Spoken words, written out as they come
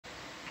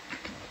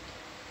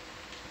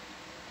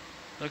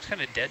Looks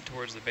kind of dead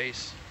towards the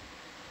base.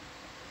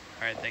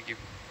 All right, thank you.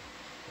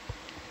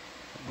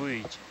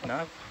 Bridge,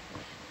 nav.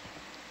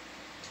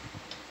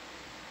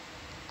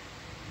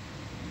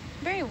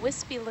 Very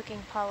wispy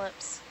looking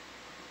polyps.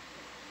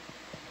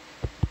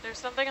 There's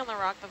something on the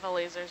rock that the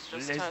lasers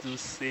just Let's touched. do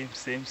same.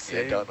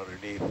 Yeah, down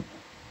underneath.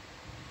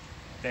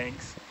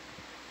 Thanks.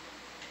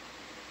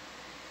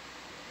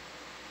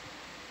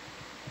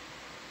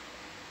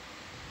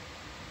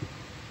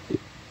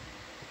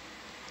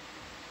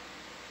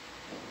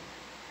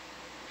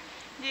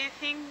 Do you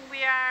think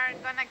we are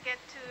gonna get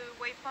to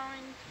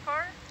waypoint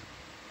 4?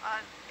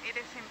 It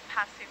is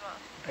impossible.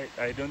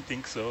 I don't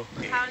think so.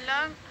 How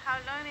long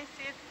is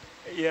it?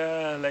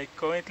 Yeah, like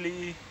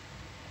currently,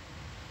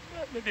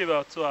 maybe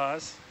about 2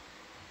 hours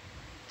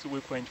to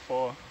waypoint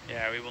 4.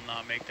 Yeah, we will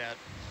not make that.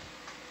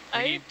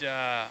 We need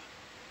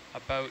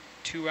about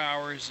 2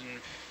 hours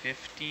and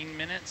 15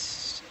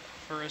 minutes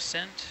for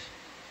ascent.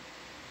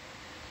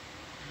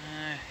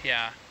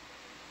 Yeah,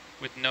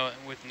 with no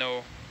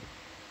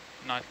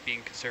not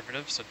being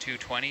conservative, so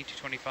 220,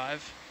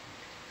 225,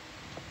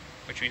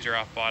 which means we're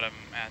off bottom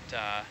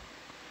at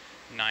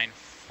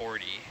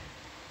 9:40,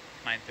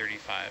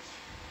 9:35.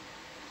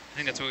 I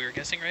think that's what we were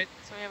guessing, right?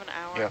 So we have an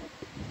hour. Yeah.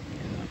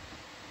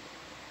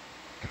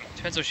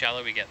 Depends how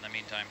shallow we get in the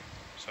meantime.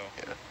 So.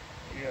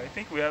 Yeah, I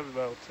think we have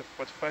about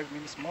 45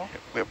 minutes more.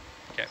 Yep.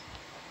 Okay.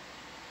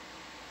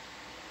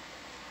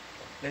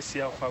 Let's see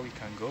how far we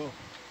can go.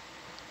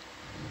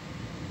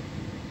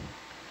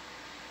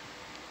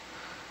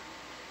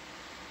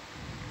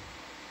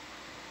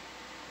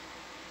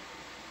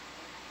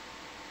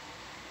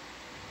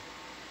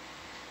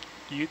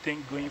 Do you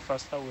think going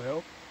faster will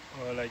help?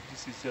 Or like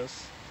this is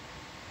just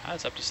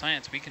It's up to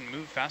science. We can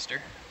move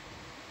faster.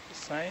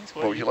 science?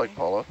 What would you like, think?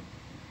 Paula?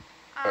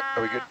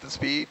 Are we good at the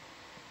speed?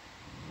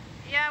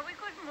 Yeah, we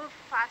could move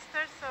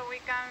faster so we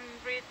can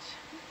reach.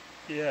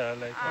 Yeah,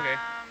 like Okay.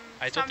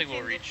 I don't think we'll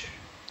something reach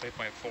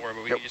waypoint 4,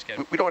 but we Yep, can just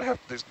get. we don't have,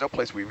 there's no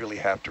place we really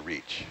have to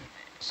reach.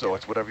 So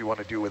it's whatever you want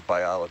to do with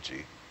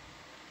biology.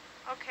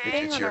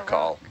 Okay. It's your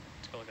call.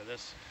 Let's go look at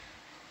this.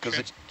 Because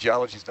Sure. the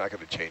geology's not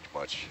going to change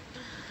much.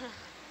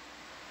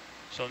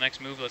 So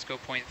next move, let's go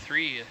point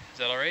 3. Is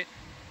that all right?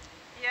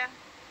 Yeah.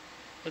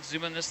 Let's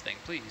zoom on this thing,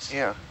 please.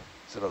 Yeah,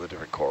 it's another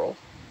different coral.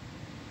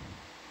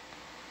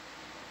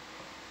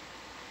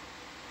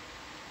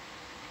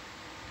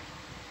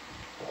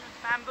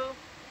 Bamboo.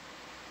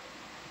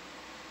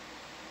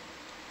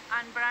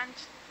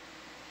 Unbranched.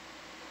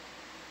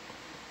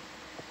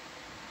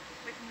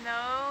 With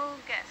no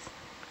guest.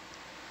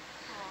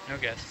 No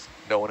guess.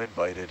 No one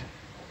invited.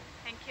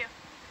 Thank you.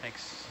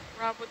 Thanks.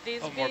 Rob, would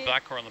these Oh, be more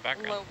black coral in the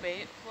background. low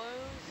bait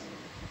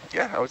flows?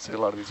 Yeah, I would say a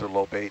lot of these are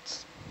low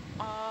baits.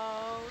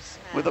 Oh,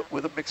 snap.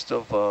 With a mix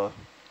of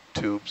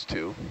tubes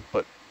too,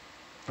 but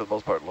for the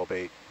most part low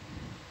bait.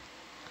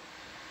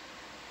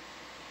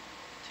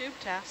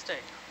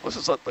 Tube-tastic. This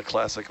is like the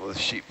classic with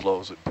sheet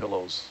flows and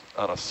pillows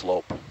on a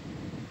slope.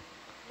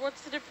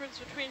 What's the difference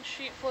between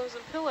sheet flows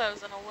and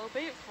pillows and a low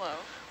bait flow?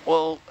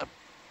 Well,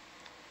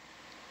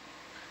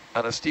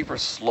 on a steeper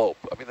slope,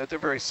 I mean, they're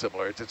very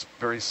similar. It's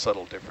very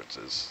subtle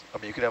differences. I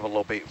mean, you can have a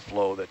low bait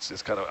flow that's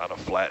just kind of on a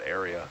flat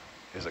area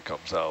as it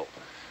comes out.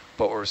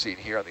 But what we're seeing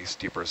here on these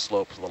steeper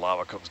slopes, the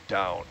lava comes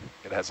down.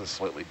 It has a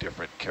slightly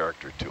different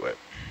character to it.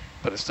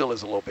 But it still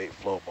is a low bait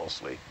flow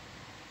mostly.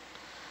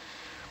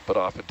 But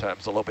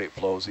oftentimes the low bait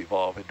flows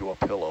evolve into a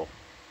pillow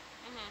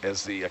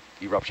as the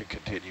eruption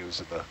continues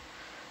and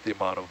the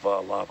amount of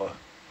lava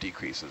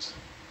decreases.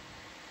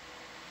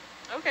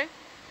 Okay.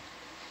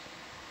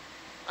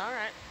 All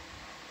right.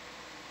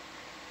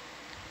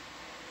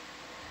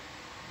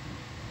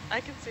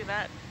 I can see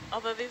that.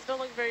 Although these don't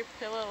look very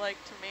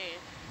pillow-like to me.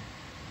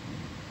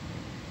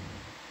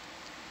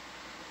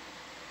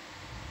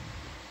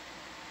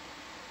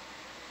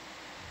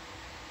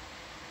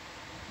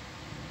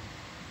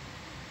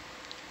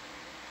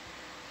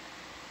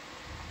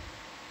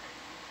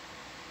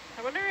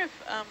 I wonder if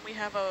we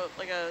have a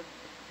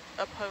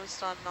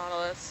post on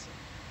Nautilus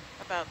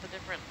about the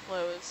different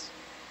flows.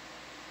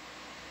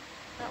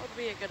 That would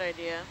be a good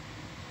idea.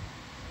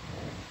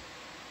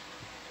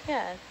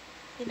 Yeah,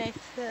 be nice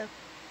to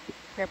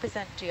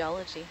represent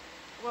geology.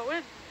 What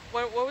would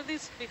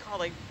these be called?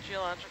 Like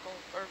geological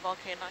or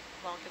volcano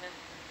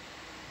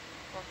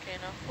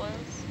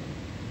flows?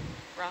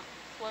 Rock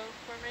flow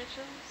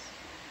formations?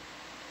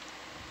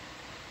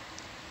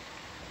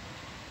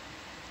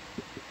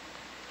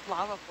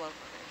 Lava flow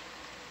formations.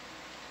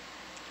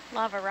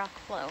 Lava rock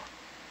flow.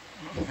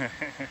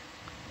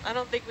 I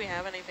don't think we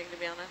have anything, to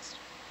be honest.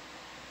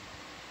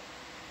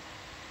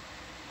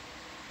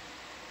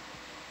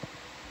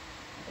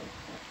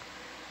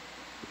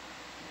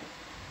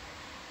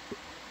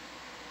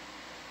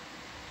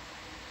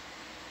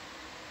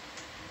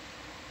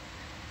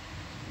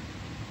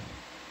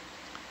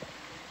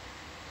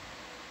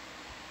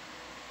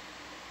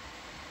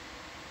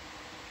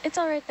 It's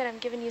all right that I'm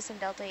giving you some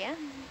delta, yeah?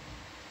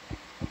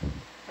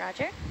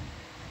 Roger.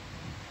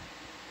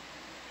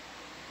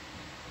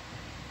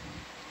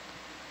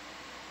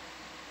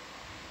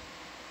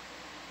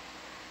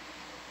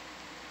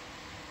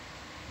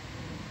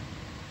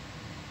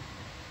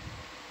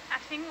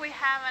 think we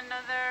have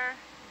another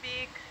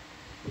big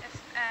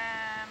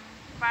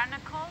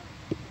barnacle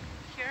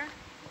here.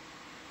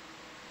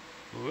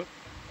 Whoop.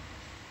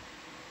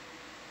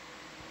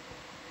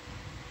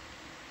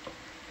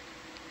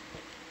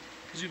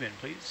 Zoom in,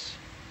 please.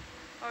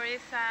 Or is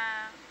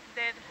a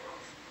dead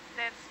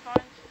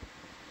sponge.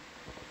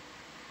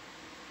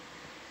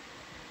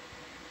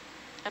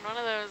 And one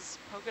of those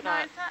polka No,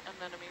 dot it's not.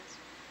 anemones.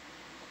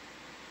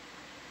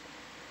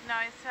 No,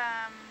 it's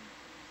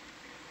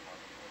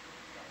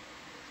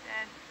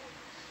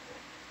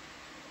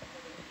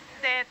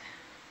dead.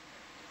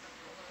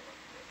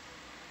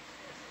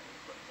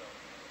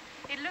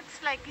 It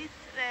looks like it's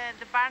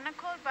the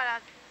barnacle, but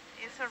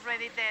it's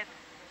already dead.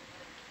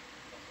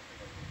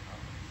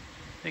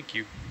 Thank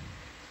you.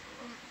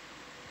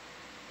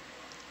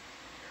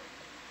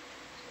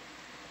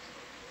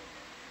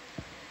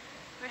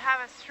 We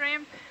have a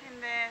shrimp in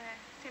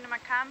the cinema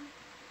cam.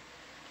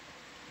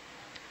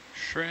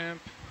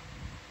 Shrimp.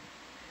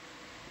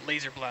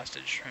 Laser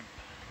blasted shrimp.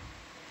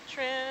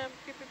 Shrimp.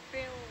 Pew, pew,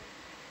 pew.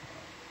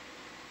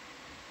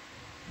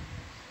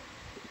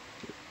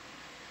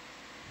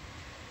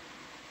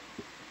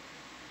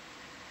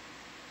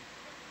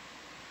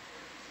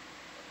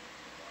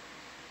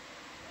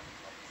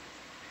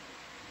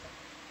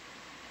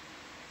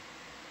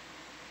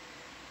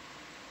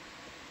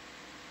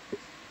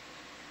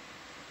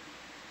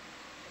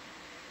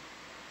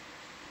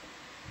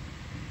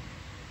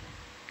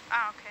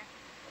 Ah, okay.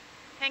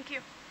 Thank you.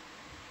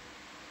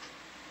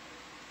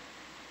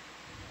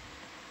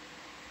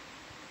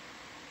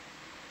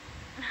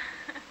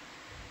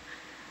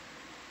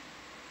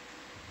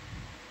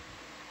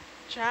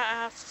 Chat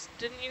asks,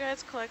 didn't you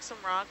guys collect some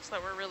rocks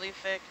that were really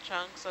thick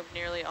chunks of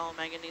nearly all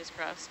manganese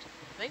crust?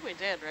 I think we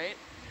did, right?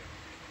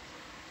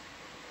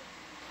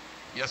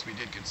 Yes, we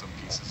did get some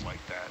pieces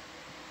like that.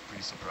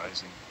 Pretty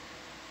surprising.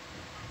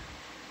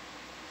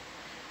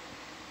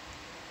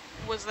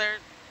 Was there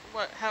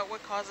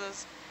what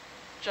causes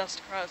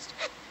just crust?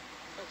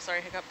 Oh,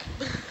 sorry, hiccup.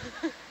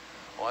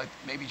 Well,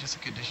 maybe just the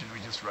conditions we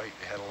just right.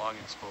 They had a long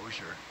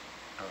exposure.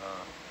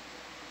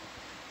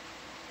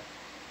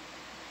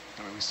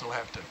 I mean, we still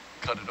have to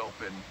cut it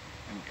open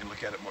and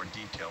look at it more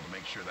detailed to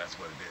make sure that's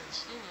what it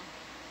is.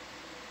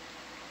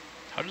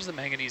 How does the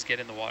manganese get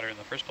in the water in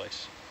the first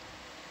place?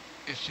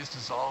 It's just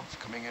dissolved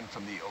coming in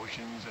from the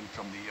oceans and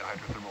from the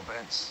hydrothermal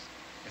vents.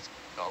 It's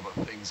all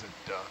the things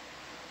that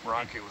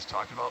Maranke was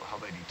talking about, how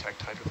they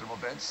detect hydrothermal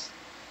vents.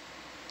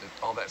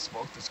 All that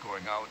smoke that's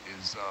going out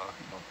is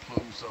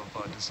plumes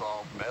of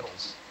dissolved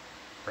metals.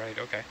 Right,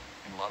 okay.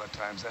 And a lot of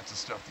times that's the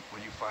stuff that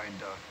when you find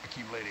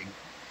accumulating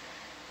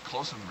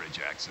close to the ridge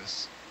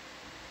axis.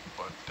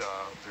 But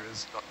there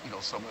is,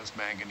 some of this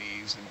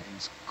manganese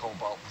and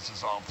cobalt that's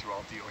dissolved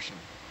throughout the ocean.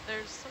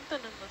 There's something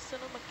in the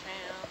cinema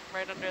can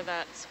right under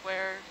that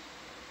square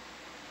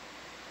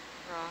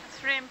rock.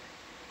 Shrimp.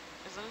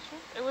 Is it a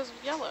shrimp? It was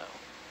yellow.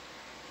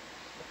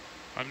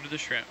 Under the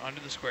shrimp, under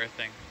the square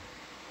thing.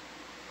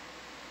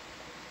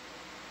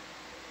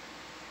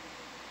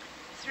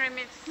 Shrimp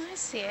is I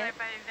see it. right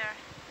by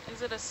there.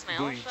 Is it a snail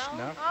Buoyed, shell?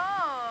 no?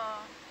 Oh,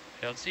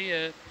 I don't see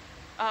it.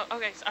 Oh,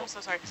 okay. I'm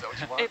so sorry. Is that what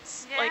you want?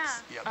 It's Yeah. like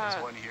Yeah,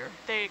 there's one here.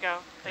 there you go.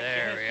 Thank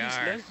There you. we Please,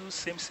 are. let's do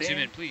same Zoom in,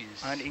 thing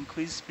please. and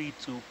increase speed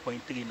to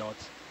 0.3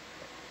 knots.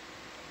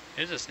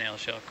 Here's a snail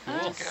shell. Cool.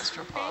 Oh,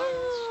 Gastropod.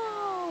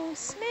 Oh,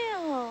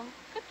 snail.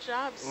 Good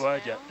job,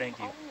 Roger, snail. thank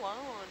you. All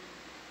alone.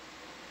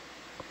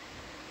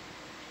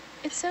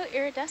 It's so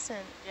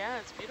iridescent. Yeah,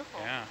 it's beautiful.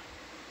 Yeah.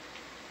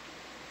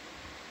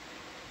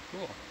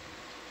 Cool.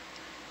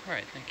 All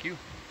right, thank you.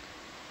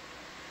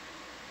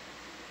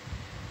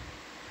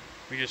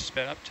 We just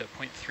sped up to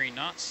 0.3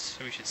 knots,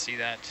 so we should see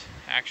that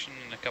action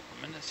in a couple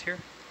minutes here.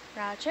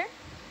 Roger.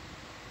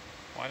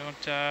 Why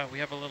don't we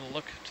have a little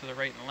look to the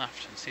right and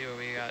left and see what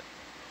we got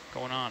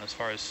going on as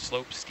far as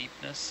slope,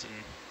 steepness, and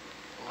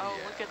Oh,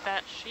 look at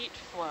that sheet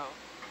flow.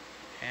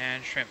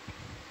 shrimp.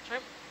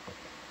 Shrimp.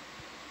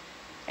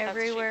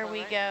 Everywhere flow,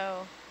 we right?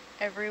 go,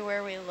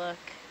 everywhere we look.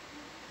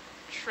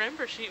 Shrimp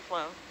or sheet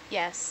flow?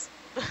 Yes.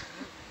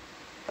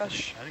 I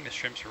think the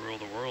shrimps will rule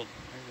the world.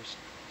 They're just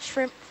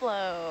Shrimp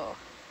flow.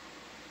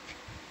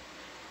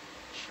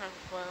 Shrimp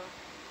flow.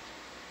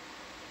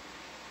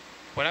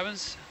 What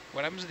happens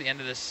at the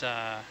end of this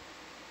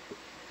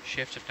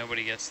shift if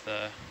nobody gets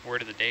the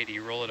word of the day? Do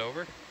you roll it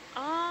over?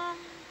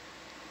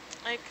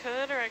 I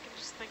could, or I can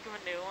just think of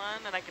a new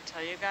one that I could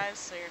tell you guys,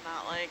 so you're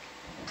not like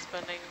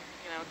spending,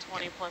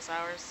 20 plus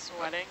hours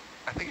sweating.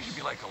 I think it should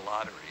be like a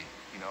lottery,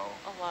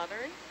 A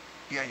lottery?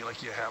 Yeah, you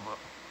have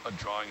a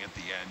drawing at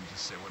the end,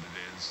 just say what it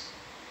is.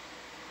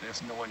 And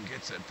if no one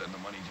gets it, then the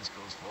money just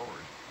goes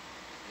forward.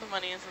 The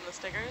money is in the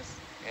stickers?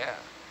 Yeah.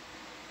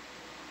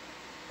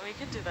 We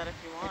could do that if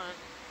you want.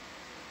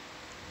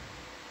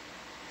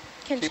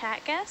 Can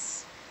chat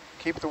guess?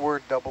 Keep the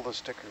word double the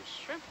stickers.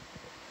 Shrimp.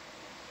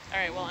 All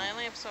right, well, I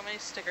only have so many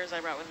stickers I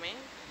brought with me,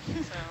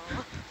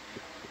 so...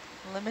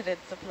 Limited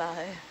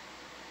supply.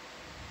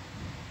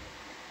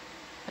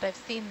 But I've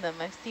seen them.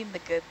 I've seen the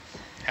goods.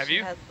 Have She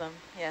you? has them.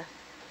 Yeah.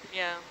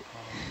 Yeah,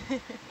 Oh, so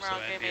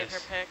Meryl gave me her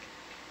envious. pick.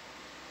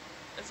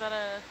 Is that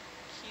a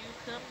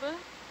cucumber?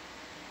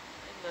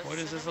 In the What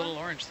is this cinema?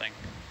 little orange thing?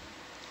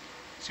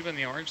 Zoom in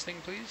the orange thing,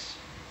 please.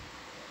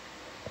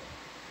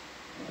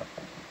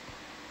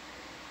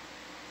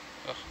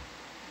 Ugh.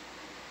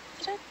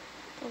 Is it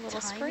The little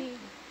tiny spring.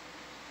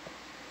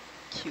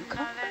 cucumber?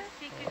 Another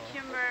sea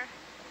cucumber.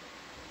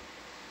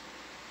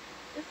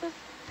 This is the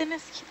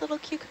thinnest little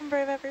cucumber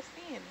I've ever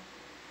seen.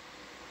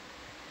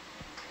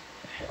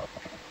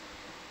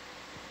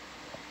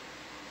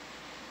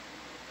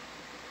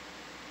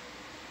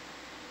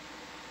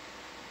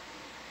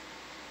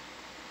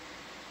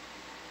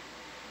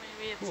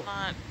 Maybe it's Cool.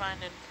 not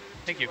finding food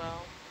Thank too you.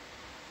 well.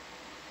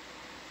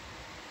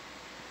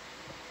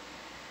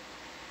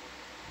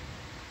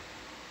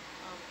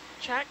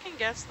 Chat can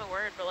guess the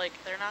word, but like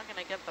they're not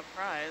gonna get the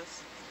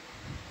prize.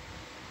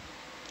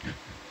 You're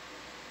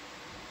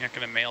not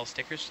gonna mail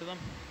stickers to them?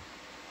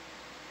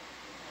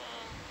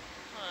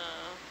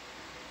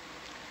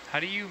 How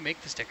do you make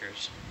the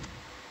stickers?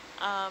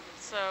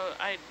 So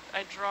I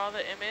draw the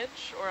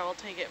image, or I'll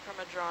take it from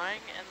a drawing,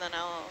 and then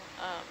I'll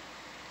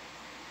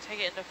take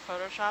it into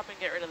Photoshop and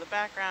get rid of the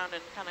background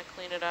and kind of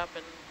clean it up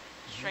and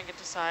shrink it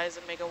to size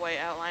and make a white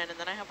outline. And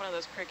then I have one of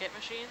those Cricut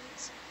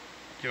machines.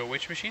 You have a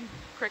which machine?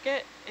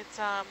 Cricut, it's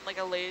like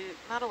a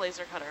not a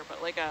laser cutter,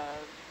 but like a,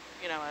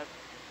 you know,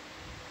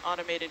 a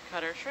automated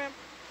cutter shrimp.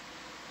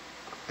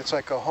 It's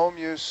like a home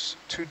use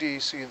 2D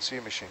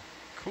CNC machine.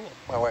 Cool.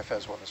 My wife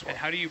has one as well. And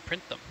how do you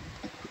print them?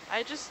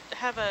 I just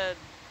have a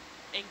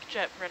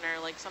inkjet printer,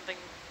 like something.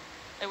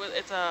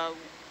 It's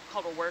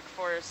called a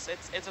workforce.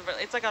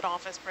 It's like an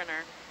office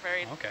printer.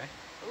 Very. Okay.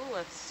 Ooh,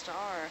 a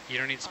star. You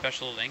don't need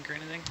special ink or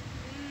anything?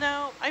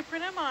 No, I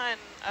print them on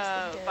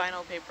Yes, they did.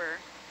 vinyl paper,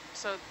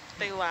 so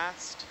they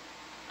last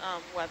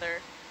weather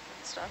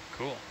and stuff.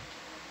 Cool.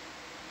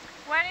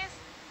 What is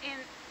in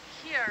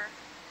here?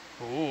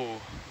 Ooh,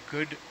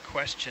 good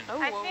question.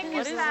 Oh, I well, think what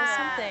it's is a,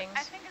 that? something?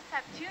 I think it's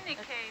a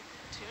tunicate.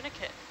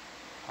 Tunicate.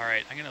 All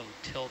right, I'm gonna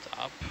tilt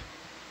up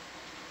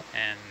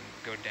and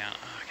go down.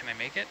 Can I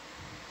make it?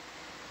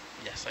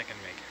 Yes, I can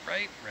make it.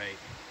 Right.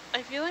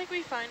 I feel like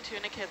we find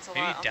tunicates a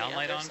Maybe lot on the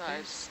downlight on,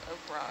 undersides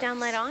of rocks.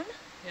 Downlight on?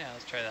 Yeah,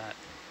 let's try that.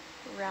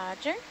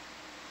 Roger.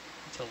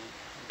 It's a Do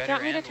better you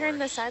want me to and turn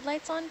the worse. side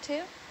lights on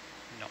too?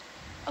 No.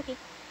 Okay.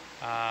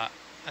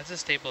 That's as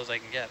stable as I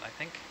can get, I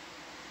think.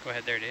 Go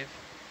ahead there, Dave.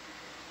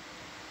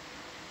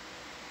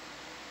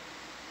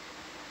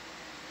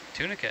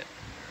 Tunicate.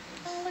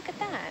 Oh, look at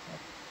that.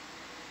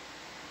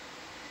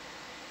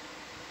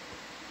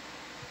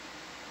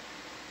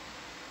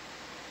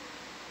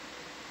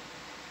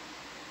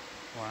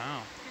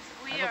 Wow.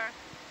 It's weird.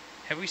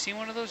 Have we seen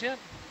one of those yet?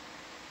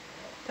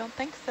 Don't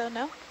think so,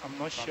 no? I'm not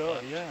Not sure,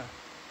 much. yeah.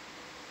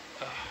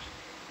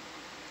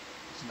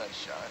 It's a nice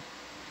shot.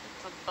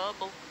 It's a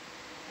bubble.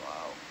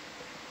 Wow.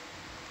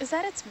 Is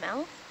that its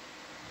mouth?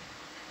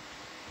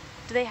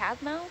 Do they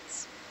have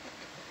mouths?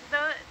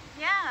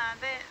 Yeah,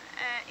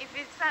 if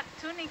it's a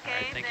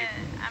tunicate, thank you.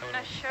 I'm Oh,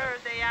 not no. sure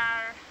they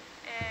are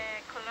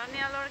a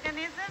colonial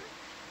organism,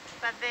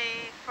 but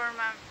they form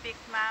a big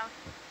mouth.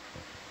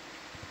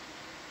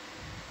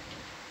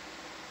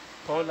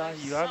 Paula,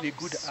 there's you have a some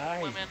good eye.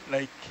 swimming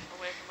Like,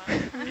 away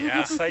from us. Yeah.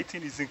 your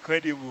sighting is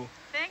incredible.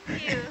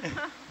 Thank you.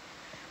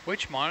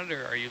 Which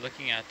monitor are you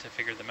looking at to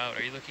figure them out?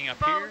 Are you looking up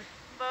Both, here?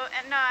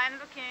 no, I'm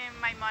looking at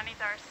my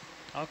monitors.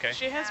 Okay.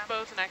 She has Yeah.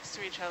 both next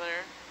to each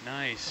other.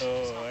 Nice.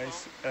 Oh,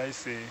 helpful. I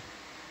see.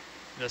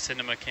 The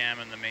cinema cam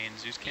and the main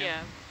Zeus cam?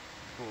 Yeah.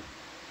 Cool.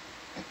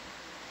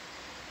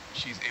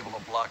 She's able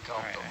to block out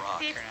Alright, the I rock.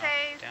 This turn out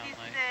says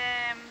downlight.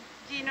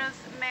 it's genus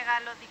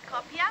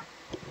Megalodicopia,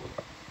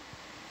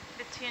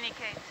 the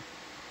tunicate.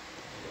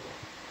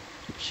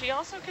 She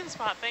also can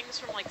spot things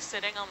from like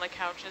sitting on the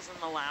couches in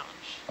the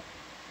lounge.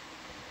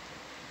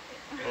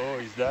 Oh,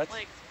 is that?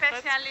 Like,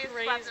 Especially that's spot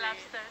crazy.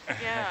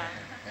 lobsters. Yeah.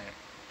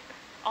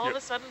 All of Yep.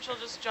 a sudden she'll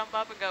just jump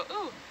up and go,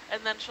 ooh,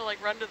 and then she'll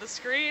like run to the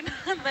screen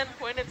and then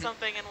point at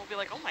something and we'll be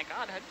like, oh my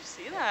God, how'd you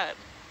see that?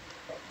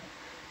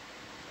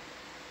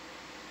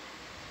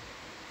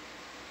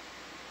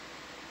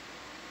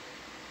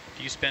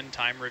 Do you spend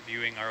time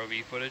reviewing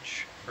ROV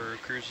footage for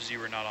cruises you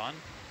were not on?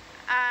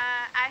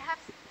 I have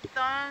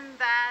done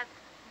that,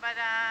 but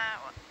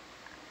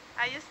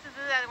I used to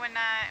do that when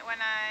I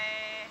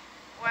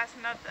was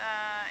not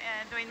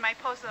doing my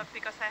postdoc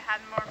because I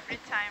had more free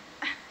time.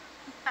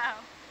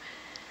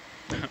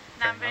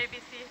 now I'm very enough.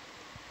 busy,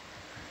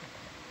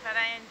 but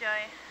I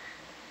enjoy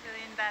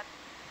doing that.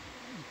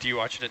 Do you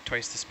watch it at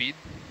twice the speed?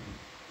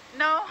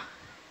 No,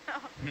 no.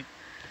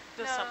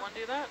 Does No. someone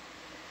do that?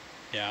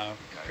 Yeah,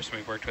 the person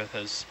we've worked with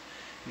is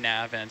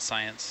Nav and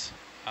Science.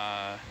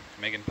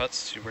 Megan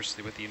Putz, she works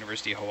with the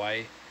University of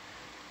Hawaii.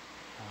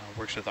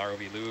 Works with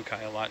ROV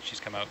Luukai a lot. She's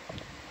come out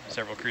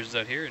several cruises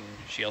out here, and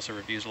she also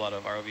reviews a lot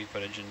of ROV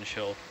footage, and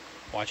she'll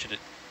watch it at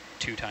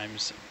 2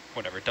 times,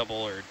 whatever, double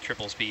or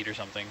triple speed or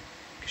something,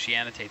 because she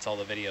annotates all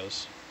the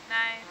videos.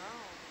 Nice.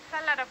 Oh,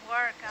 It's a lot of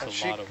work.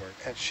 It's a lot of work.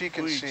 And she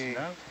can Which see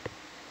now?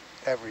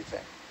 everything.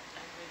 everything.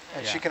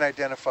 And Yeah. she can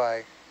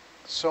identify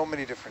so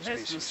many different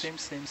Let's do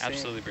species. same.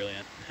 Absolutely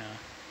brilliant. Yeah.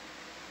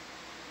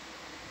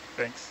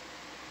 Thanks.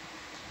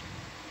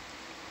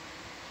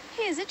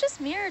 Hey, is it just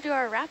me or do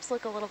our wraps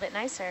look a little bit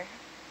nicer?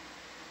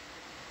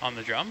 On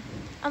the drum?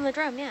 On the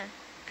drum, yeah.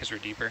 Because we're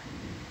deeper.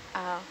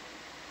 Oh.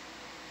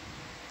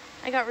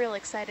 I got real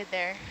excited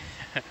there.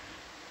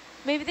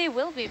 Maybe they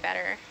will be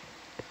better.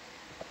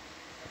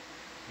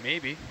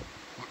 Maybe.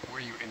 Were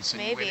you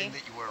insinuating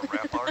that you were a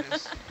rap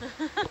artist?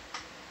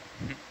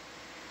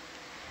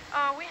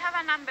 Oh, we have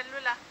an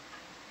umbellula.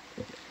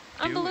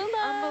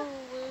 Umbellula.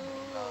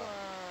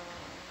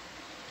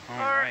 All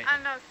right.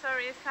 No,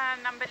 sorry, it's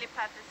an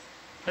umbellipatis.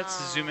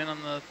 Let's zoom in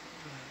on the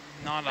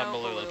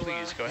non-umbellula,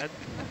 please. Go ahead.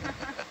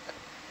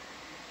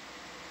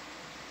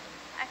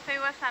 I thought it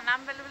was an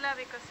umbellula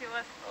because it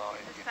was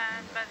the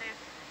sand, but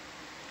it's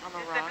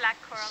the black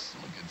coral.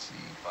 Silicon sea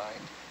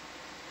find.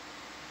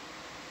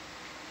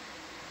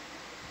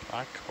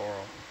 Black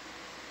coral.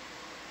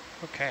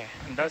 Okay.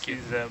 And that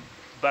is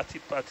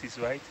Bathypatis,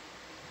 right?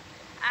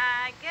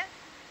 I guess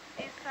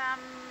it's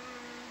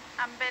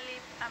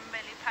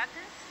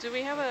umbellipatis. Do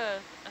we have a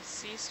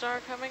sea star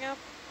coming up?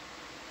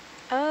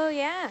 Oh,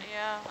 yeah.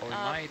 Yeah. Oh, we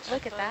might.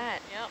 Look at that.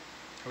 Yep.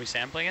 Are we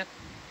sampling it?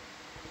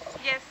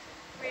 Yes,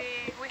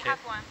 we have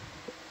one.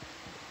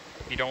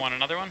 You don't want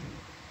another one?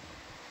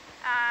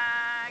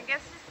 I guess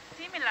it's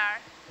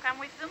similar. Can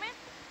we zoom in?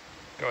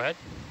 Go ahead.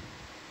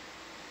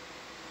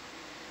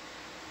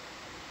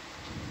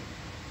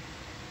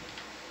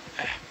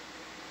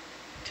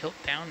 Tilt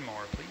down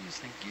more, please.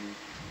 Thank you.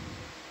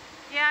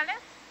 Yeah,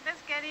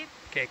 let's get it.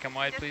 Okay, come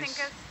wide, just please.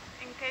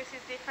 in case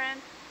it's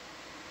different.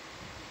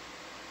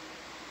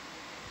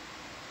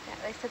 Yeah,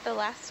 they said the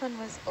last one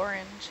was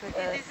orange with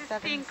a This is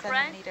 7 pink,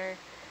 right? centimeter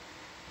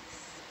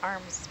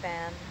arm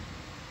span.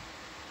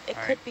 It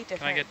All could right, be different.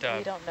 Can I get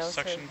we don't know,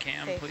 suction so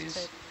cam, safe please?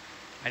 to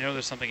I know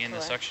there's something in the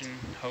collect. suction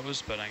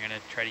hose, but I'm going to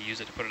try to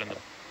use it to put it in the...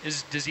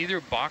 Does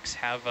either box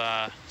have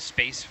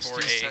space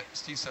for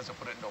Steve says to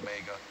put it in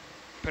Omega.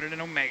 Put it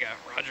in Omega,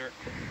 roger.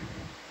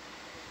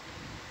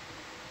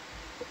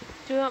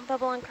 Do you want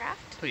bubble on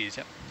craft? Please,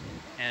 yep.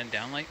 And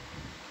downlight.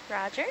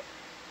 Roger.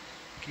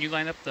 Can you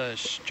line up the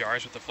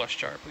jars with the flush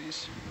jar,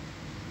 please?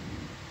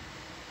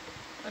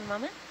 One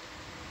moment.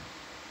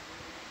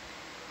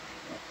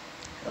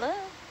 Hello?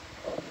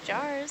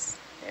 Jars.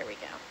 There we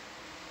go.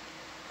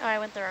 Oh, I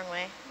went the wrong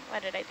way. Why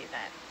did I do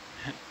that?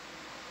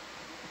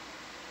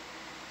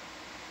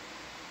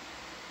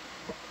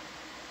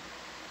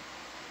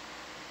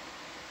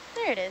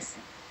 There it is.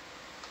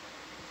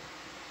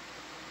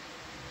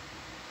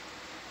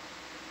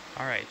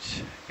 All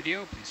right,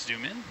 video, please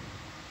zoom in.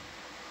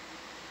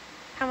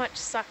 How much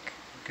suck?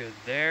 Good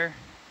there.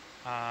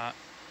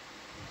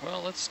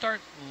 Well, let's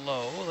start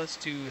low. Let's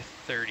do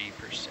 30%.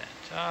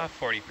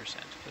 40%,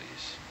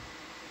 please.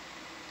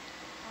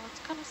 Oh, it's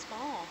kind of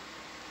small.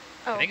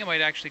 Oh, I think it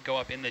might actually go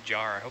up in the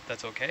jar. I hope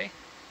that's okay.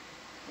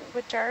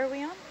 What jar are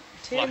we on?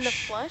 Two? in the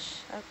Flush.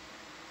 flush? Oh,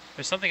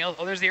 There's something else.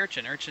 Oh, there's the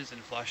urchin. Urchin's in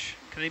flush.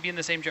 Can they be in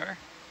the same jar?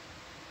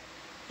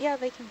 yeah,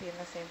 they can be in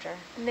the same jar.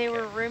 And they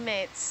were Okay.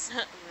 roommates.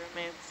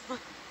 Roommates.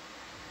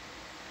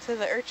 So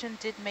the urchin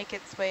did make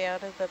its way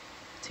out of the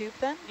tube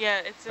then? Yeah,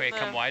 it's Wait, in the,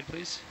 come wide,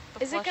 please.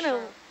 the Is it flush gonna,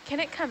 jar. can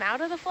it come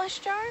out of the flush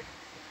jar?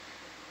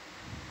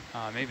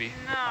 Maybe.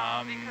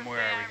 No, because where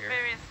they are are we here?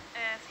 very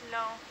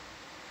slow.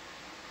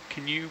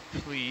 Can you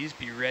please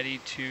be ready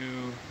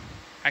to...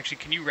 Actually,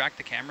 can you rack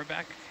the camera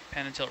back?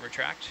 Pan and tilt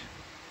retract.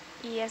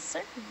 Yes,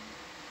 sir.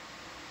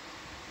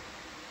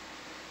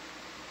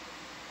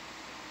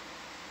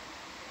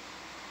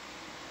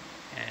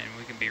 And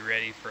we can be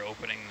ready for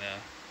opening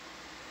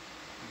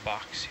the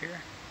box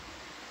here.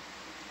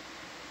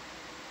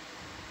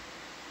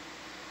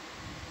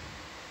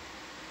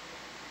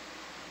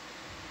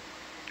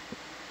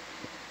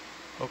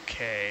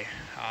 Okay.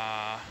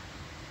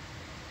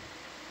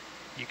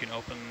 You can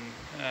open...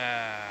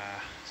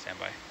 stand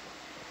by.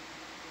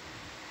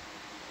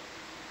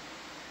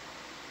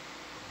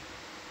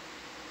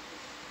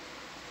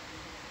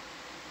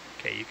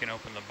 Okay, you can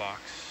open the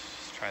box.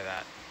 Let's try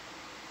that.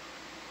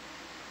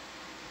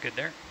 Good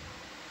there.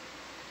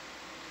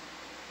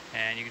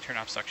 And you can turn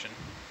off suction.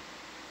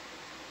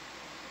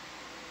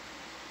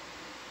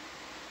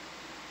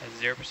 At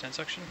 0%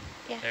 suction?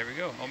 Yeah. There we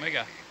go,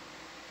 Omega.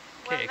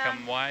 Well Okay, done.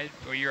 come wide.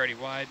 Oh, you're already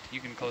wide. You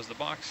can close the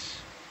box.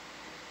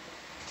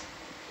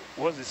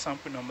 What's the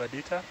sample number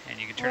data? And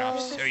you can turn Well,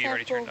 off, oh, you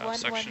already turned off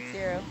sample suction.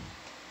 110.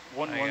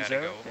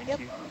 110. go. Thank Yep.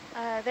 you.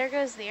 There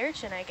goes the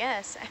urchin, I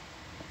guess.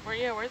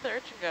 Where'd the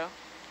urchin go?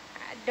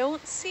 I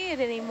don't see it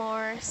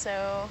anymore,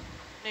 so...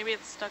 Maybe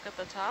it's stuck at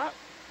the top?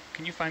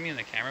 Can you find me in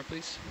the camera,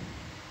 please?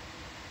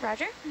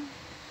 Roger?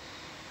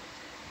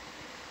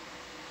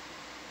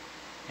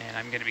 And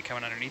I'm going to be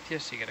coming underneath you,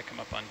 so you got to come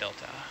up on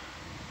delta.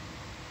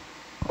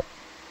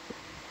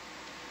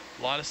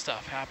 A lot of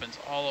stuff happens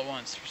all at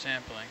once for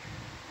sampling.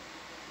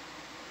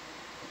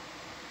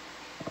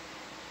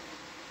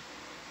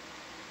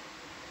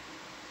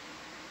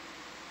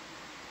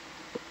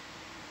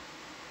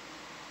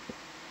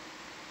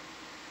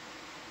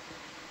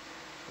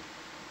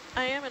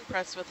 I am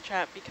impressed with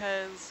chat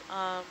because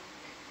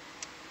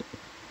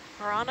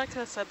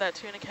Veronica said that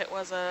tunicate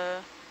was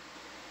a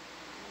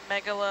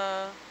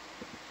Megalodicopia,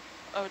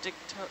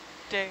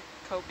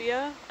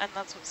 and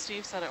that's what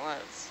Steve said it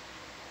was.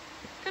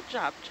 Good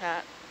job,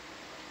 chat.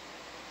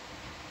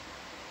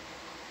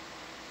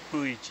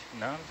 Which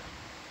nav?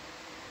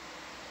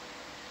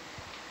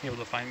 You able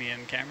to find me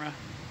in camera?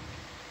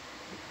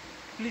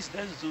 Please,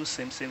 let's do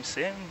same.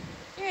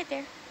 You're right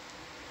there.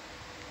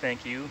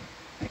 Thank you.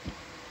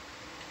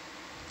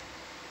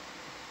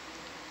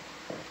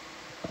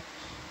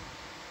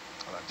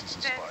 Oh, that's just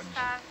a Dead sponge.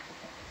 stuck.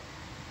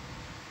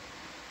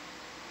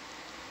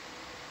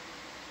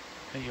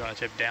 I think you want to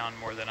tip down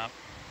more than up.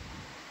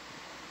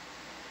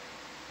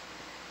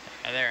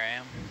 Yeah, there I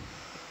am.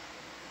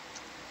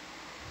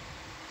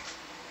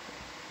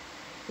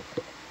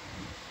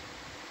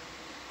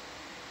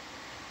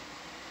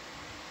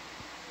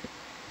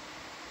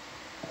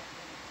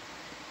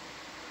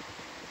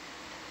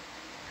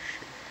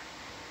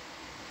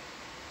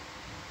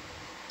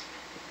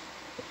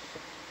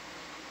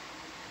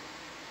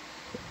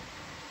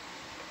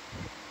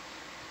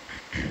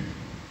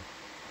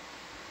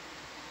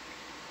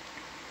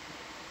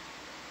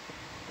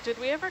 Did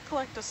we ever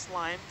collect a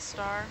slime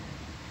star?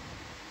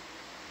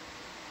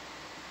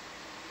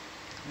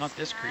 Not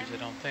this cruise, I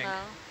don't think. No.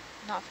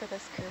 Not for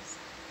this cruise.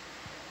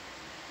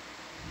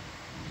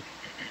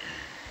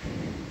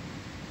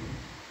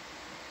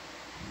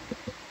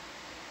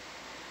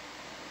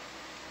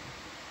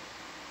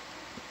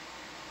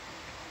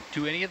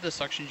 Do any of the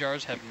suction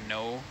jars have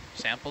no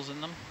samples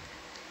in them?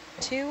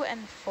 2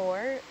 and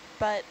 4,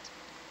 but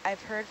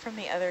I've heard from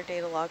the other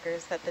data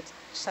loggers that the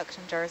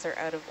suction jars are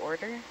out of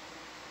order.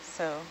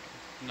 So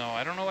No,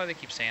 I don't know why they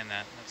keep saying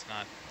that. That's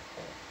not...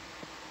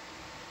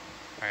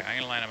 All right, I'm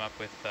gonna line them up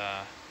with,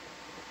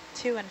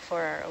 2 and 4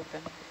 are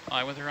open. oh,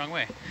 I went the wrong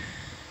way.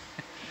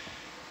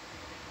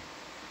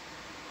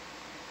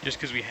 Just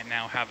because we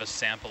now have a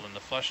sample in the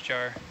flush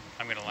jar,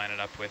 I'm gonna line it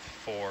up with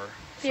 4 so that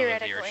the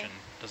Theoretically. urchin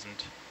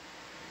doesn't...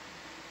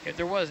 Yeah,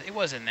 it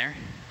was in there.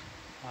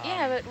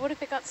 Yeah, but what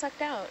if it got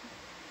sucked out?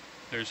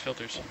 There's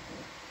filters.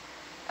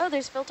 Oh,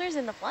 there's filters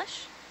in the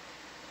flush?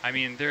 I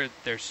mean,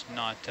 there's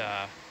not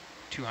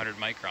 200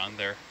 micron,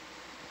 they're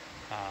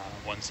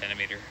 1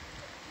 centimeter.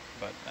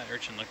 But that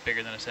urchin looked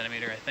bigger than a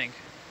centimeter, I think.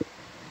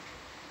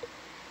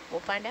 We'll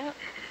find out.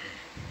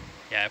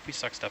 Yeah, if we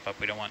suck stuff up,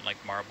 we don't want like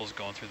marbles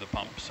going through the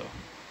pump, so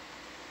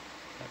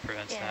that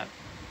prevents Yeah. that.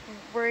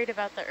 I'm worried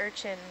about the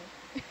urchin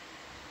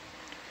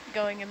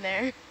going in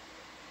there.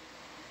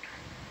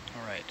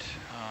 All right,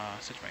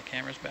 switch my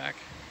cameras back.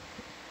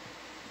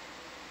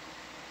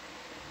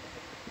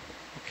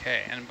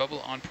 Okay, and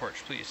bubble on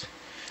porch, please.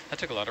 That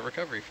took a lot of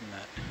recovery from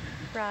that.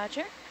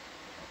 Roger.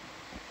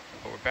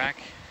 But we're back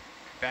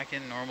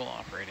in normal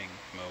operating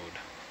mode.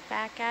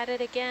 Back at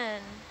it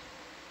again.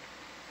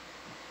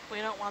 We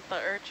don't want the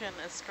urchin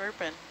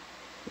escarping.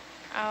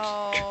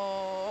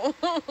 Oh.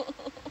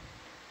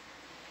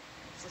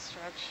 It's a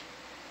stretch.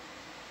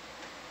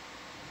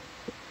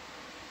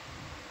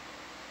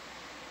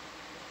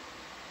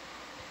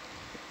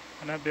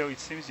 Annabelle, it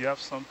seems you have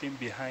something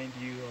behind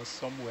you or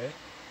somewhere.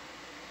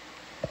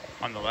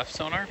 On the left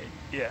sonar,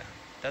 Yeah.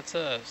 that's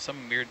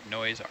some weird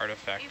noise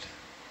artifact. If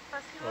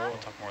possible, Oh. We'll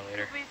talk more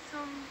later. could we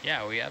zoom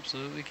Yeah, we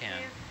absolutely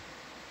can. this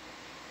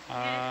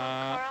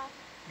beautiful coral?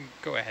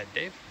 Go ahead,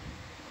 Dave.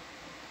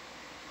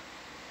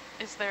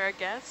 Is there a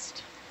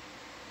guest?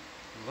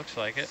 Looks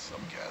like it.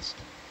 Some guest.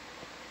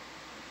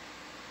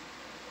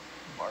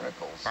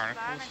 Barnacles.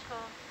 Barnacles.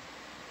 Barnacle.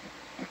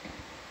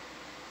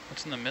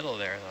 What's in the middle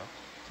there,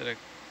 though? Is it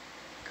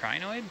a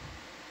crinoid?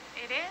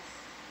 It is.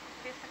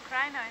 It is a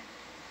crinoid.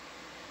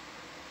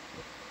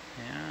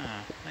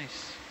 Yeah,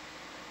 nice.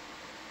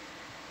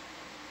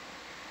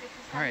 This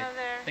is All right,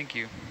 another thank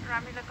you.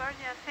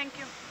 Ramuligorgia. Thank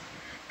you.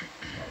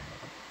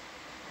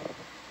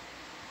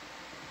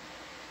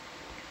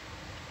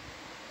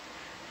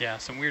 Yeah,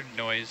 some weird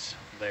noise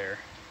there.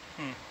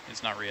 Hmm.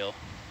 It's not real.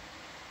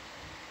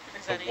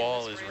 Is The any of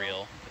wall this is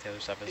real, but the other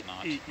stuff is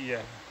not.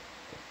 Yeah.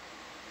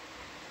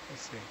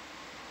 Let's see.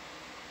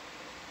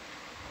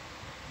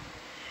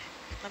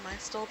 Am I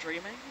still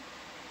dreaming?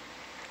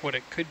 What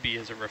it could be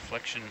is a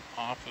reflection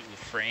off of the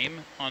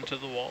frame onto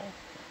the wall,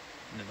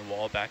 and then the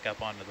wall back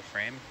up onto the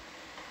frame.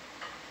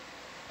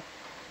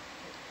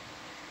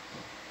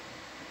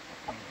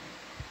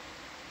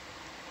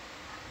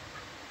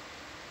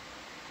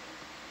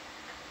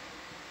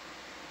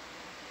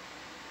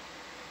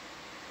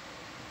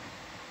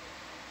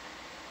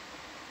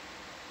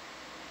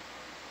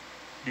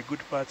 The good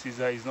part is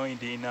that it's not in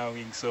the inner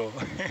wing, so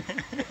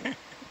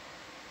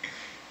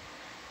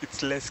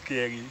it's less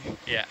scary.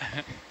 Yeah.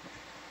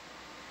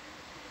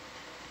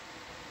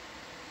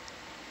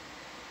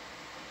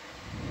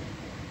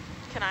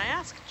 Can I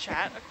ask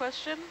chat a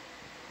question?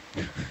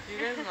 You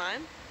guys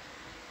mind?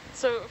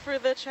 So for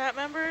the chat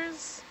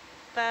members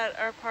that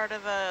are part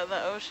of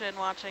the ocean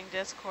watching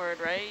Discord,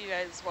 right? You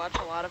guys watch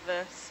a lot of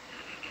this.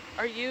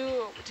 Do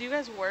you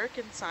guys work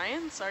in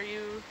science? Are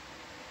you,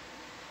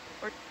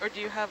 or do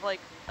you have like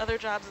other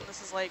jobs and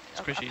this is like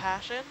a Squishy.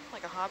 passion,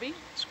 like a hobby?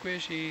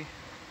 Squishy.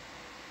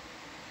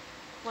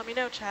 Let me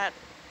know, chat.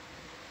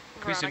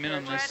 Can we zoom in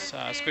on Veronica, this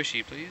Ready,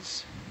 squishy, please?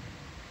 Is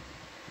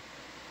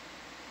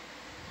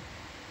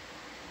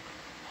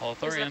it a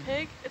Holothorian.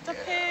 pig? It's a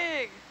Yeah.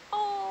 pig!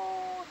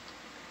 Oh!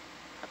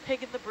 A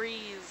pig in the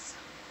breeze.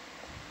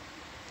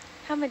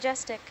 How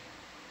majestic.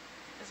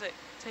 Is it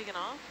taken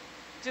off?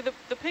 Do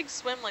the pigs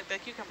swim like the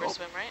cucumbers Oh.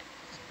 swim, right?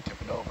 Tip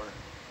it over.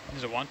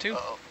 Does it want to?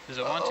 Uh-oh. Does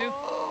it want to?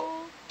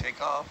 Oh, take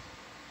off.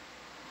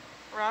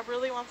 Rob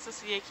really wants to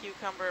see a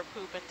cucumber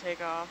poop and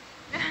take off.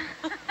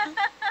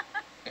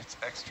 It's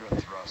extra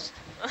thrust.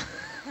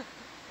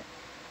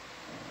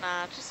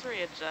 Nah, just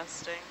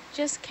readjusting.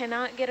 Just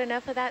cannot get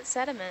enough of that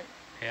sediment.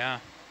 Yeah.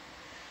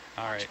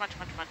 All right. Munch,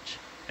 munch, munch.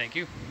 Thank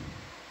you.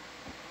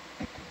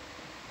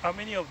 How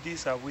many of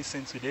these have we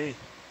seen today?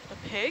 The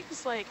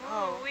pigs? Like,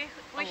 Oh, we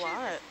a should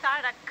lot.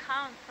 start a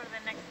count for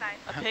the next time.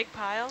 A pig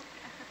pile?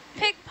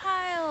 Pig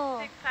pile.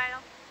 Big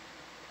pile.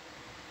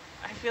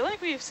 I feel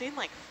like we've seen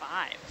like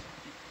 5.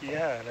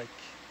 Yeah, like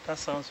that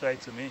sounds right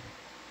to me.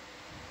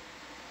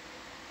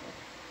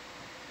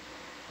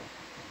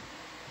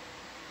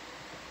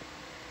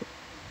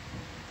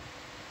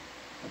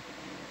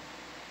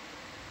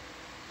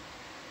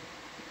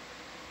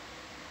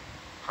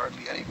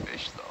 Hardly any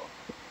fish, though.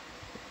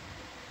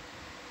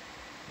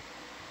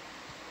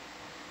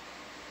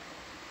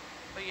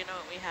 But you know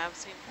what we have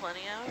seen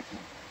plenty of?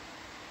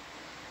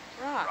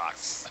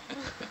 Rocks.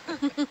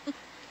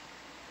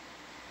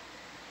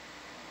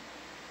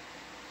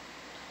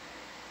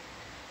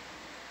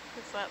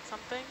 Is that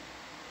something?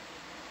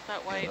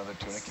 That white Another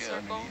tunicate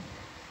circle? underneath.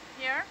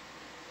 Here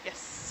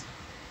Yes.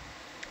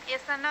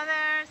 is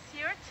another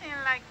sea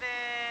urchin like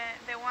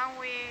the one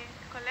we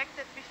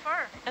collected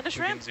before. And a We can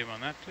shrimp. zoom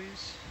on that,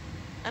 please.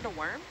 And a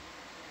worm.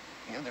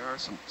 Yeah, there are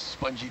some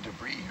spongy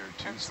debris here,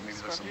 too, And so some maybe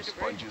there's some spongy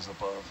debris. sponges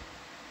above.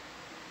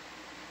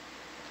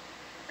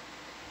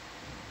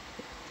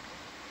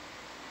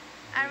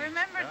 I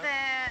remember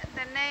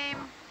the name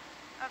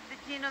of the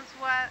genus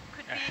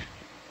could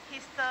be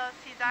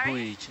Histocidaris.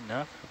 Bleach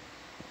enough.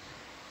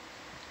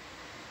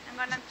 I'm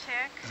gonna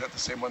check. Is that the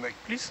same one they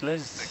Please they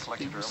let's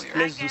collected earlier?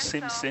 let's I do guess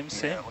same so. same Yeah,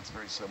 same. it looks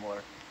very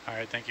similar. All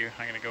right, thank you.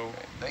 I'm going to go.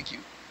 Okay, thank you.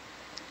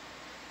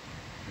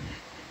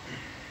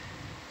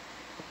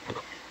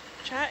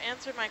 Chat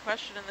answered my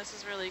question, and this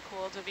is really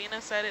cool.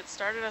 Davina said it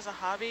started as a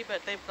hobby,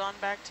 but they've gone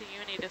back to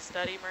uni to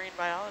study marine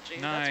biology.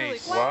 That's really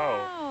Nice. cool.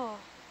 Wow.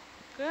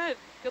 Good.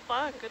 Good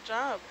luck. Good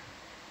job.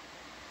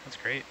 That's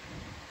great.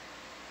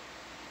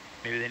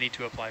 Maybe they need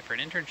to apply for an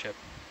internship.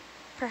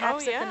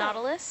 Perhaps at yeah. the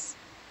Nautilus.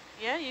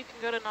 Yeah, you can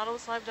go to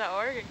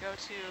nautiluslive.org and go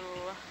to,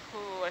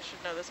 I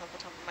should know this off the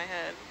top of my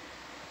head.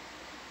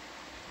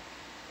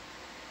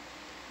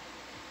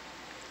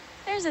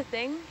 There's a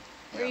thing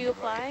where Yeah, you on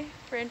the right. apply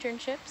for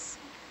internships.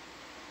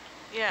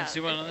 Yeah. Let's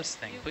do one if on this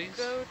thing, you please.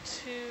 Go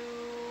to,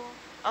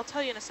 I'll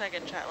tell you in a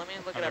second, chat. Let me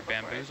look it Another up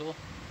before I- bamboozle.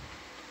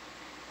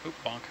 Oop,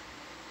 bonk.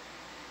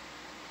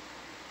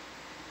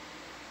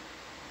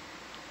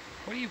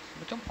 What are you?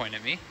 Don't point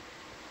at me.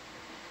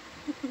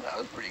 That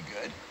was pretty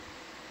good.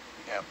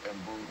 Yeah,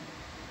 bamboo.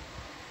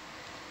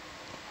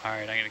 All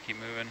right, I'm going to keep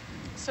moving.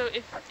 So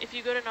if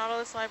you go to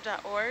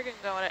nautiluslive.org and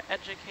go to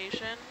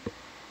education,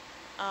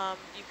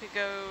 you could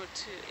go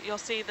to, you'll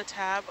see the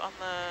tab on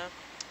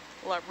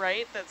the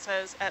right that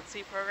says at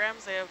sea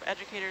programs. They have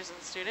educators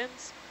and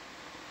students.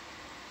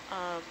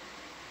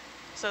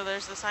 So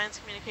there's the Science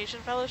Communication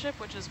Fellowship,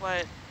 which is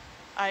what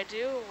I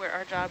do, where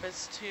our job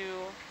is to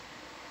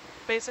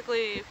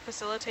basically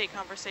facilitate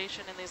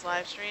conversation in these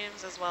live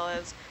streams, as well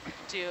as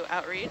do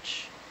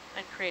outreach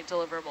and create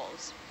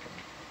deliverables.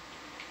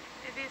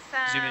 It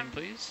is Zoom in,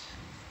 please.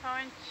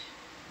 sponge.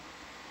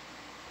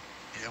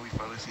 Yeah, we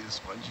finally see the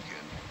sponge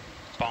again.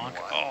 Bonk.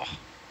 Wow. Oh,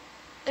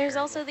 There's Terrible.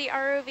 also the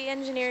ROV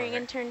engineering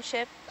Sorry.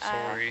 internship,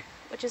 sorry.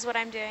 which is what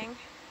I'm doing.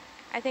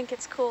 I think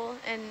it's cool,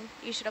 and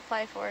you should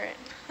apply for it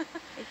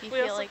if you We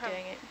feel also like have-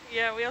 doing it.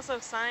 Yeah, we also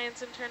have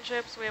science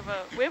internships. We have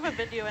a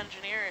video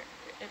engineer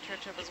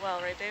internship as well,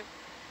 right, Dave?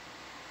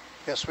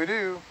 Yes, we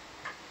do.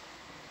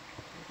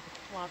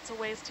 Lots of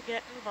ways to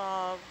get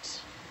involved.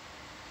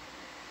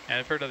 And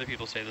I've heard other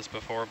people say this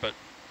before, but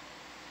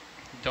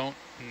don't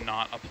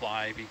not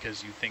apply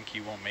because you think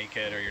you won't make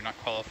it or you're not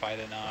qualified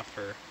enough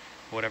or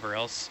whatever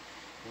else.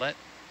 Let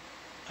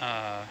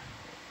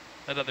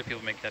other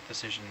people make that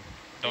decision.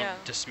 Don't Yeah.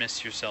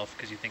 dismiss yourself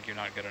because you think you're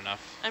not good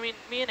enough. I mean,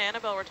 me and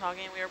Annabelle were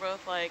talking, and we were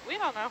both like, we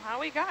don't know how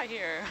we got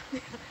here.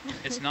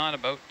 It's not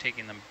about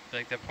taking them,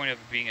 like the point of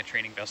being a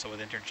training vessel with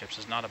internships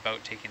is not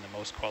about taking the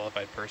most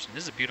qualified person.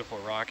 This is a beautiful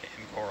rock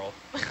and coral.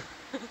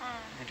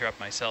 Interrupt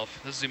myself.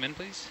 Let's zoom in,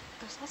 please.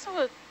 There's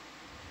also it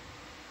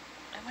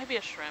might be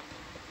a shrimp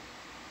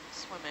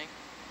swimming.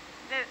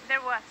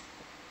 There was.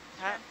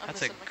 On That's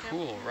the a cinema cam.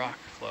 cool rock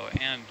flow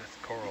and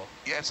coral.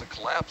 Yeah, it's a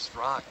collapsed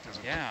rock. There's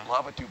a Yeah.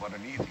 lava tube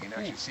underneath. You can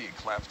actually Ooh. see it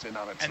collapsed in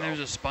on itself. And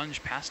there's a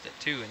sponge past it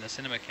too in the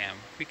cinema cam.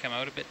 If we come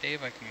out a bit,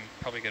 Dave, I can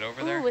probably get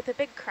over Ooh, there. with a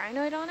big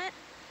crinoid on it?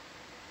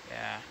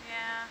 Yeah,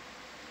 Yeah.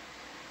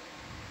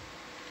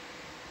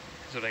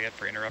 that's what I get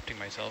for interrupting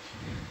myself.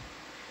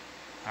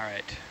 All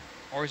right.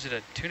 Or is it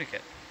a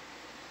tunicate?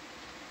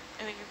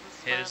 I think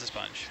it's a It is a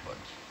sponge.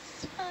 Sponge.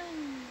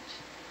 Sponge.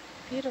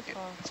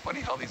 Beautiful. It's funny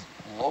how these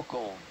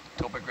local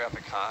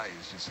topographic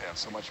highs just have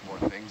so much more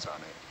things on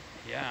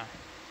it. Yeah.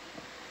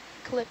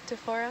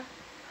 Calyptophora.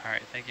 All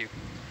right, thank you.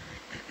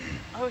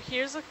 Oh,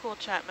 here's a cool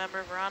chat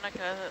member,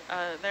 Veronica.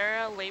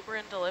 They're a labor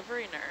and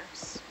delivery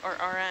nurse, or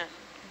RN,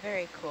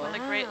 Very cool. with a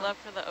great love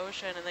for the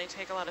ocean, and they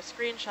take a lot of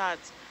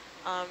screenshots,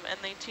 and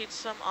they teach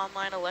some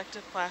online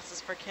elective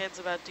classes for kids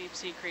about deep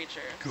sea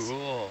creatures.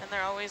 Cool. And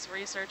they're always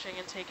researching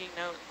and taking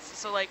notes.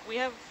 So like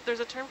there's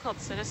a term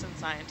called citizen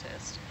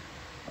scientist,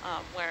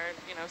 where,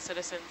 you know,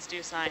 citizens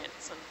do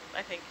science, and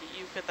I think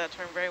you fit that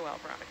term very well,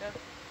 Veronica.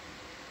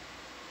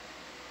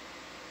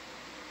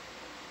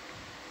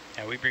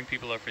 Yeah, we bring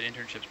people out for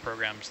internships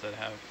programs that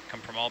have come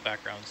from all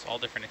backgrounds, all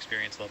different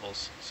experience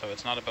levels. So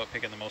it's not about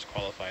picking the most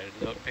qualified. It's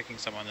about picking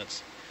someone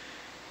that's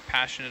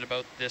passionate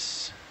about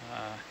this,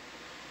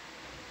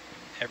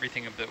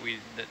 everything that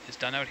is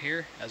done out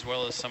here, as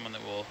well as someone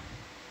that will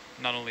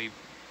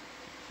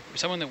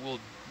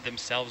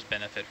themselves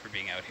benefit for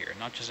being out here.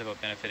 Not just about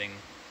benefiting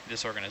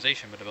this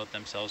organization, but about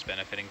themselves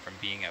benefiting from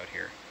being out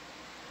here.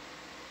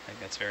 I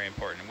think that's very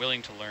important.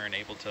 Willing to learn,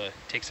 able to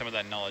take some of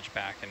that knowledge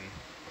back and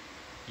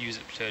use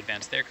it to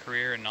advance their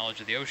career and knowledge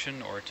of the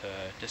ocean, or to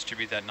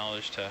distribute that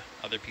knowledge to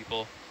other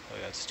people,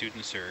 whether that's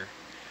students or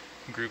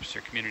groups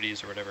or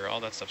communities or whatever.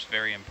 All that stuff's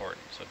very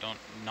important. So don't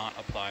not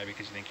apply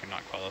because you think you're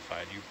not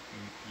qualified. You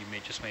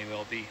may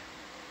well be.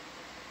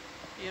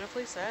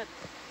 Beautifully said.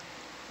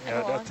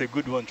 Yeah, that's a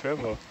good one,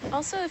 Trevor.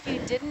 Also, if you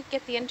didn't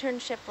get the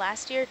internship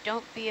last year,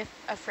 don't be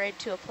afraid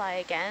to apply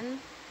again.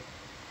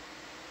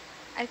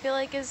 I feel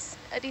like is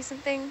a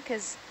decent thing,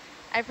 because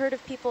I've heard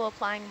of people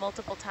applying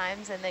multiple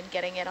times and then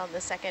getting it on the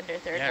second or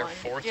third Yeah, or one.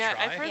 fourth Yeah,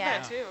 try. I've heard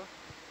that too.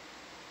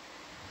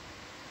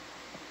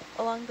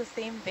 Along the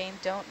same vein,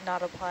 don't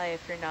not apply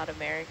if you're not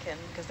American,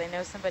 because I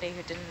know somebody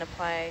who didn't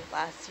apply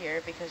last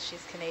year because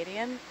she's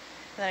Canadian.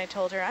 And then I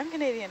told her, I'm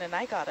Canadian and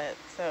I got it,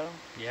 so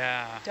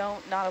Yeah.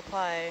 don't not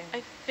apply.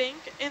 I think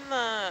in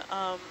the,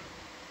 on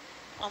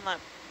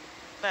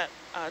that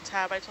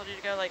tab I told you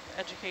to go, like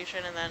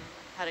education and then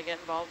how to get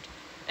involved,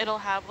 it'll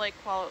have like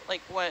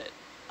what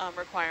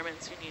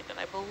requirements you need, and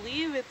I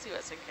believe it's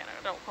US and Canada.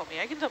 Don't quote me.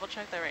 I can double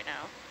check that right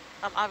now.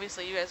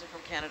 Obviously you guys are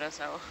from Canada,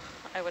 so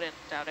I wouldn't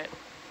doubt it.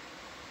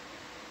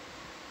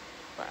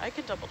 But I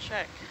can double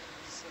check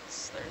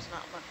since there's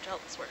not much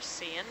else we're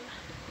seeing.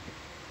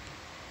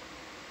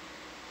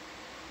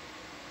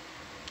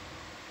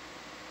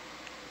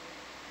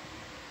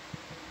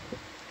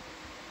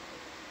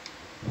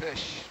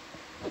 Fish,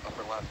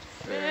 upper left.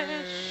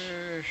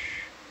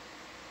 Fish.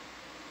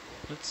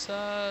 Let's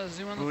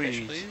zoom on the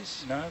fish,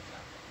 please. Nav.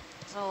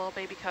 It's a little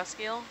baby cusk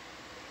eel.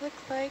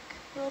 Looks like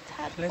a little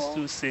tadpole. Let's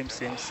do same.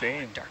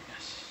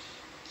 Darkness.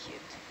 Cute.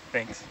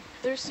 Thanks.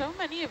 There's so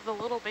many of the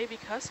little baby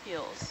cusk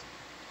eels.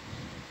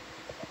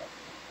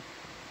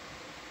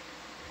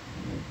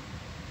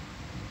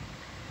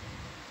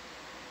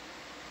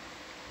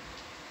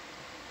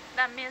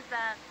 That means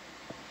that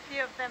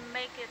few of them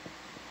make it.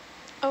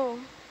 Oh,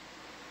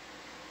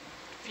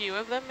 Few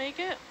of them make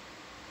it?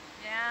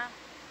 Yeah.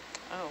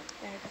 Oh.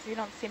 Yeah, because you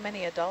don't see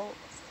many adults.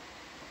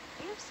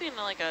 I think I've seen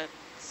like a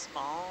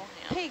small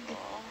Pig.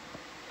 handful.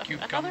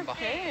 Another Cucumber.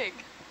 pig.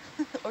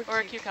 or Or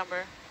a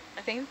cucumber.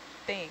 Same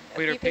thing.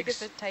 Wait, are a pig is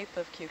pigs- a type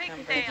of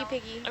cucumber. Pigtail.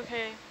 piggy.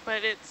 Okay,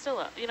 but it's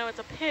still it's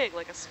a pig.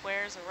 Like a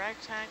square is a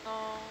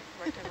rectangle.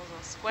 Rectangle's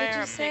a square. you A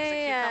pig's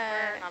say, a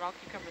cucumber. Not all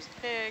cucumbers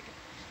a pig.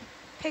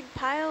 Pig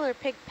pile or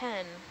pig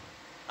pen?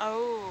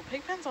 Oh,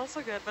 pig pen's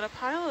also good, but a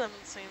pile of them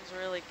seems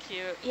really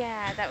cute.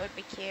 Yeah, that would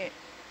be cute.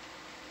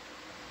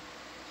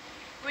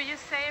 Would you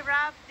say,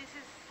 Rob, this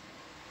is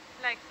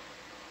like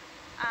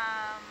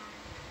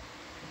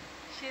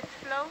sheet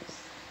flows?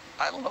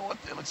 I don't know what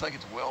it looks like.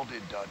 It's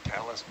welded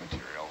talus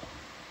material.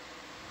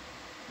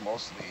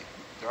 Mostly,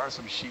 there are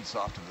some sheets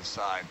off to the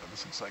side, but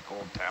this looks like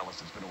old talus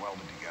that's been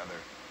welded together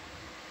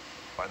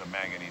by the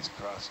manganese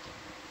crust.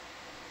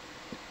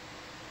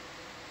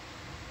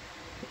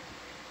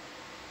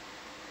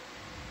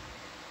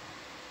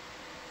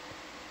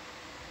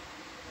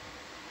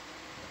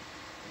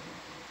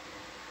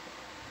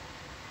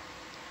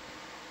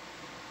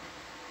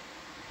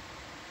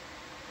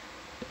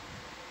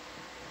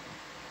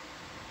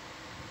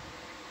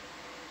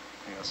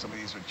 You know, some of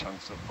these are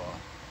chunks of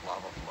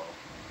lava flow.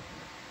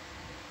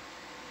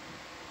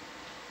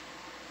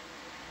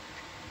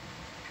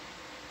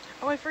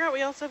 Oh, I forgot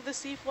we also have the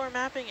seafloor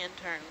mapping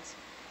interns.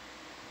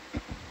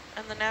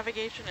 And the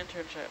navigation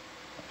internship.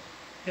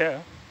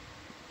 Yeah.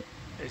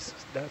 It's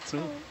that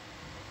too.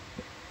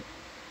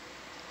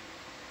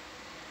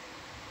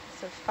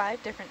 So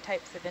 5 different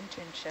types of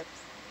internships.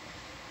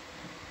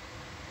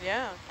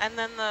 Yeah, and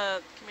then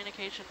the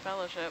communication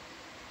fellowship.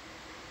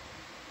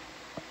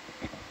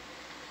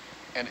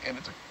 And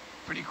it's a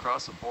pretty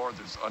across the board.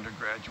 There's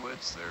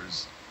undergraduates,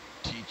 there's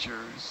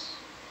teachers,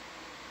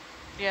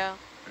 Yeah,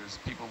 there's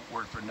people who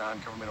work for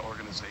non-government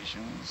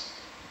organizations,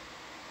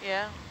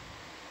 yeah.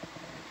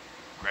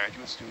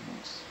 graduate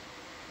students.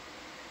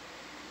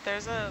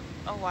 There's a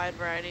wide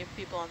variety of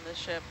people on this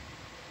ship.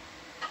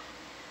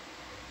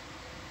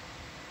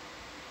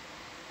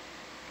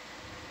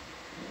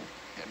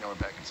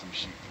 some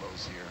sheet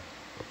flows here.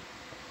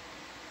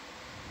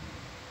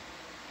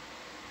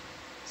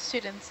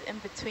 Students in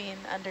between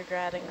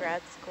undergrad and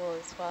grad school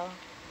as well.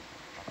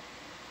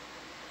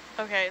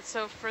 Okay,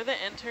 so for the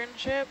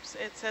internships,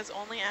 it says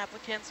only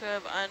applicants who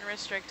have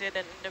unrestricted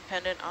and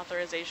independent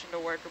authorization to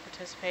work or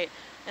participate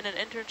in an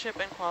internship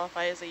and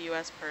qualify as a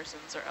U.S.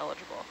 persons are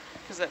eligible,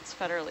 because that's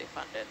federally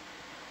funded.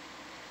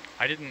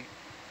 I didn't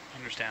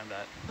understand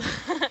that.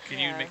 Can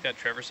you make that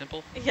Trevor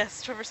simple?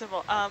 Yes, Trevor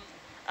simple.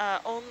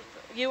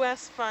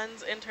 U.S.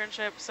 funds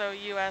internship, so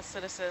U.S.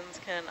 citizens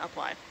can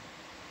apply.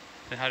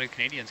 Then how do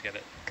Canadians get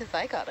it? Because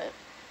I got it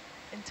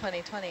in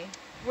 2020.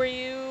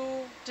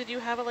 Did you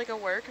have a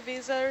work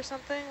visa or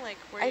something?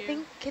 I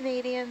think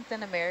Canadians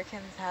and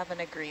Americans have an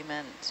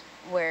agreement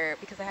where,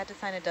 because I had to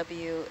sign a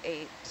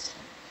W-8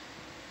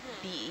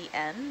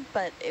 BEN,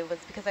 but it was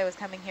because I was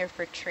coming here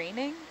for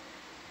training,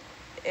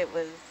 it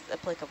was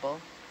applicable.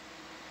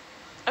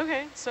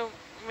 Okay, so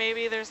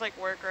maybe there's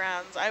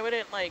workarounds. I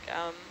wouldn't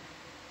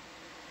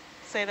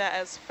say that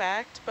as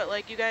fact,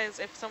 but you guys,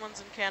 if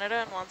someone's in Canada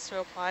and wants to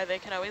apply, they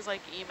can always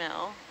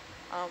email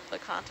the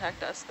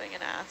contact us thing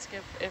and ask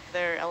if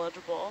they're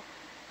eligible.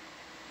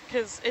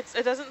 Because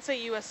it doesn't say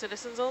U.S.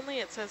 citizens only,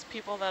 it says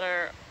people that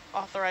are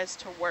authorized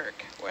to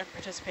work and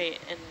participate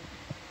in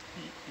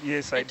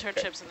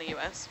internships in the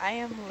U.S. I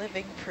am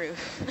living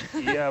proof.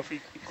 Yeah,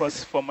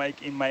 because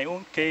in my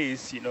own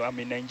case, I'm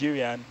a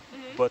Nigerian,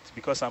 but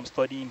because I'm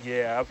studying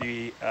here, I have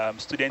a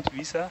student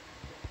visa,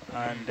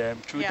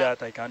 and through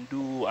that I can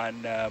do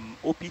an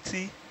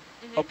OPT,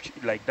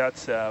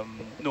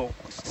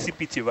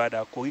 CPT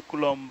rather,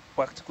 curriculum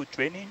practical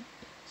training.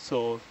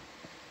 So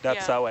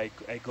that's how I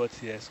got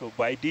here. So,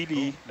 but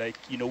ideally,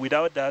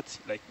 without that,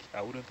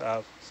 I wouldn't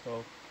have.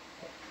 So.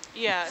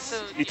 Yeah,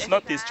 so it's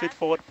not a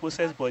straightforward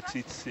process, but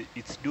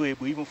it's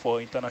doable even for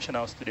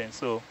international students.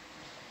 So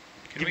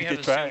can we have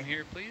a Zoom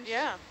here, please?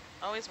 Yeah,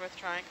 always worth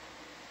trying.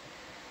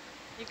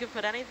 You can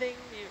put anything,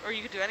 or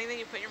you can do anything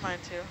you put your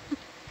mind to.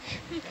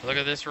 Look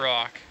at this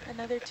rock.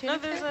 Another two. No,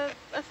 there's a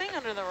thing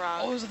under the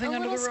rock. Oh, there's a thing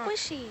under the rock.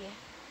 Squishy.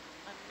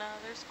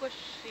 Another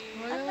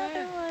squishy. What?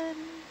 Another one.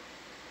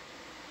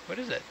 What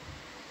is it?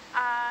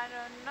 I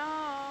don't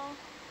know.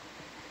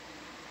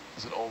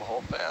 Is it old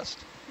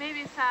holdfast?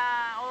 Maybe it's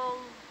a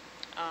old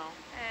Oh.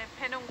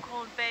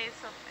 peduncle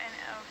base of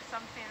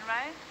something,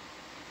 right?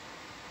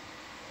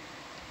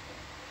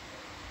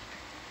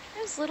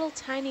 There's little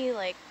tiny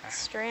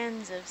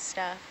strands of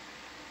stuff.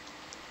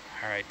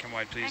 All right, come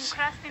wide, please.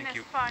 Encrusting Thank a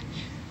you.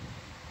 sponge.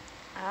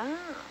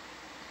 Ah.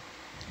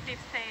 Deep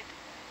state.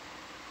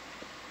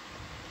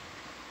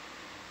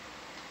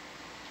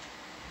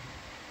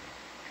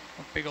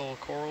 Oh, big old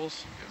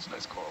corals. There's a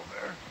nice coral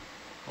there.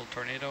 Little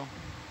tornado.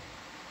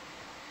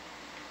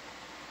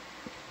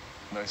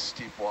 Nice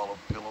steep wall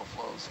of pillow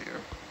flows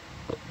here.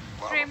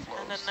 Shrimp. Flows.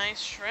 And a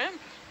nice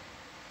shrimp.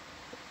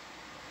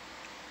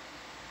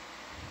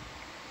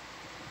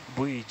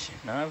 Bridge,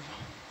 nav.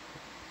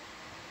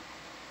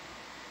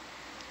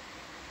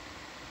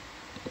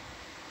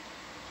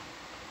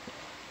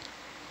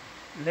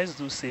 Let's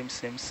do same.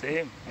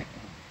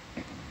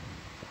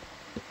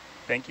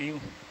 Thank you.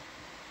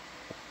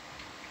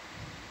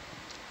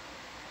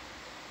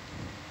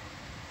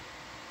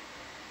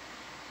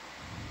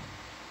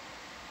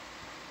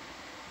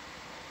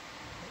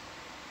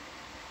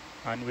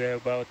 And we're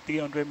about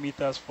 300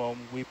 meters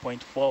from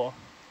waypoint 4.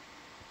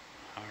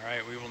 All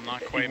right, we will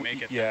not quite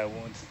make it. Yeah,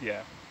 won't.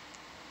 Yeah.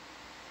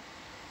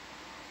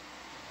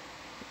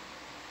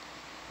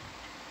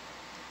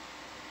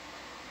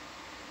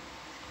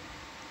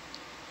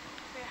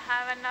 We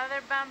have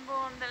another bamboo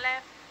on the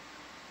left.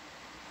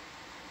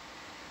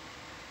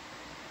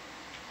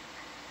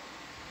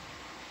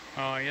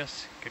 Oh,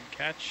 yes, good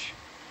catch.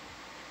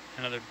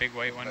 Another big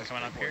white one Nice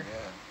coming big up here.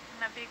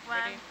 Yeah. And a big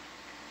one. Pretty.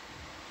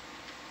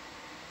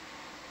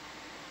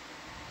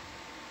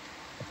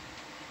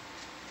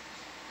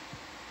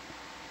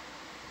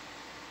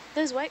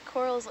 Those white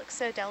corals look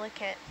so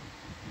delicate.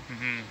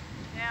 Mm-hmm.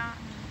 Yeah.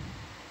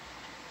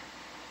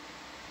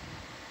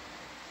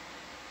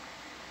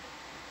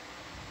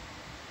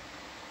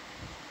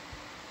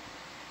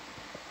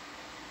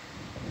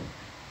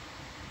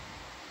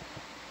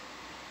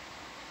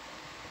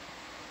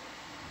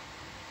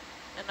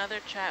 Another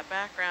chat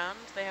background,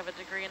 they have a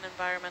degree in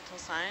environmental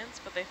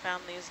science, but they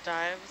found these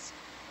dives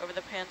over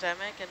the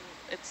pandemic, and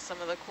it's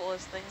some of the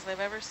coolest things they've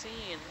ever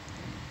seen.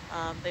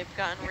 They've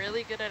gotten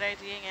really good at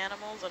IDing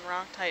animals and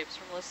rock types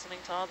from listening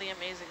to all the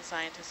amazing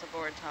scientists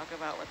aboard talk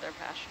about what they're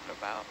passionate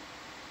about.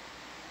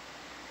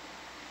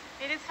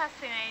 It is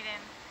fascinating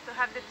to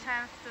have the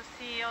chance to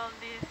see all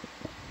these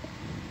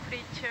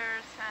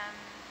creatures and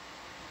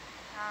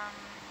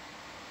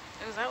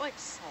Was that like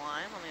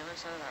slime on the other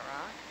side of that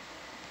rock?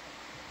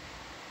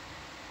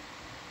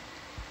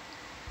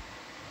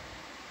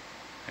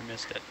 I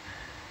missed it.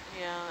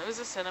 Yeah, it was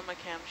a cinema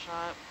cam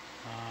shot.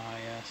 Ah,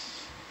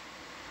 yes.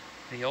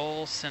 The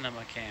old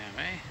cinema cam,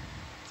 eh?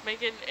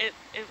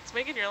 It's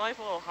making your life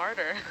a little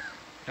harder.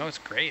 No, it's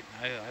great.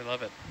 I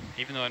love it.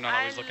 Even though I'm not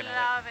always looking at it.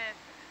 I love it.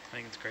 I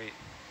think it's great.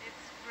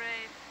 It's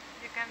great.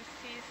 You can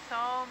see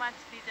so much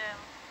detail.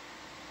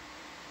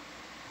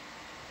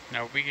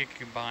 Now we could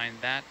combine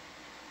that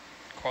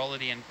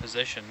quality and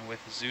position with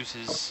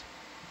Zeus's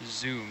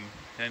zoom,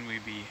 then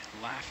we'd be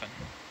laughing.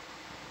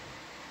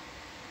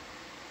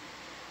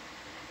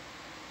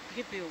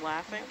 You'd be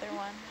laughing. Another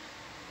one.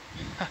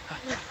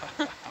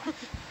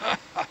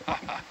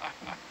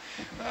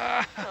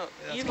 Oh,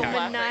 That's evil kind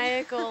of laughing.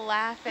 Maniacal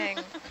laughing.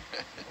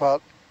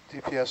 Well,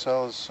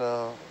 DPSL is,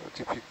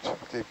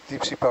 the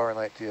Deep Sea Power and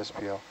Light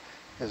DSPL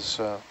is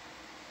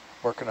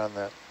working on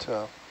that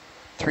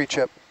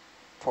 3-chip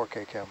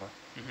 4K camera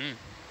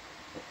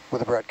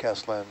with a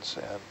broadcast lens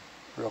and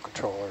real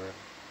controller. And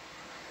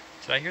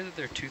Did I hear that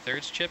they're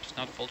 2/3 chips,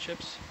 not full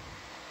chips?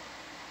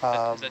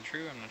 Is that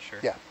true? I'm not sure.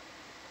 Yeah.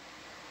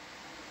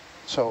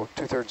 So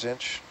 2/3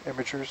 inch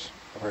imagers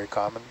are very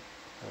common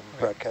in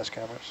broadcast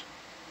cameras.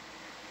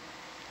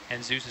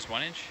 And Zeus is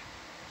 1 inch?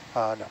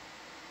 No,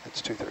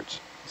 it's 2/3.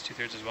 It's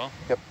 2/3 as well?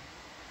 Yep.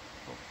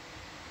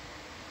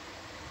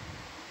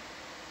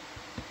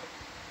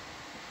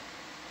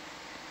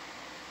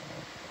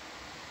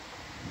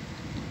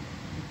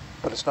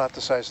 But it's not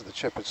the size of the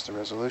chip, it's the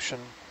resolution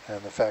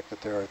and the fact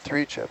that there are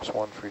 3 chips,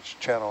 one for each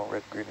channel,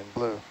 red, green, and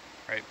blue.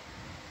 Right.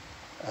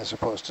 As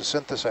opposed to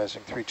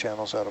synthesizing 3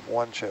 channels out of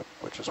 1 chip,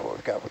 which is what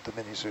we've got with the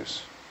Mini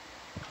Zeus.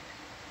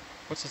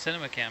 What's the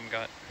cinema cam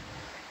got?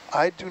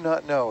 I do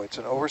not know. It's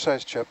an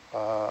oversized chip,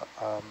 and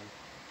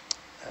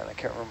I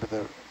can't remember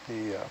the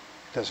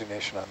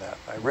designation on that.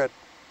 I read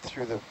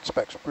through the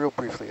specs real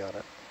briefly on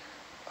it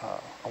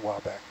a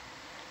while back.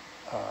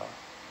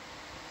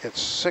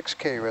 It's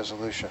 6K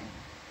resolution,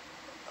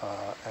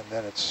 and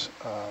then it's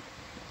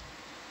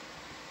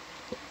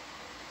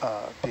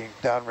being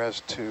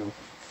down-res to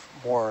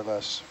more or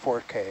less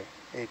 4K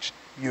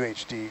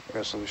UHD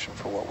resolution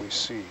for what we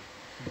see,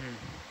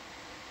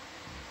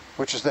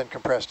 which is then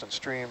compressed and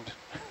streamed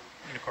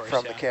Of course,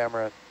 from the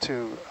camera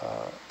to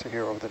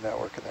here over the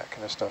network and that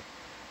kind of stuff.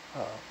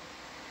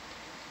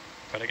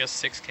 But I guess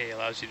 6K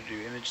allows you to do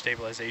image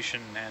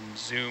stabilization and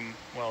zoom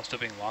while still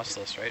being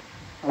lossless, right?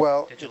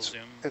 Well, Digital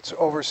zoom. it's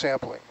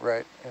oversampling,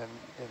 right? And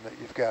in that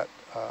you've got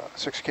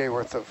 6K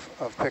worth of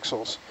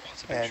pixels,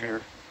 That's a big and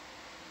shrimp.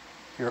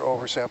 you're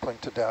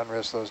oversampling to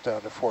down-res those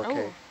down to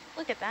 4K. Oh,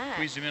 look at that.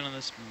 Can we zoom in on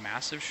this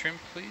massive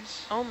shrimp,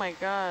 please? Oh my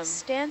god.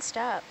 Stanced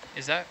up.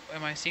 Is that,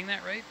 am I seeing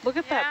that right? Look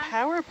at that Yeah.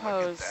 power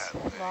pose.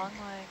 Long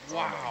legs.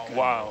 Wow.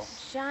 Wow.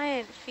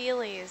 Giant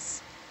feelies.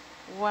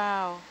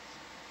 Wow.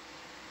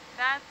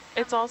 That's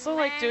It's also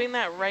like doing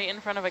amazing. that right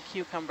in front of a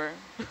cucumber.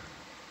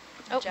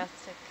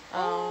 Majestic.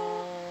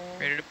 Oh.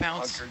 Ready to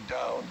pounce? Hunkered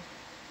down.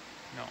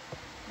 No.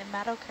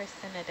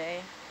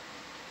 Nematocarcinidae.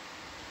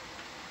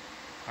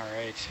 All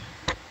right.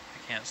 I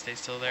can't stay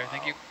still there.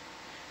 Thank you.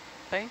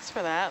 Thanks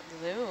for that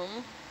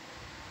zoom.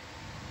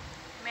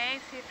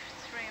 Massive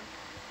shrimp.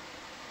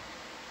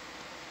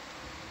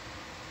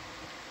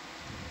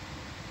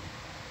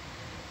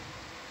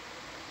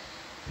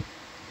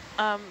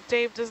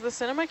 Dave, does the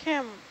cinema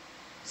cam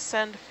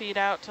send feed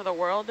out to the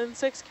world in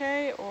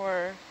 6K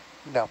or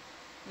No,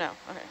 no?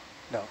 Okay.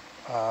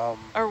 no.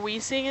 Are we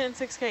seeing it in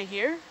 6K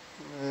here?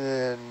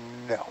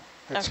 No.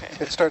 Okay.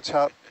 It starts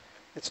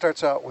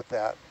out with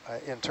that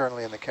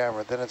internally in the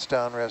camera. Then it's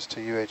down-res to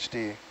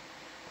UHD,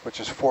 which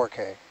is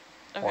 4K,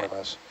 more or Okay.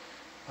 less.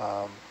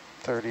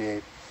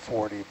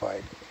 3840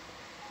 by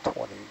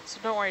 20. So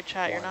don't worry,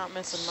 chat. You're not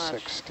missing much.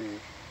 60,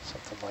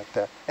 something like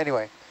that.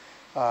 Anyway,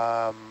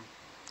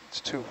 it's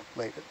too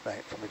late at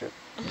night for me to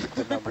keep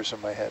the numbers in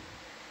my head.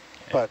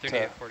 Yeah, But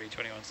 3840,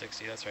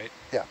 2160, that's right.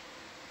 yeah,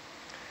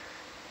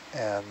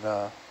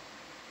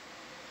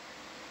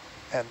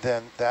 and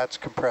then that's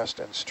compressed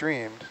and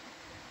streamed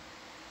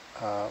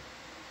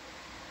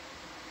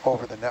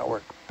over the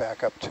network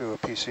back up to a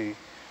PC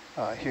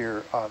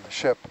here on the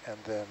ship,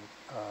 and then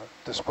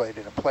displayed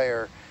in a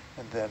player,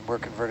 and then we're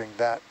converting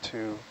that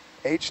to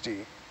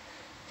HD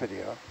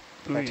video,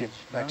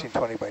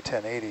 1920 by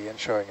 1080, and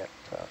showing it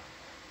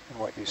in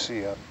what you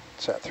see on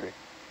Sat3.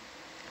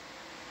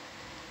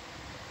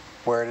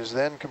 Where it is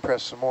then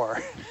compressed some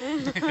more,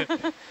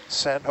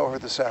 sent over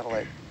the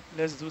satellite,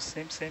 Let's do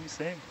same.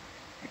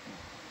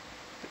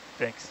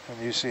 Thanks.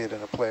 and you see it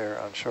in a player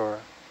on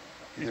shore,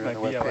 This either in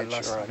might the be our webpage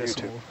last or on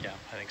vessel. YouTube. Yeah,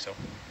 I think so.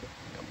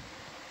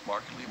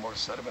 Markedly more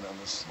sediment on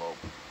this slope.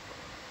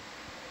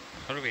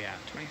 What are we at?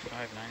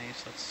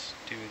 2590s. Let's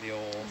do the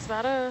old. Is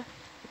that a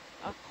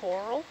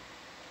coral?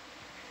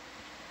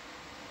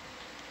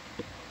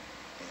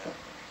 Yeah.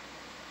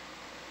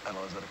 I don't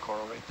know, is that a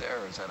coral right there,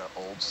 or is that an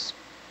old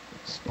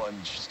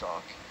sponge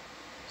stalk?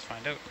 Let's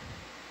find out.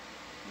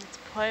 Let's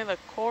play the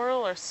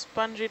coral or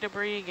spongy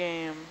debris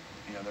game.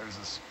 Yeah, there's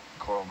this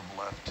coral to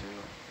the left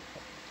too.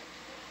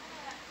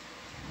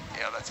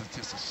 Yeah, that's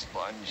just a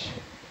sponge.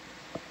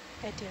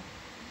 I do.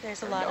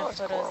 There's a I lot know of it's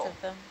photos coral.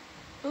 of them.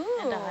 Ooh.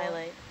 And a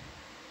highlight.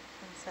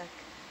 One sec.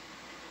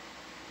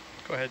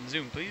 Go ahead and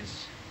zoom,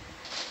 please.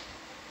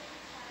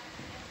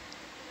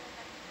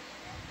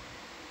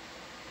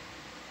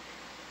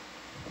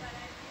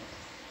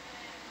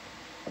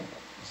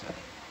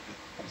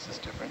 Is this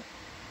different?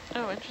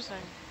 Oh, interesting.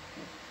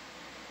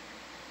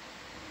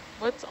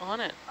 What's on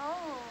it?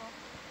 Oh.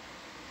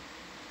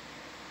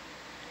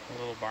 A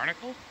little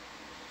barnacle?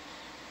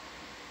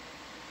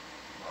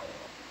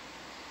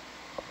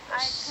 I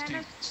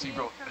cannot see Steve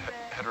wrote from the...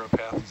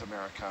 Heteropathes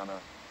americana.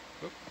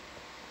 Oop.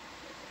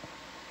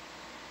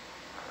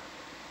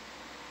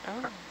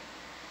 Oh.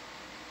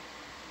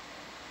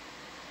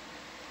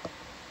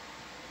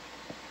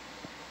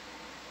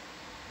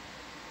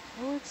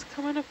 Oh, it's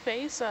coming to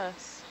face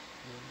us.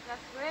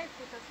 That's great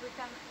because we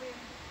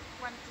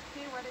want to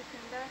see what is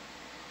in there.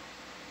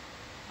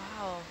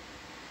 Wow.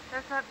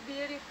 That's a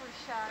beautiful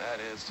shot. That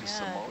is just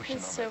some motion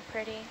He's of so it.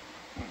 pretty.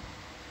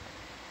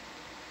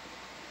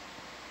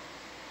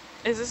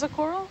 Is this a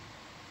coral?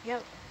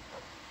 Yep.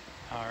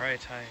 All right,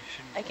 I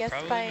should I guess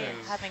probably by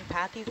move. having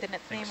pathies in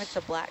its name, it's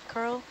a black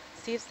coral.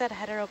 Steve said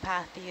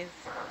heteropathes,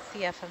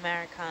 CF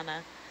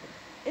americana.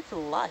 It's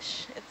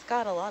lush. It's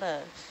got a lot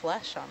of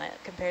flesh on it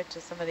compared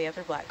to some of the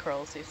other black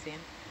corals we've seen.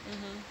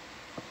 Mm-hmm.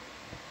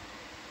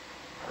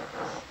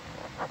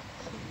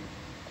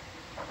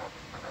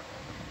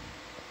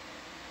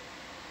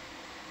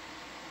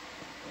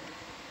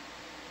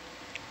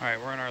 All right,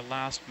 we're on our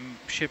last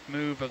ship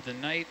move of the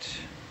night.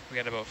 We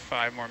got about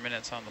 5 more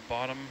minutes on the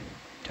bottom,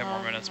 10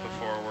 more minutes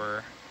before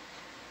we're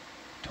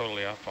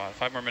totally off bottom.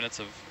 5 more minutes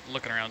of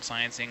looking around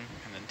sciencing,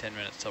 and then 10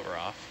 minutes till we're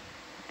off.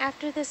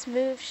 After this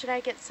move, should I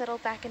get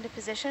settled back into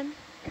position?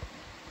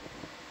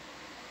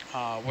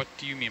 What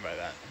do you mean by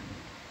that?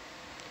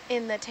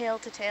 In the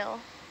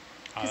tail-to-tail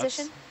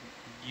position?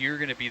 You're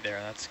going to be there.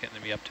 That's going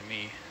to be up to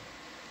me.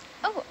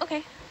 Oh,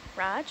 okay.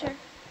 Roger.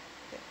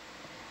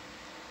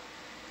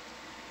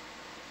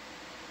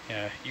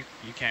 Yeah,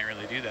 you can't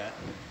really do that.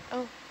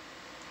 Oh.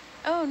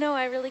 Oh, no,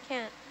 I really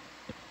can't.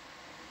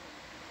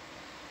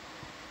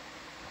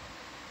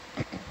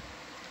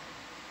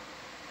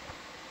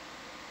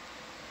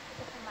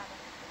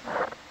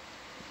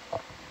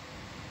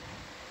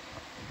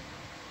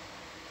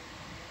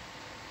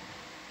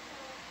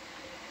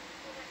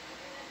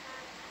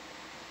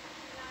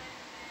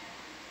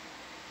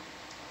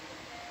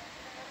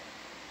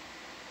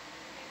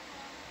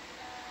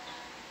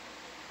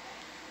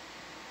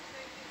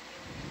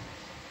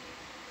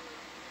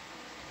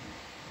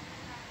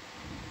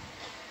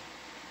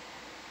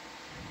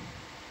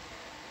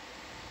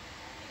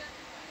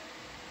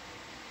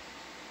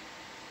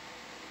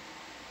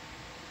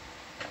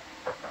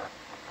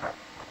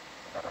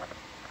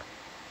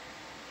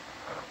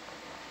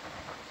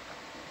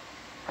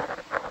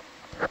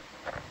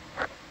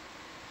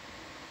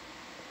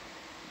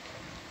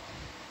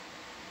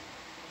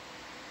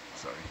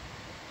 Sorry.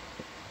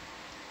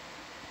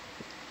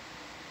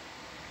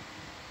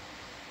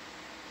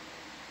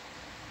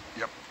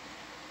 Yep.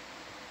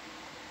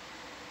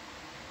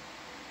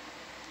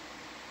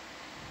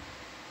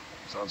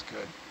 Sounds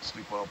good.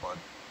 Sleep well, bud.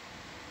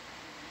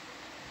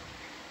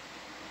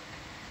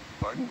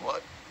 Pardon?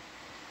 What?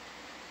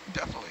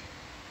 Definitely.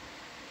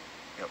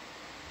 Yep.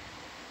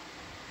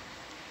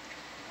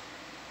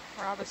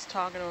 Rob is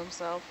talking to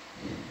himself.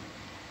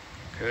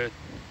 Good.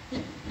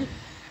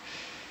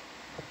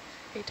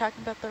 Are you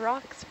talking about the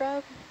rocks,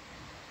 Rob?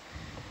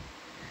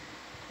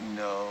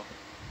 No.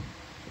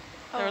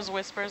 There was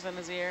whispers in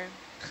his ear.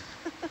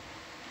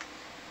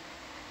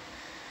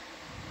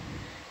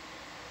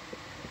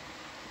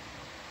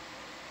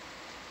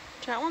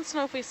 Chat wants to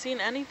know if we've seen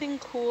anything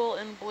cool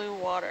in blue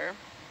water.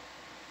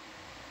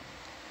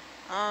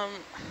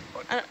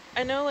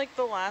 I know like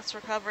the last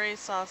recovery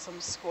saw some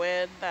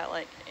squid that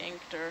like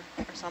inked or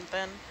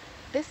something.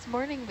 This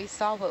morning we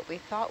saw what we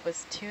thought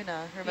was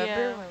tuna.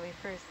 Remember when we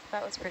first,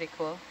 that was pretty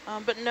cool.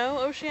 But no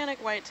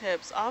oceanic white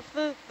tips. Off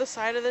the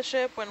side of the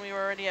ship when we were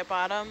already at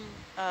bottom,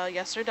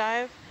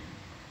 yesterday,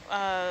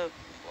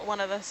 one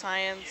of the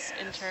science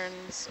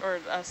interns or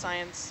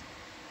science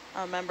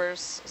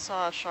members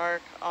saw a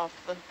shark off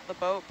the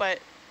boat, but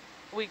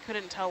we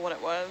couldn't tell what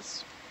it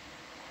was.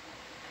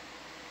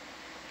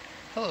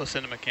 Hello,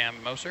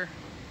 CinemaCam Mouser.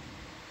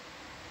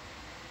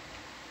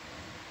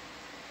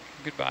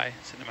 Goodbye,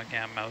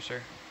 CinemaCam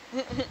Mouser.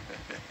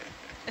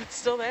 It's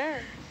still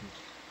there.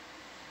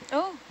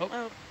 Oh,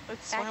 Oh, it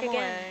Back swam again.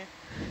 away.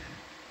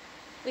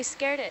 we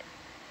scared it.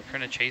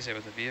 Trying to chase it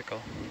with a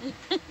vehicle.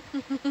 You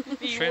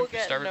will Shrimp,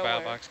 get starboard nowhere.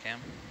 bio box cam.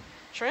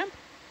 Shrimp?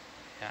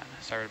 Yeah,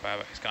 starboard bio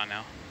box gone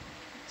now.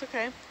 It's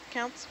okay.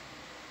 Counts.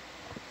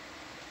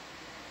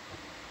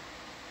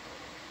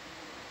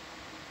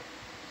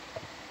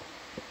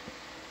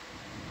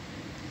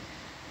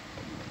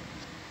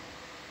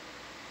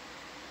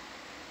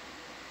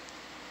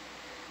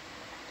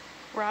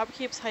 Rob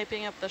keeps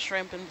hyping up the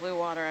shrimp in blue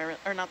water,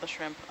 or not the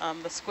shrimp,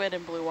 the squid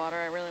in blue water.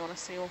 I really want to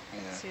see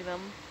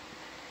them.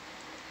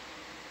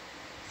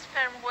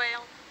 Sperm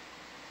whale.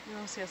 You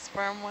want to see a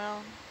sperm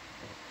whale?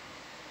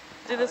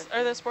 That Are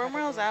would the be sperm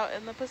whales incredible. out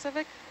in the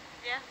Pacific?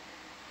 Yeah.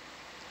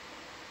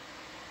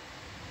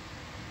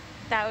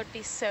 That would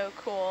be so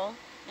cool.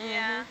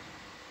 Yeah. Mhm.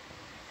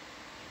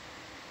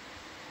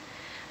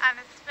 And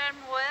a sperm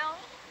whale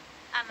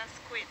and a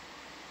squid.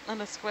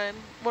 And a squid.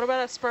 What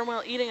about a sperm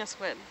whale eating a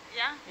squid?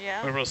 Yeah.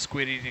 Yeah. What about a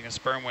squid eating a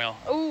sperm whale?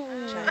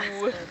 Ooh. Giant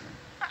squid.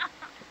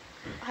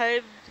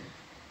 I'd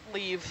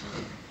leave.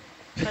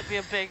 That'd be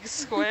a big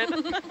squid.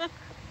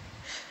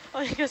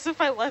 I guess if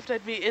I left,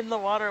 I'd be in the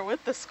water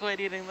with the squid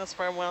eating the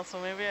sperm whale,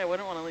 so maybe I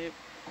wouldn't want to leave.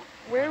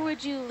 Where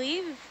would you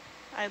leave?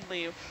 I'd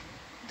leave.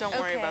 Don't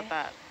worry about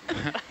that.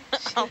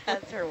 She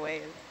has her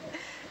ways.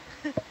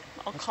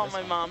 I'll call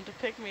my mom to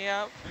pick me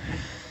up.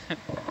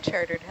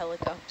 Chartered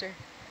helicopter.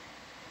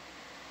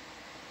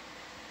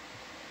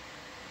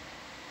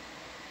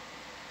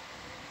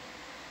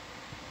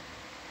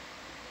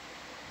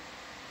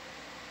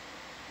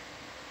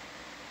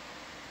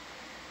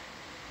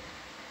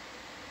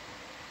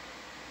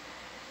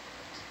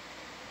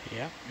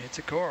 Yeah, it's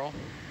a coral.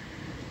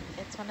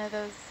 It's one of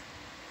those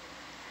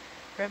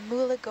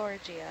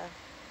Ramuligorgia.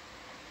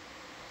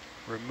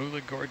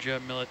 Ramuligorgia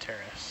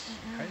militaris,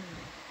 right?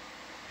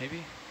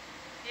 Maybe?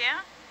 Yeah?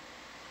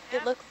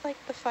 It looks like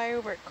the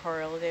firework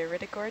coral, the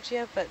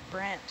Iridogorgia, but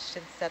branched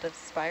instead of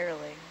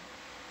spiraling.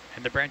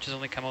 And the branches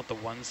only come out the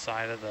one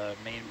side of the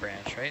main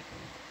branch, right?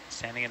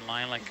 Standing in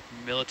line like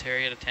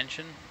military at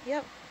attention?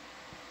 Yep.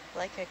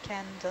 Like a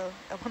I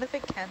want to say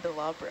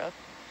candelabra.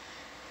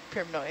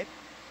 Primnoid.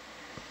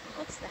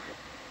 What's that?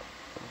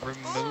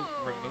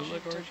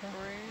 Ramuligorgia?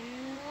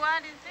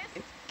 What is this?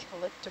 It's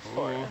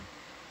Calyptophora. Ooh.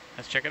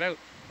 Let's check it out.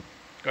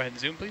 Go ahead and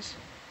zoom, please.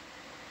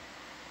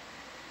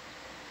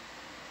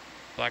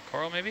 Black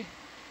coral, maybe?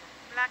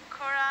 Black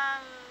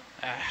coral.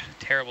 Ah,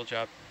 terrible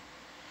job.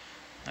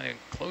 Not even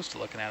close to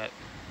looking at it.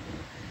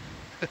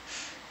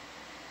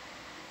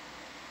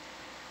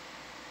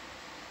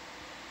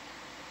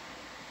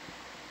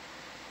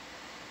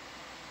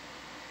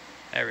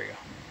 There we go.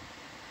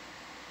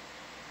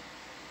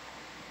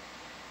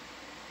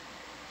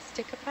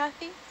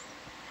 Stichopathes?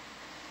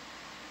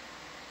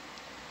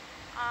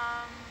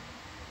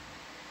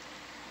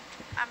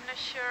 I'm not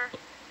sure.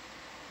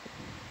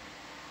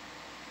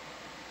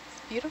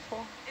 It's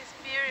beautiful. It's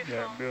beautiful.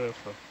 Yeah,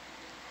 beautiful.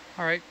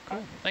 All right,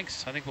 cool.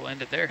 Thanks. I think we'll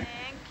end it there.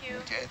 Thank you.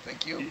 Okay,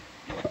 thank you.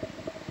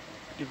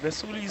 The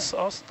vessel is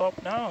all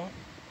stopped now.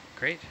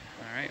 Great.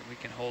 All right, we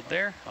can hold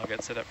there. I'll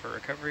get set up for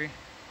recovery.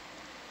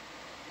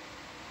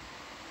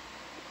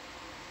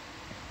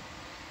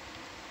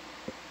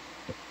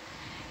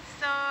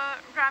 So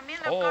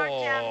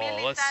Ramuligorgia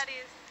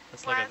militaris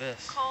let's look at this.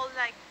 was called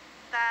like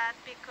that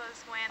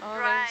because when Oh,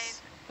 dried.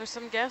 there's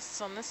some guests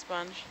on this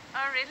sponge.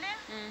 Oh,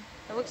 really?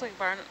 It looks like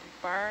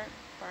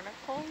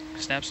barnacle.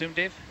 Snap zoom,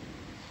 Dave.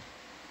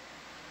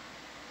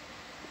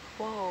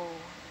 Whoa.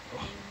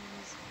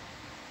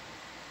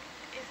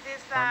 Is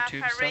this Arm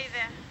tube stuff? parade?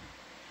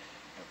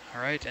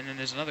 All right, and then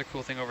there's another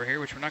cool thing over here,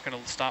 which we're not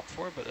going to stop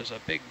for, but there's a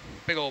big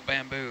old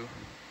bamboo.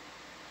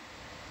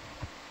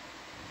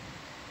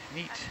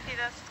 Neat.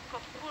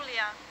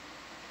 Scopulia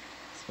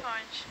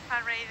sponge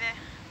parade.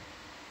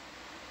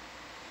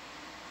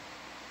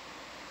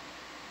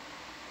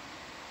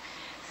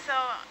 So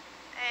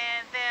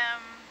the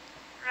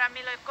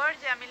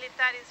Ramuligorgia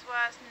militaris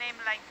was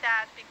named like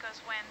that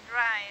because when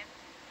dried,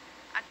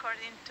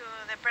 according to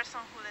the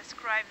person who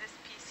described the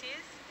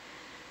species,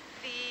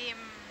 the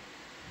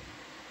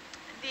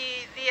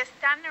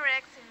stand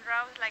erect in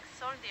rows like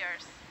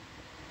soldiers,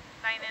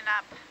 lining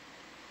up.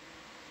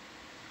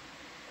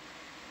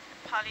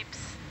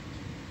 Polyps.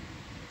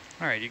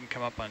 All right, you can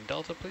come up on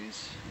Delta,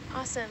 please.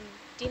 Awesome.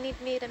 Do you need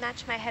me to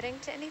match my heading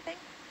to anything?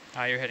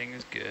 Your heading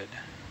is good.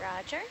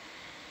 Roger.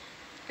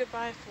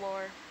 Goodbye,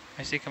 floor.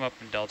 I say come up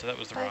on Delta. That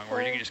was the Bye, wrong word.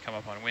 You Fleur. can just come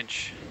up on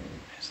winch.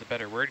 It's the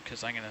better word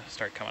because I'm going to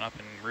start coming up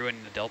and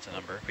ruin the Delta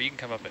number. But you can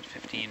come up at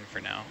 15 for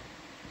now.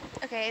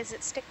 Okay, is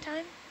it stick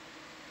time?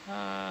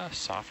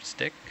 Soft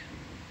stick.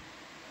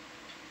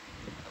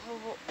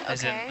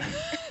 As Okay.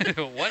 in,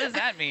 what does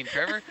that mean,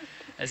 Trevor?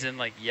 As in,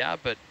 like, yeah,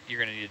 but you're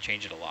going to need to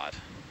change it a lot.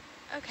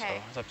 Okay.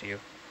 So it's up to you.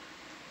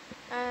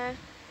 Yeah,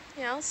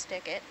 I'll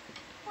stick it.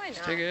 Why not?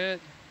 Stick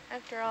it.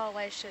 After all,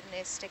 why shouldn't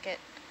I stick it?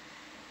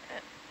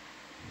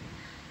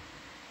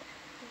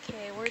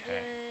 Okay, we're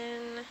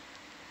doing...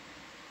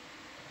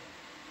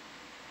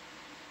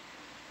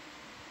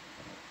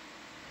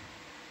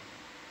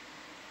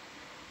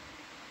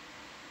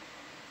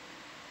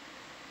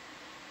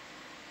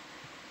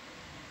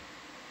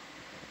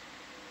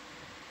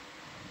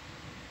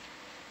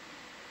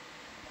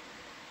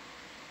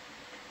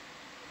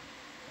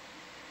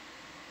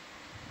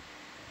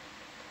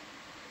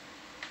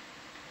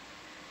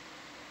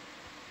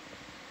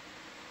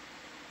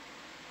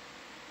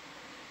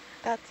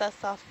 That's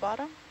us off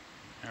bottom.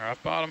 They're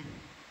off bottom.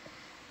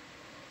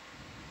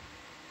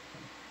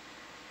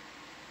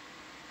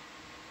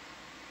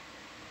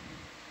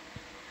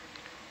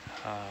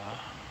 Oh.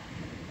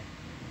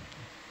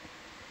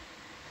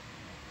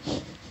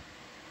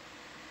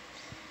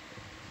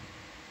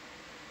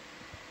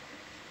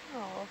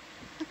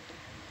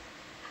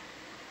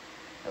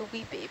 A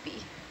wee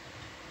baby.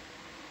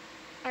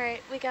 All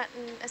right, we got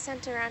an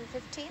ascent around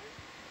 15.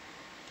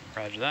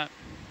 Roger that.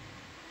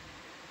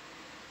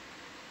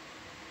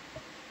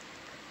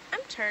 I'm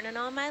turning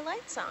all my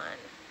lights on.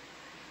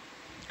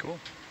 Cool.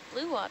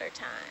 Blue water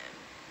time.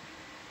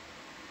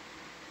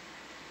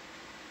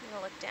 I'm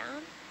gonna look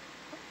down.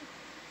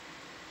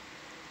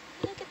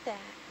 Look at that.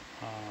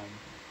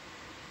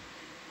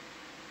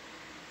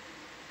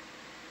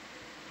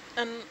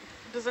 And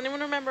does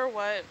anyone remember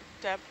what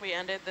depth we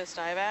ended this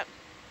dive at?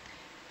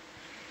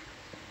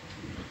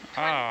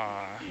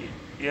 Yeah,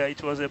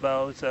 it was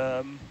about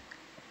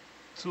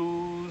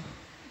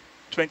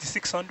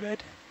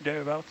 2600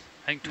 thereabout.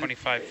 I think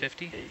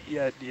 2550.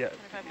 Yeah.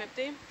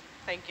 2550?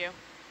 Thank you.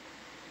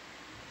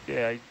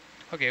 Yeah.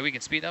 Okay, we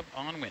can speed up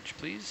on winch,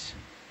 please.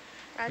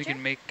 Roger. We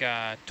can make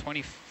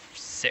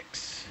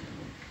 26.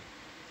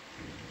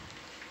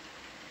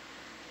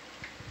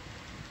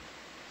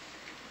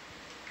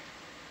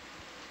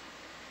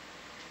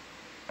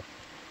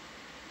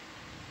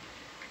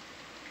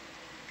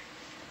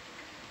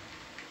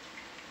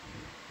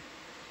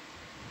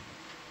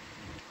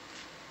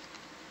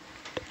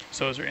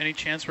 So is there any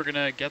chance we're going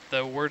to get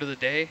the word of the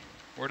day,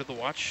 word of the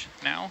watch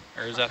now?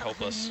 Or is that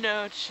hopeless?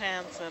 No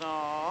chance at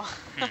all.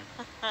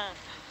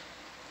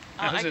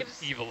 That was an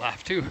evil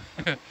laugh, too.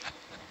 I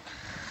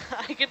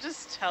could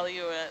just tell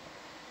you it.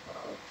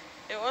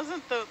 It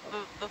wasn't the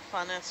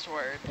funnest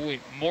word. Wait,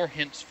 more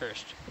hints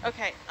first.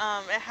 Okay,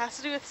 it has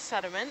to do with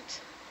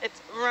sediment.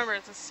 Remember,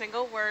 it's a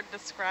single word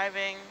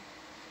describing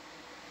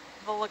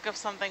the look of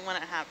something when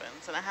it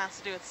happens, and it has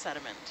to do with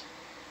sediment.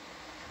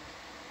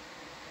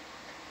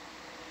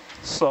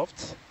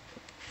 Soft.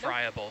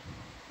 Friable.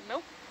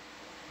 Nope.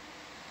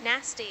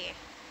 Nasty.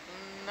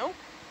 Nope.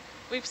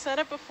 We've said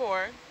it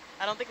before.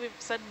 I don't think we've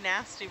said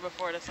nasty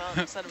before to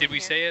sediment. Did we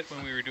say it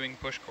when we were doing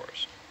push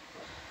course?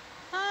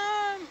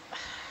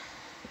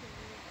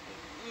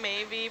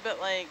 Maybe, but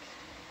like,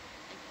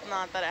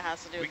 not that it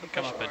has to do We with the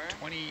can come push up at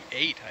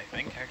 28, I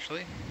think,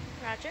 actually.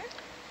 Roger.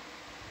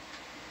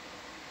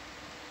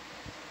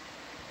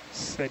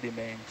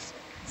 Sediments.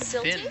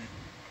 Silty? Thin.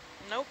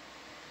 Nope.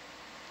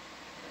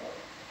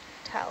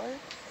 Talus?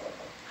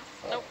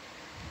 Nope.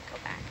 Go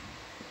back.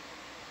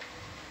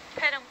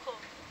 Peduncle.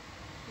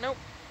 Nope.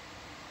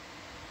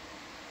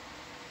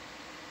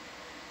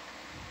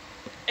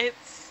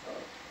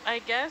 I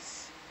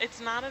guess,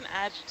 it's not an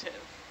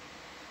adjective.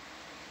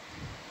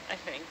 I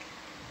think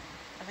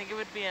it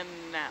would be a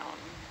noun.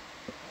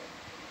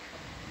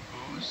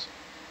 Ooze?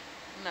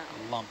 No.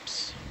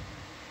 Lumps.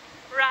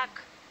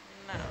 Rock.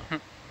 No.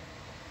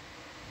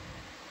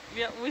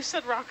 Yeah, we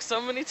said rock so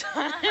many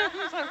times.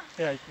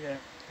 Yeah,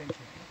 thank you.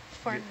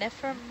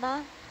 Fornifera?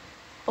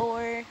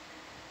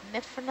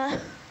 Fornifera?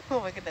 Oh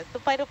my goodness, the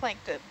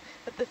phytoplankton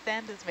that the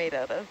sand is made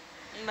out of.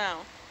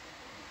 No.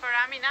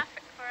 Foraminifera.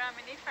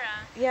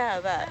 Yeah,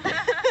 that.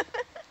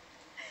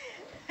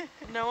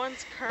 No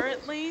one's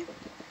currently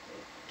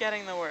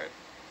getting the word.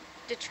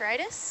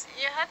 Detritus?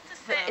 You have to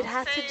say. It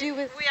has to say do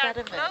with we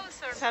sediment. are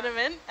close or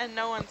Sediment, and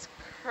no one's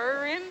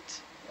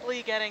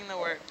currently getting the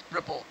word.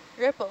 Ripple.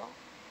 Ripple.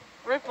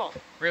 Ripple.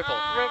 Ripple.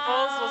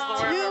 Ripples was the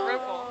word for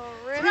ripple.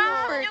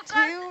 Rob, for you two,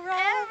 got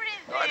Rob?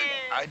 No,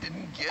 everything. I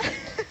didn't get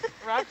it.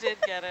 Rob did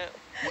get it.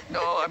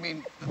 No, I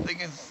mean, the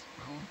thing is,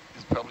 who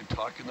is probably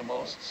talking the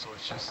most, so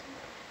it's just,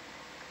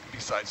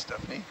 besides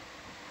Stephanie.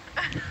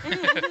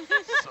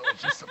 So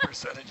it's just the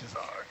percentages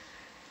are.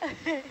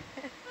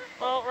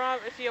 Well,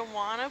 Rob, if you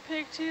want to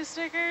pick 2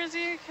 stickers,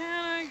 you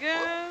can, I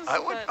guess.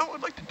 Well, I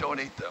would like to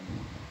donate them.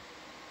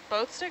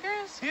 Both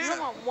stickers? You Yeah. don't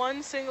want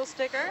one single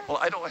sticker? Well,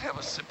 I don't have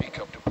a sippy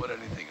cup to put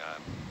anything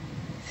on.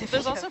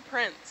 There's also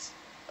prints.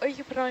 Or you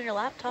can put it on your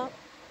laptop.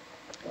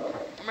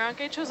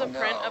 Maranke chose a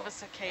print No. of a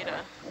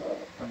cicada.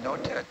 No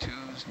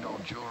tattoos, no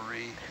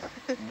jewelry,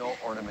 no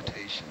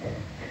ornamentation.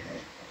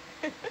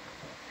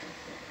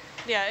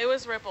 Yeah, it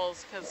was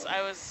ripples, because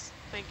I was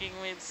thinking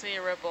we'd see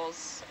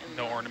ripples. In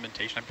No the-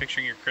 ornamentation. I'm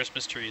picturing your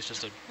Christmas tree is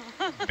just a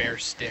bare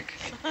stick.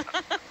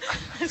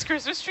 His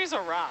Christmas tree's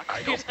a rock. I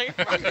You're don't, talking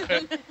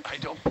about- I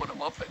don't put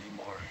them up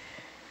anymore.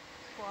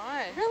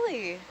 Why?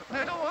 Really?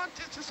 I don't want,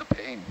 it's just a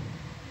pain.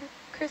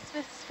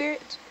 Christmas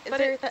spirit? Is But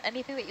there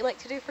anything that you like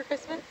to do for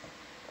Christmas?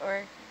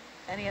 Or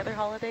any other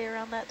holiday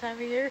around that time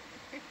of year?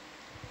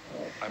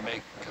 I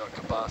make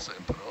kielbasa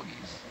and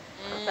pierogies.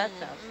 That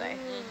sounds nice.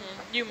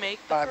 You make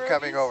the I'm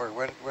coming pierogies?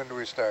 over. When do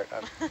we start?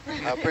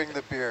 I'll bring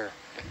the beer.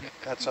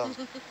 That sounds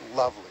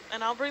lovely.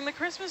 And I'll bring the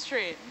Christmas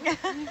tree.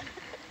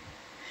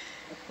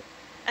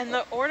 And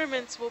the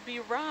ornaments will be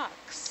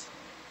rocks.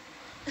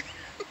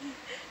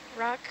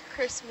 Rock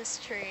Christmas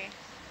tree.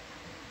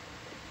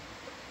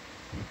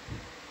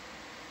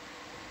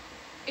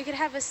 You could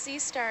have a sea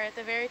star at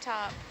the very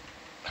top.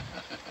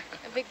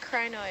 A big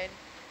crinoid.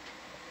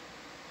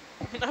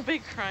 A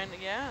big crine,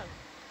 yeah.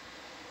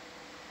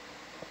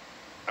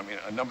 I mean,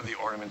 a number of the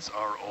ornaments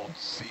are old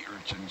sea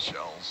urchin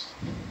shells.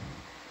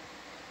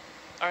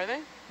 Are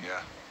they?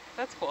 Yeah.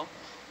 That's cool.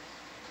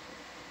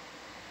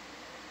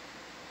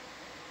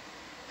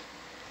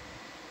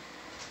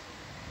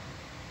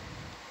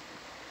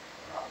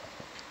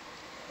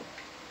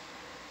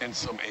 And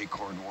some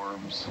acorn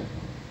worms.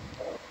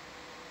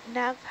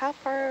 Nav, how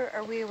far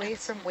are we away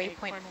That's from some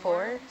waypoint acorn 4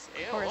 worms.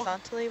 Ew.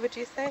 horizontally, would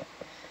you say?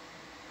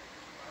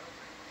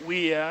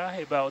 We are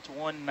about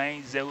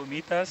 190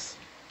 meters.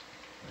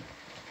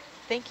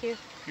 Thank you.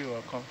 You're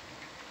welcome.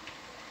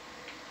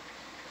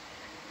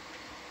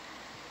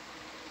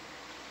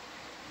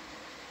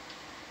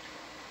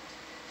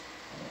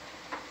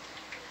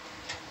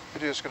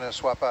 of you is going to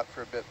swap out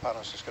for a bit.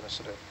 Panos is going to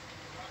sit in.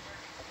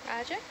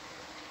 Roger.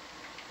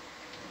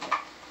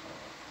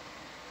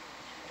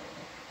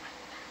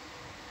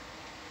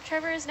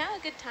 Trevor, is now a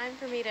good time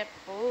for me to...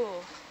 Ooh.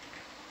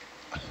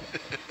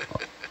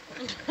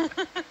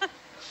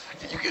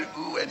 You can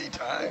ooh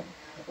anytime.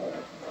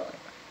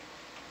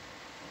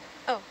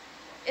 Oh,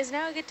 is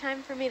now a good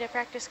time for me to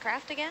practice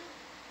craft again?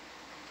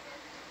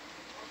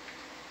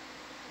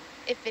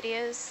 If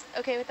video's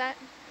okay with that?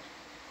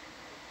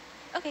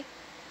 Okay.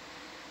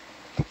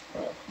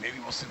 Maybe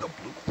we'll see the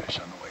bloop fish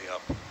on the way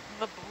up.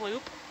 The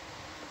bloop?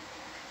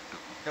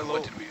 Hello.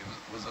 What did we,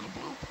 was it a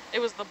bloop? It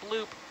was the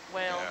bloop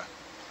whale.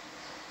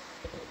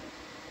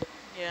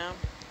 Yeah.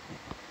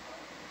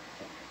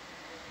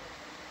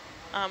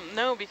 Yeah.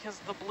 No, because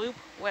the bloop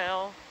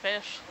whale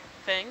fish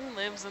thing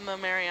lives in the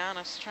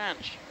Marianas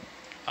Trench.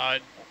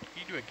 Can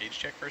you do a gauge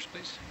check first,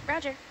 please?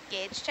 Roger.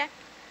 Gauge check.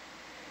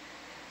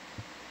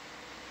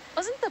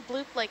 Wasn't the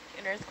bloop like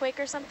an earthquake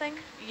or something?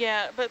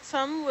 Yeah, but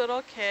some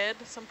little kid,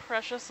 some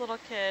precious little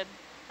kid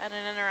at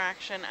an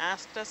interaction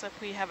asked us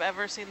if we have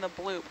ever seen the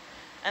bloop.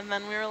 And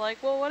then we were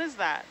like, well, what is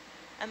that?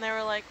 And they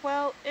were like,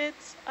 well,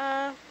 it's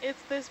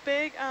this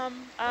big,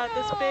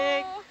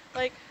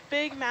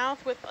 big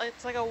mouth with,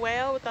 it's like a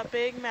whale with a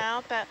big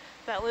mouth that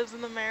lives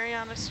in the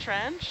Marianas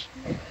Trench.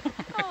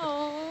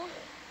 Oh.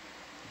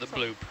 The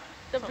bloop.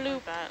 The Something bloop.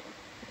 like that.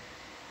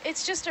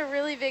 It's just a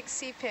really big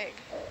sea pig.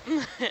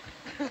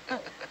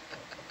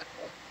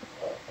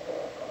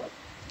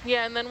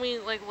 Yeah, and then we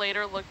like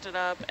later looked it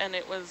up, and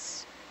it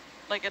was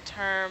like a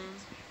term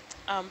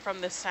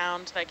from this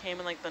sound that came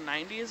in like the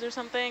 90s or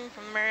something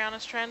from the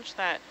Marianas Trench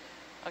that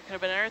could have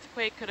been an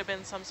earthquake, could have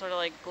been some sort of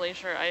like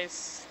glacier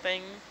ice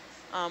thing.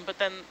 But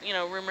then, you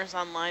know, rumors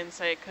online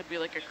say it could be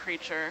like a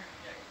creature.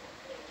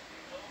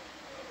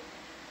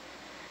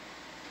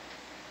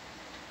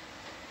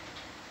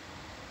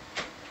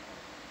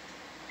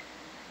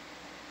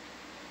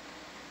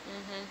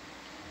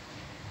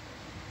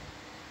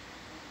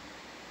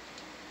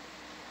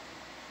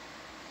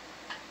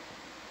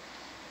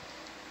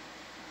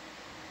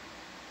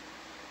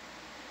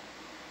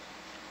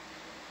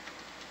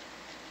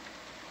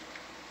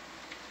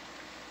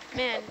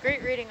 Man,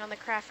 great reading on the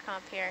craft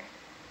comp here.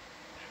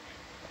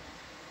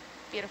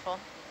 Beautiful.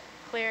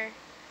 Clear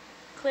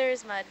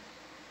as mud.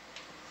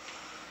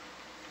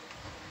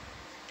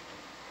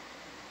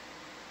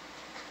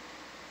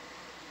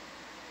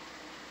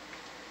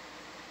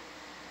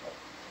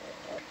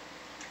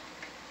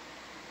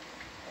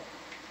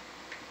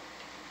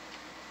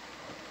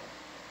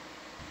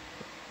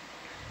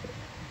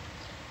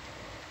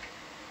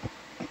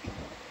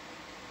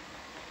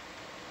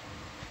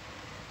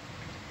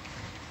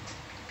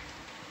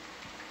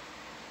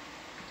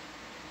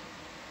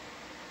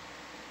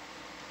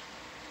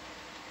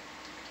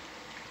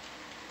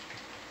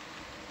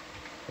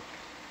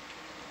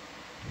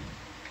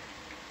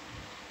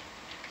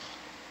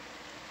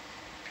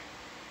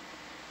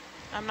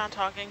 I'm not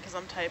talking because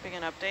I'm typing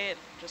an update,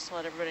 just to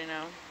let everybody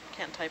know.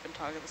 Can't type and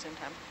talk at the same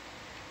time.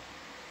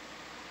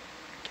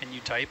 Can you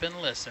type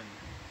and listen?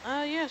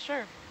 Yeah,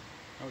 sure.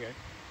 Okay.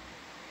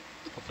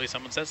 Hopefully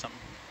someone says something.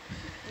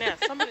 Yeah,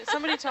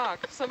 somebody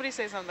talk. Somebody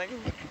say something.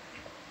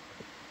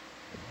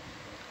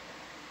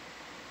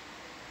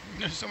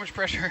 There's so much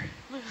pressure.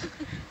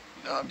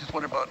 No, I'm just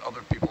wondering about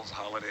other people's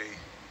holiday,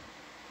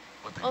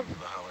 what they do for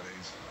the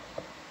holidays.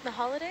 The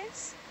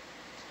holidays?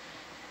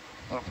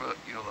 Well, for,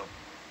 you know,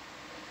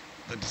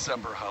 the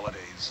December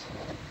holidays.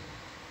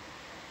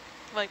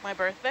 Like my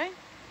birthday?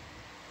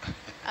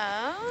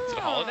 Oh. Is it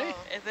a holiday?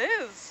 It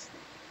is.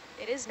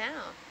 It is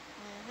now.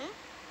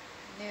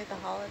 Near the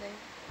holiday.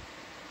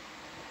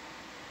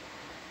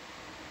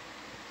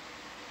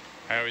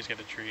 I always get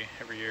a tree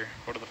every year.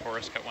 Go to the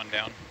forest, cut one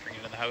down, bring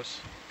it in the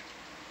house.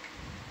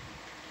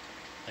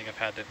 I think I've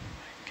had to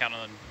count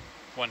on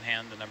one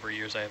hand the number of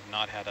years I have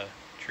not had a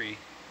tree.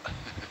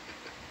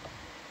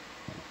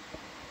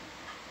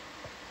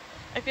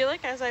 I feel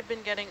like as I've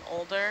been getting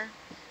older,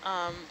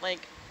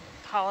 like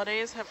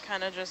holidays have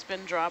kind of just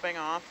been dropping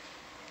off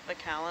the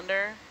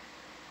calendar.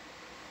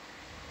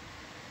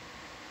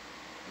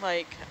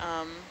 Like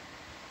I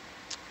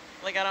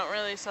don't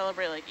really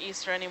celebrate like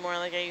Easter anymore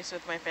like I used to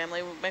with my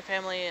family. My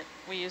family,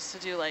 we used to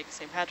do like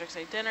St. Patrick's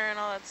Day dinner and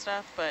all that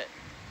stuff, but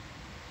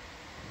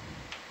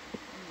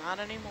not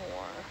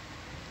anymore.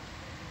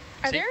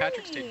 St.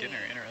 Patrick's Day dinner,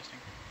 interesting.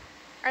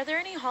 Are there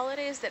any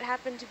holidays that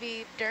happen to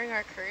be during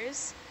our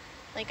cruise?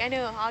 Like, I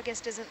know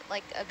August isn't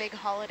like a big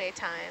holiday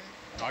time.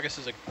 August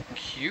is a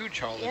huge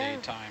holiday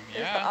time.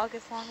 It's the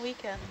August long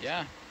weekend.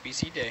 Yeah,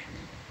 BC Day.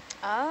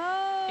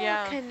 Oh,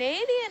 yeah.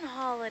 Canadian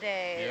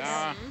holidays.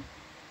 Yeah.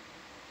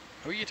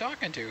 Who are you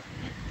talking to?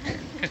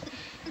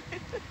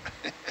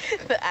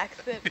 The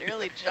accent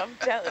really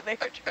jumped out there,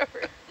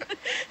 Trevor.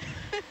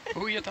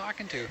 Who are you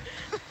talking to?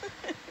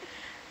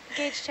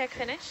 Gauge check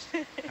finished.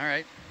 All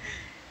right.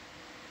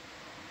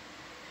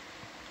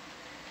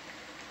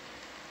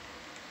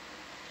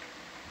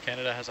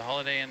 Canada has a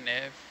holiday in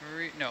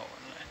no,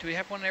 do we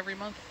have one every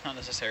month? Not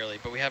necessarily,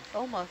 but we have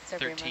almost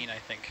every 13, month. I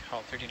think,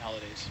 13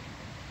 holidays.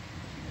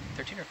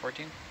 13 or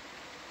 14?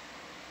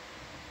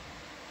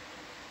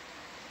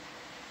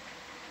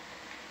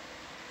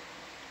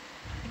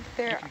 I think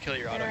there can kill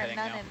your auto there are heading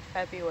none now. in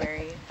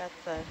February.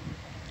 That's a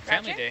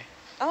Family Roger? Day.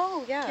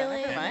 oh yeah.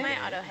 Killing Never mind. my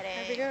Day. auto There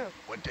we heading. go.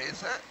 What day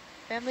is that?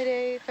 Family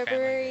Day, Family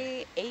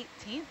February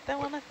 18th. I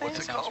want to say. What's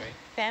That it sounds called? right.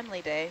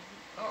 Family Day.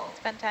 Oh,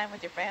 Spend time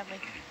with your family.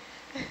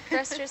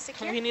 Thrusters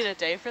secure. We need a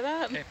day for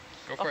that? Okay,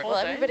 go A for it. whole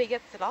Well, day? everybody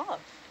gets it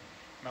off.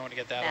 Might want to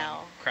get that now,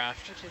 on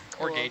craft which is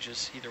or cool.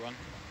 gauges, either one.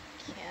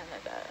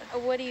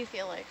 Canada. What do you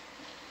feel like?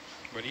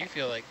 What do you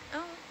feel like?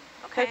 Oh,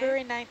 okay.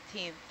 February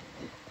 19th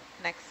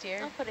next year.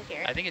 I'll put it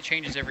here. I think it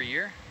changes every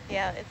year.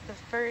 Yeah, it's the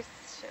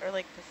first or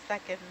like the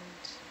second,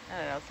 I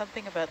don't know,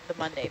 something about the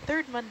Monday.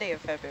 Third Monday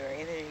of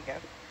February. There you go.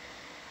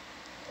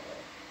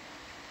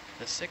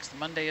 The 6th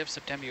Monday of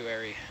September.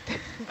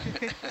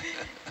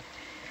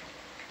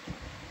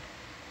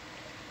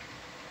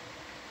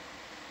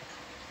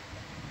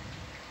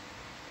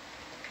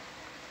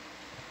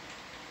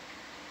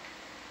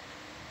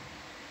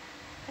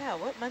 Yeah,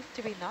 what month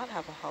do we not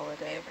have a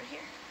holiday? Over here.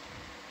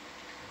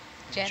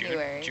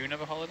 January. June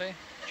of a holiday?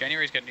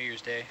 January's got New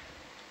Year's Day.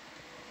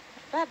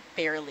 That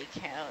barely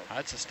counts.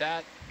 That's a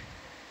stat.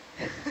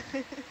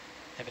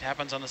 If it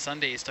happens on a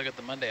Sunday, you still get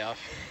the Monday off.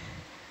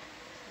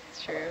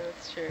 It's true,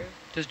 it's true.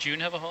 Does June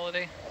have a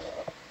holiday?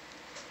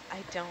 I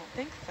don't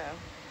think so.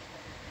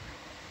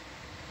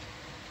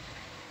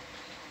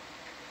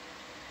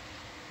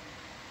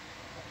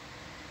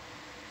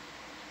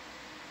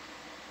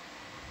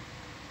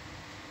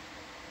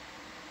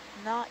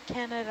 Not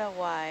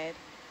Canada-wide,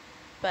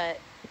 but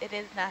it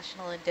is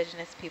National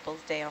Indigenous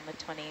Peoples Day on the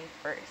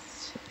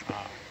 21st.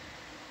 Ah.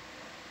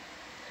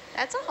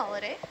 That's a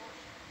holiday.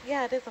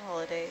 Yeah, it is a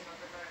holiday.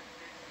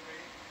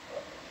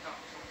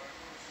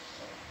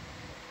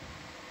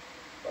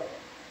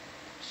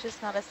 It's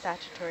just not a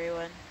statutory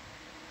one.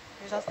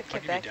 There's also I'll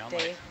give you Quebec downlight.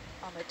 Day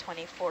on the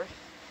 24th.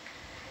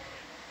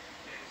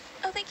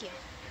 Oh, thank you.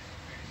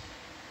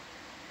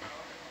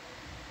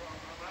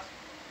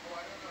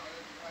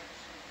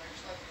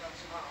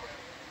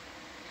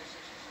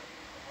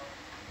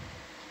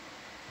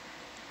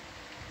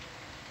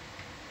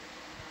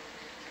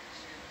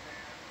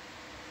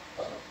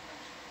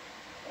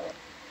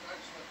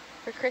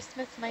 For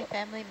Christmas, my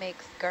family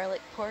makes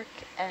garlic pork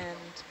and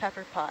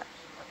pepper pot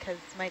because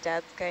my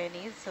dad's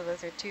Guyanese, so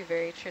those are two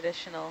very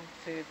traditional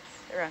foods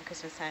around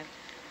Christmas time.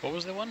 What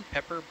was the one?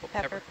 Pepper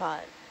Pepper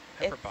pot.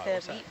 Pepper pot, It's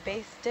what's a that?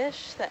 meat-based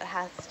dish that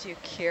has to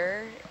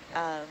cure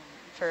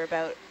for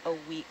about a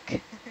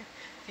week.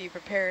 So you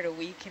prepare it a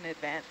week in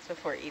advance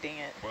before eating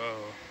it. Whoa.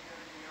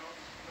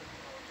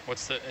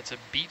 It's a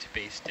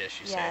beet-based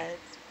dish, you Yeah, say?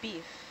 it's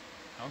beef.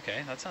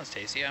 Okay, that sounds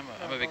tasty. I'm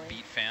a big Lovely.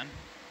 beet fan.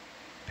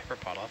 Pepper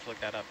pot, I'll have to look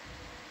that up.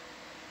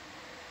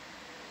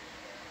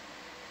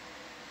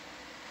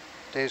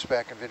 Dave's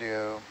back in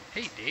video.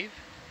 Hey, Dave.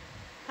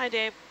 Hi,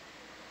 Dave.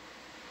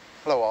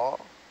 Hello all.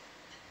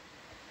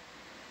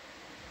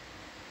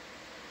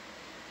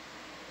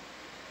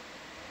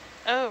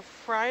 Oh,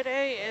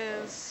 Friday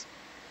is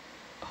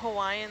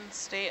Hawaiian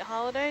state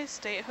holiday,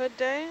 statehood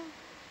day,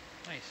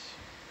 Nice.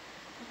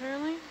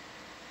 apparently.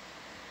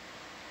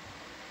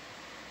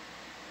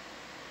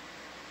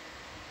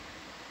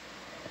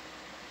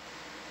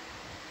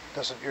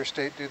 Doesn't your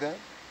state do that?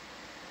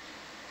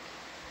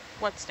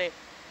 What state?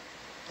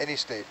 Any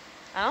state.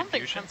 I don't think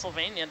Confucian?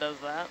 Pennsylvania does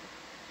that.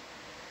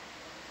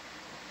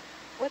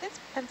 What is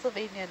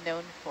Pennsylvania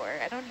known for?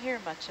 I don't hear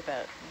much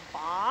about.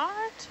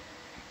 What?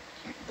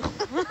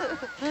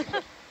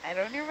 I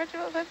don't hear much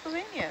about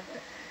Pennsylvania.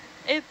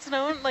 It's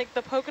known, like,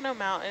 the Pocono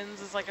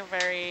Mountains is, like, a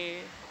very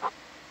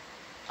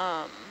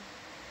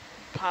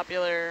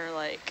popular,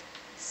 like,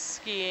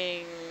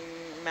 skiing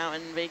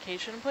mountain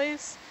vacation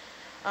place.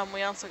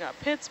 We also got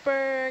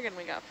Pittsburgh, and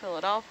we got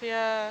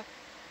Philadelphia.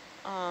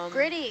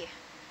 Gritty.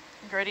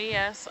 Gritty,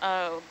 yes.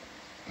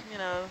 You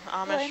know,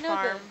 Amish Well, I know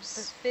farms.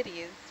 the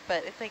cities,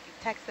 but it's like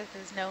Texas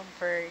is known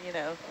for, you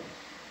know,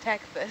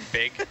 Texas.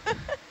 Big.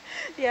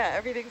 Yeah,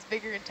 everything's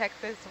bigger in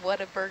Texas.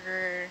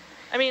 Whataburger.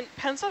 I mean,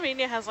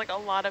 Pennsylvania has, like, a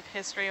lot of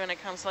history when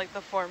it comes to, like,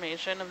 the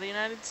formation of the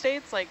United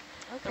States, like,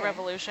 the Okay.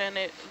 Revolution.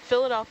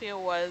 Philadelphia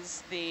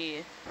was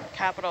the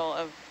capital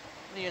of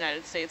the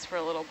United States for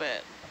a little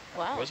bit.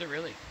 Wow. Was it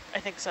really? I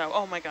think so.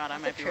 Oh my God, I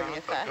That's might a be trivia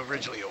wrong. fact.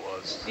 Originally it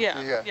was.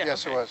 Yeah. Yeah,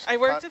 yes, it okay. was. I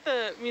worked at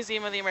the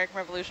Museum of the American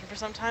Revolution for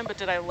some time, but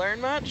did I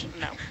learn much?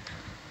 No.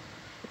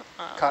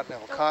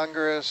 Continental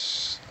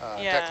Congress,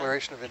 Yeah.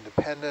 Declaration of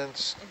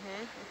Independence,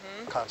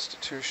 Mhm.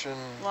 Constitution.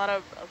 A lot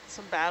of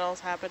some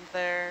battles happened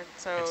there.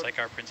 So It's like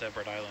our Prince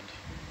Edward Island.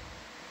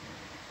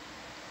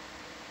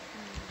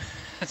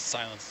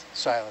 Silence.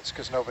 Silence,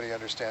 because nobody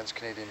understands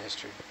Canadian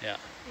history. Yeah.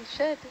 You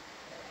should.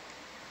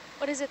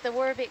 What is it, the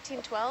War of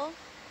 1812?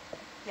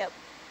 Yep.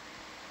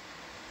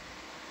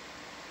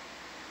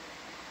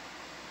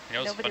 You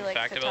know, Nobody fun likes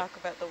fact to about talk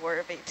about the War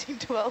of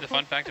 1812. the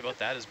fun fact about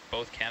that is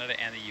both Canada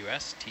and the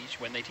U.S.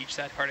 when they teach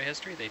that part of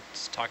history, they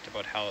just talked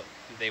about how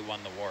they won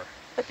the war.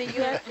 But the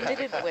U.S.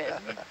 didn't win.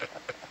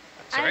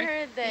 Sorry? I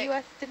heard The that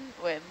U.S.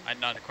 didn't win.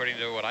 Not according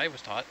to what I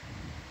was taught.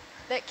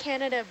 that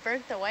Canada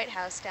burnt the White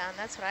House down.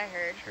 That's what I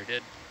heard. Sure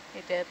did.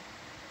 He did.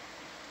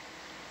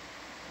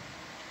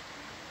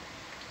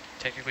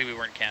 Technically, we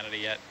weren't Canada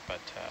yet, but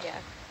Yeah.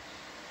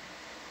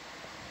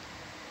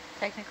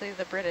 Technically,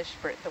 the British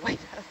burnt the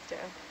White House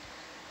down.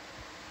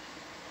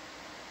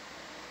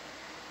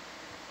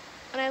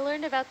 When I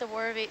learned about the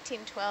War of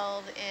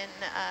 1812 in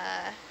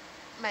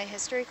my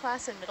history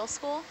class in middle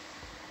school,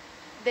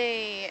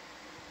 they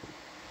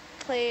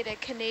played a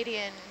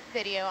Canadian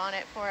video on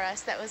it for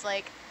us that was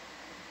like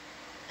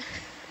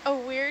a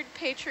weird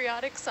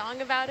patriotic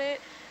song about it,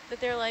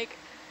 that they're like,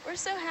 we're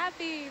so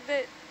happy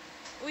that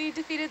we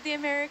defeated the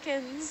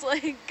Americans,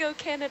 like, go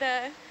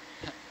Canada.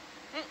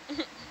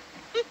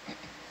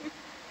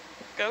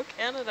 Go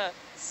Canada.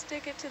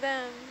 Stick it to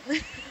them.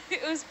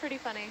 It was pretty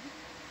funny.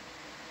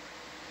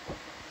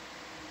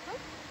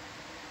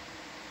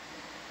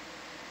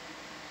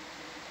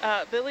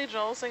 Billy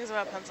Joel sings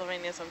about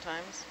Pennsylvania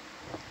sometimes.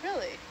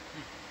 Really?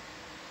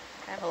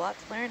 I have a lot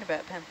to learn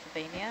about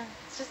Pennsylvania.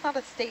 It's just not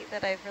a state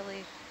that I've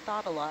really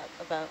thought a lot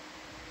about.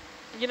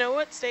 You know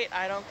what state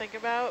I don't think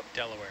about?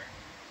 Delaware.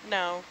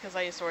 No, because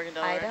I used to work in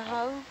Delaware.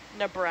 Idaho?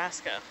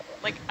 Nebraska.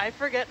 Like, I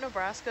forget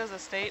Nebraska as a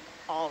state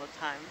all the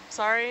time.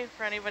 Sorry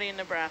for anybody in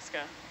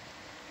Nebraska.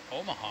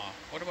 Omaha.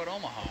 What about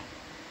Omaha?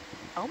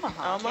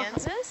 Omaha.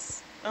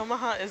 Kansas?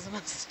 Omaha isn't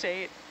a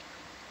state.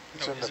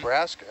 It's No, in it isn't.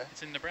 Nebraska.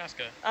 It's in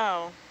Nebraska.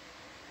 Oh.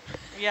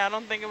 Yeah, I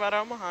don't think about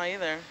Omaha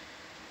either.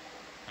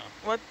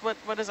 Oh.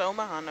 What is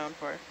Omaha known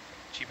for?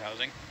 Cheap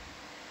housing.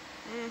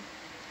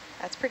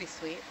 That's pretty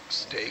sweet.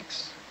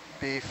 Steaks.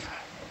 Beef.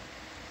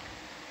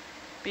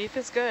 Beef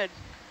is good.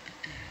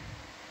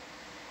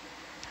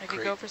 I could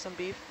Great. go for some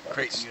beef.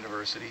 Creighton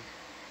University.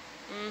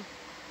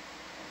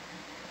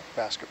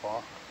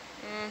 Basketball.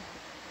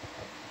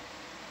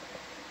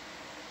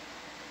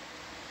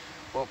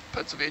 Well,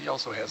 Pennsylvania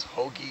also has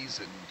hoagies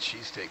and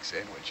cheesesteak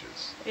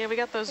sandwiches. Yeah, we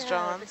got those Yeah, the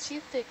Johns.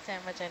 cheesesteak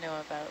sandwich I know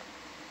about.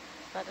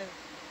 That is...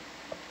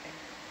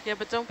 Yeah,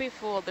 but don't be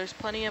fooled. There's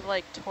plenty of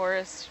like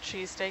tourist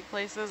cheesesteak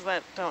places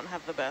that don't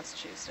have the best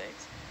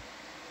cheesesteaks.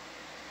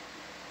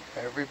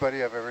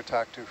 Everybody I've ever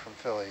talked to from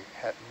Philly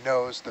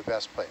knows the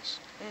best place,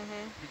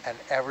 and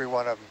every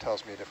one of them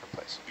tells me a different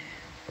place.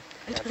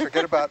 And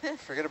forget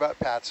about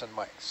Pat's and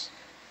Mike's.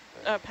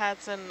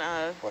 Pat's and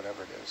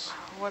Whatever it is.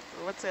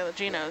 what's the other?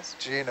 Geno's.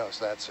 Geno's,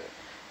 that's it.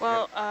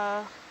 Well,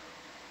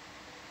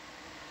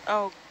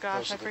 oh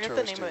gosh, Those I are the forget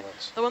the name of touristy it.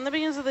 ones. The one that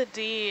begins with a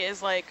D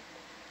is like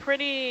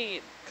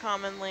pretty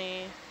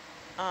commonly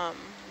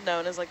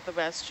known as like the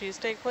best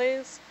cheesesteak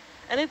place.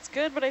 And it's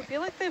good, but I feel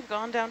like they've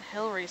gone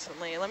downhill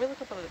recently. Let me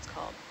look up what it's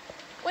called.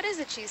 What is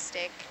a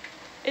cheesesteak?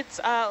 It's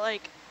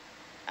like,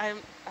 I'm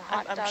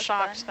hot dog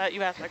shocked bun? that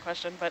you asked that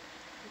question, but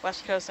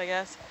West Coast, I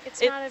guess. It's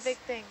not a big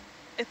thing.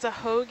 It's a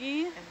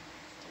hoagie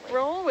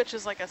roll, which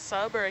is like a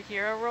sub or a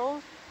hero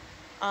roll,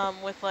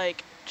 with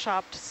like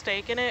chopped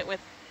steak in it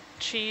with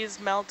cheese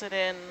melted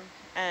in,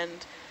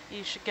 and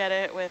you should get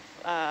it with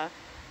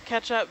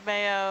ketchup,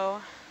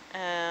 mayo,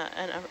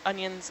 and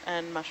onions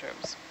and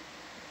mushrooms.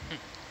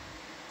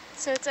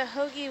 So it's a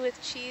hoagie with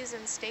cheese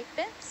and steak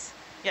bits?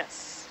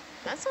 Yes.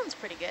 That sounds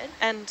pretty good.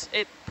 And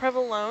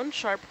provolone,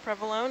 sharp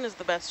provolone is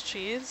the best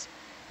cheese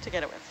to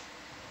get it with.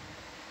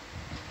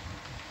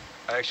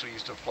 I actually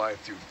used to fly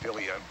through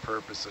Philly on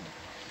purpose and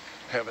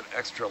have an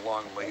extra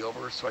long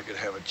layover so I could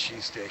have a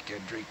cheesesteak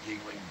and drink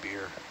Yingling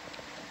beer.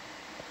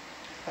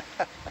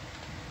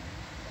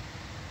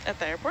 At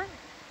the airport?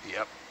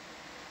 Yep.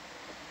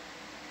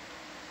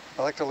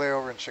 I like to lay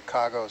over in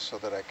Chicago so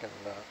that I can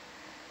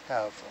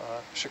have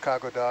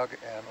Chicago dog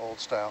and old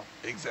style.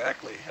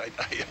 Exactly.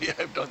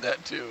 I've done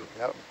that too.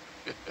 Yep.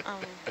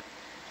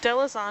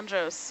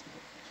 D'Alessandro's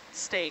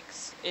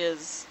Steaks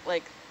is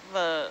like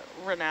the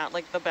renowned,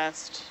 like the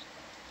best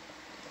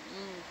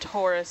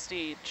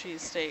touristy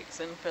cheesesteaks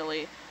in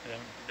Philly.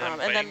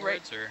 And and then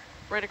words, or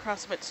right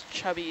across from it's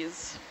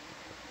Chubby's,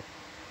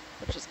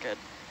 which is good.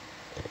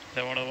 is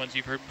that one of the ones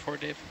you've heard before,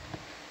 Dave?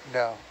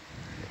 No,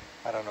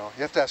 I don't know.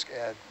 You have to ask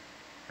Ed.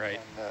 Right.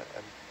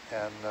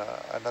 And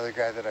another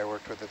guy that I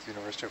worked with at the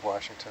University of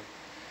Washington,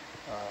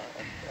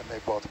 and they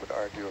both would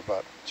argue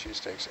about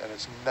cheesesteaks, and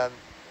it's none,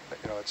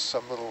 it's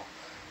some little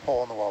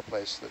hole-in-the-wall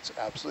place that's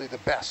absolutely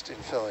the best in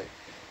Philly.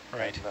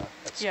 Right. And,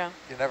 Yeah.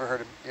 You never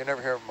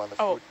hear them on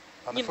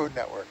the Food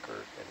Network or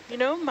anything. You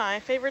know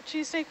my favorite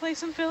cheesesteak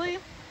place in Philly?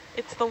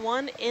 It's the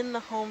one in the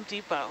Home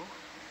Depot.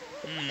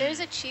 There's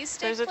a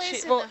cheesesteak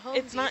place in well, the Home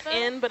it's Depot? not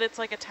in, but it's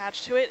like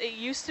attached to it. It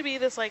used to be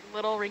this like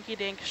little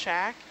rinky-dink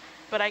shack,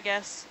 but I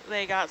guess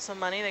they got some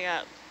money, they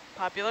got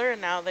popular,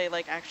 and now they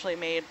like actually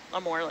made a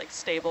more like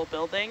stable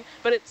building,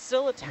 but it's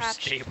still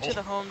attached to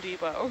the Home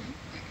Depot.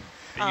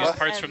 They use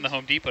parts from the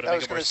Home Depot to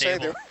make it more stable. I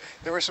was going to say,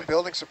 there were some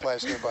building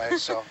supplies nearby,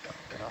 so.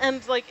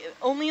 And like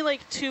only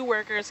like 2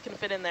 workers can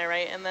fit in there,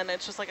 right? And then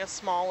it's just like a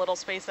small little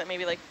space that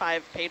maybe like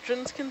 5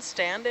 patrons can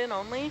stand in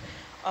only.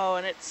 Oh,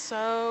 and it's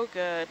so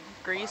good.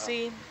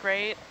 Greasy,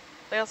 great.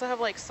 They also have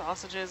like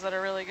sausages that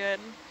are really good.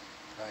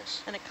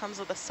 Nice. And it comes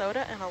with a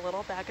soda and a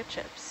little bag of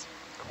chips.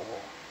 Cool.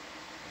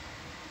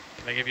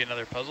 Can I give you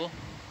another puzzle?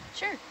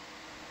 Sure.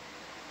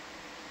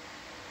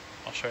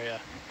 I'll show you,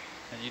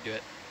 and you do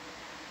it.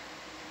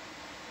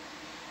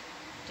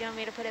 Do you want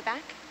me to put it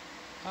back?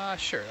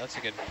 Sure. That's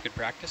a good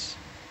practice.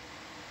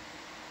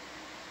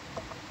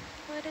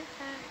 Put it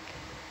back.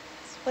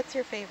 What's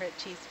your favorite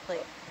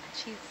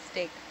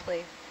cheesesteak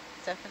place,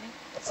 Stephanie?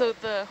 So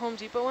the Home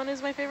Depot one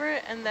is my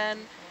favorite, and then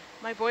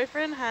my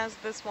boyfriend has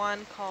this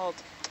one called,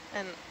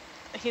 and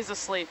he's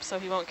asleep, so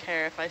he won't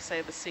care if I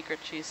say the secret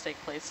cheesesteak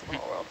place in the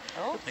whole world.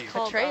 Oh, It's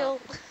called betrayal.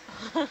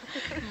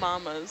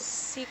 Mama's.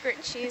 Secret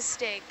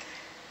cheesesteak.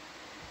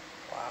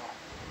 Wow.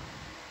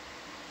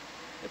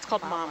 It's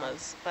called Mama.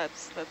 Mama's.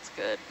 That's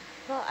good.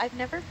 Well, I've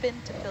never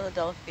been to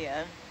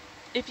Philadelphia.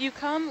 If you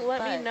come,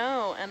 let me But-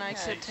 know, and I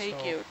Yeah. could take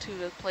So- you to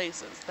the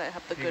places that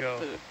have the You good go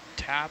food.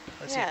 Tap.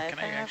 Let's Yeah, see. if Can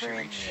I I'm actually ever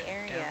in reach the down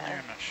area. there?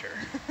 I'm not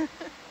sure.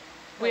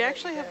 We I'll let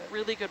actually you have go.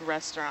 really good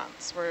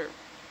restaurants. We're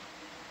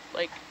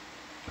like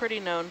pretty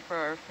known for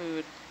our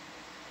food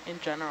in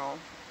general.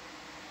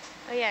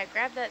 Oh yeah,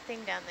 grab that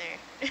thing down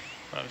there.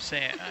 What I'm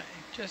saying,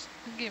 just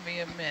give me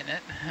a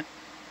minute.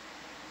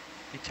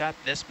 You tap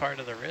this part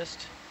of the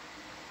wrist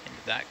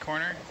into that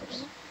corner,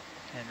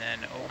 and then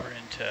over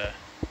into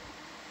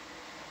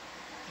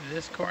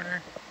this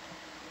corner,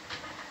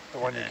 The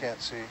one And you then-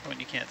 can't see. the one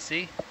you can't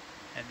see,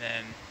 and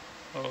then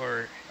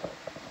over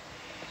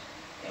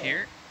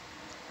here,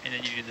 and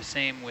then you do the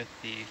same with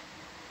the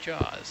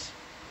jaws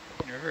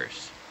in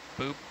reverse.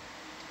 Boop.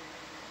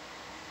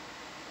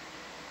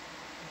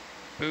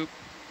 Boop.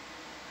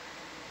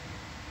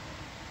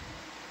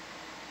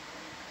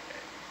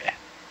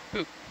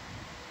 Boop.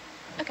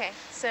 Okay,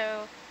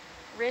 so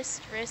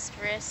wrist, wrist,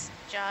 wrist,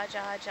 jaw,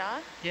 jaw, jaw.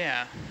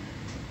 Yeah,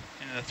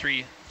 and the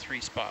three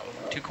spot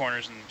with 2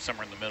 corners and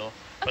somewhere in the middle.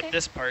 Okay. But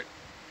this part,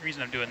 the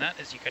reason I'm doing that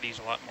is you got to use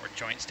a lot more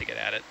joints to get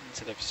at it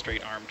instead of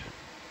straight armed.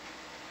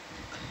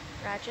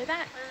 Roger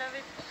that. I love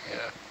it. Yeah.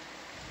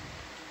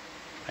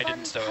 I Fun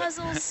didn't stow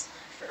puzzles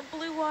for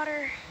blue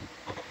water.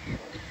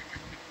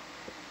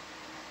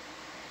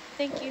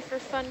 Thank you for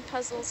fun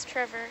puzzles,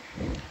 Trevor.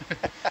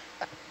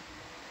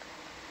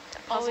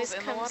 Always Puzzles in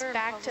the comes water and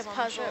back to puzzles on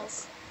the ship.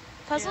 puzzles.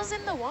 Puzzles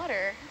in the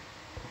water.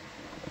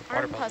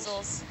 Water Arm puzzles.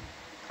 puzzles.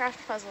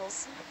 Craft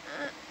puzzles.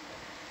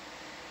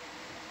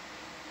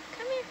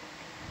 Come here.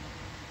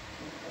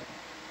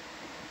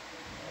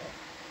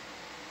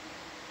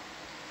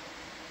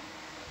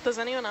 Does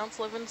anyone else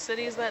live in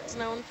cities that's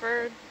known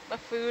for a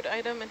food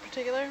item in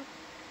particular?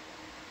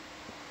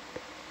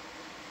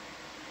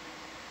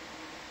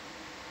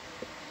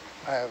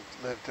 I have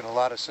lived in a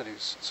lot of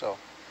cities, so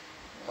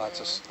lots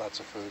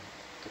of food,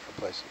 different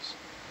places.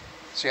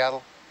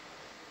 Seattle,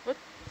 What?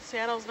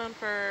 Seattle's known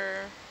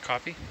for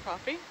Coffee?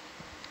 coffee?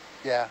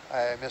 yeah,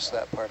 I missed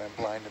that part. I'm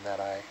blind in that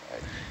eye.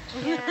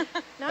 Yeah,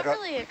 not don't-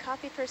 really a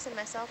coffee person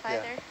myself Yeah,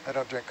 either. I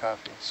don't drink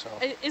coffee, so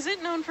Is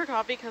it known for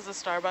coffee because of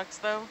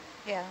Starbucks, though?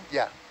 Yeah.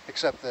 yeah.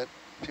 Except that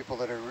people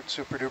that are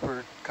super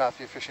duper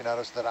coffee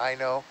aficionados that I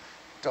know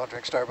don't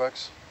drink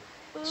Starbucks.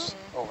 It's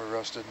over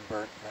roasted and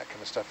burnt and that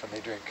kind of stuff, and they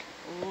drink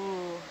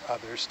Ooh.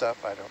 other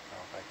stuff. I don't know.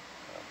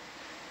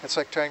 It's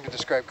like trying to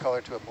describe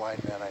color to a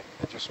blind man. I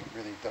just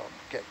really don't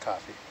get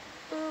coffee.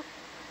 Boop.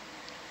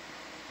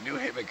 New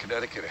Haven,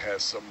 Connecticut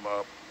has some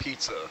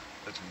pizza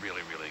that's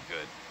really, really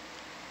good.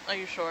 Are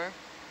you sure?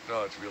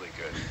 No, it's really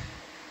good.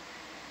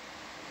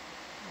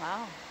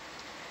 Wow.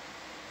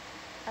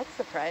 That's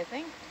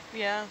surprising.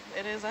 Yeah,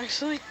 it is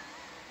actually.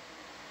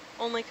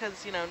 Only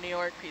because, you know, New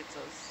York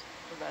pizza's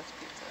the best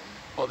pizza.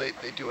 Well, they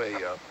do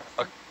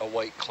a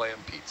white clam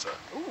pizza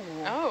Ooh.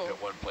 Oh.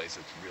 at one place.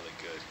 It's really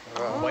good.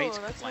 Oh, White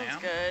that clam?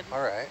 sounds good.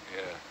 All right.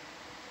 Yeah.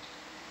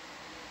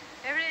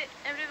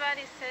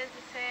 Everybody says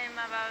the same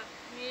about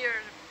New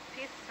York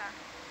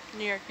pizza.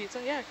 New York pizza,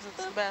 yeah, because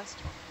it's the best.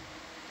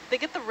 They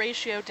get the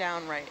ratio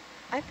down right.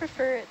 I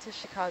prefer it to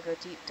Chicago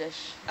deep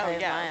dish Oh, by a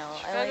yeah. mile. I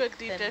Chicago like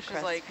deep thin dish is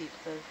crust like-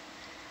 pizzas.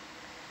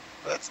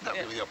 That's not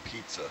Yeah. really a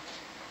pizza.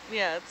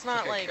 Yeah, it's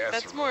not like a like,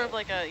 that's more of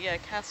casserole. like a, yeah,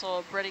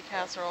 casserole, bready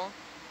casserole.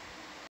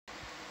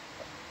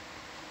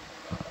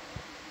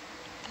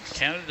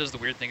 Canada does the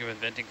weird thing of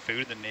inventing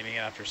food and naming it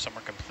after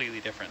somewhere completely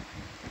different,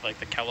 like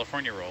the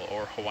California roll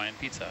or Hawaiian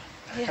pizza.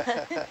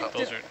 Yeah.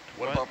 Those are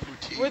What about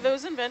poutine? Were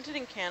those invented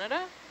in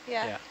Canada?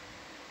 Yeah.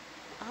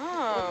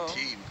 Oh.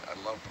 Poutine.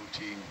 I love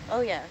poutine.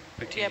 Oh, yeah.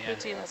 Poutine, Yeah, yeah,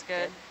 poutine is That's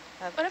good.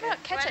 That's What good.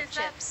 about ketchup is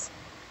that? chips?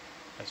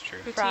 that's true.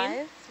 Poutine?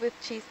 Fries with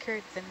cheese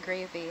curds and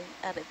gravy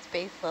at its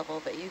base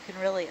level, but you can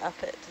really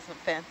up it to some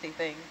fancy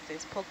things.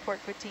 There's pulled pork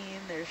poutine,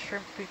 there's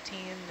shrimp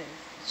poutine,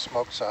 there's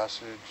Smoked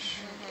sausage.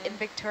 in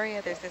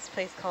Victoria there's this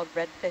place called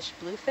Redfish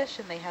Bluefish,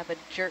 and they have a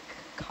jerk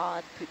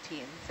cod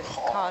poutine. So it's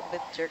cod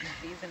with jerk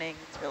seasoning.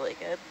 It's really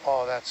good.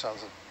 Oh, that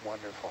sounds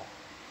wonderful.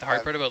 The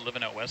hard part about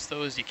living out west,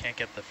 though, is you can't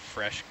get the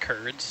fresh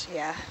curds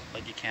Yeah.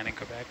 like you can in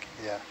Quebec.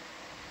 Yeah.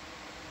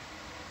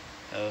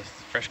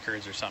 Fresh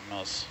curds are something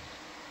else.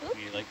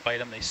 When you like bite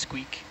them, they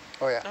squeak.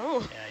 Oh, yeah.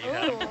 Oh. Yeah, you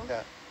have them. Ooh.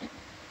 Yeah.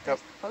 They're Yep.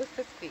 supposed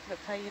to squeak.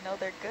 That's how you know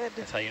they're good.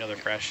 That's how you know they're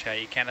fresh. Yeah,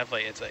 you can't have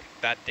like, it's like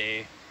that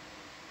day.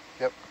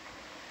 Yep.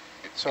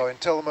 So in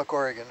Tillamook,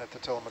 Oregon, at the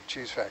Tillamook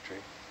Cheese Factory,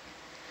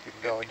 you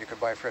can go and you can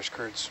buy fresh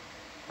curds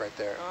right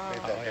there. Made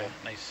Oh, that yeah, day.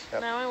 nice.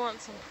 Yep. Now I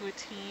want some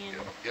poutine.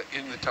 Yeah,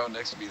 in the town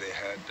next to me, they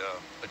had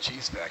a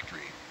cheese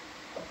factory.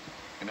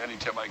 And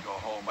anytime I go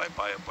home, I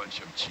buy a bunch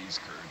of cheese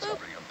curds and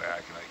bring them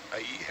back, and I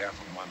eat half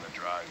of them on the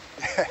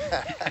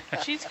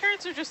drive. Cheese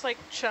curds are just like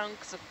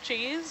chunks of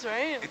cheese,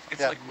 right? It's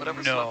Yeah. like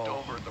whatever's No. left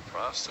over in the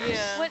process.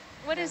 Yeah.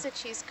 What is a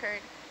cheese curd?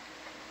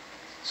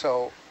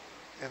 So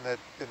in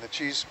the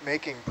cheese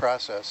making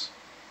process,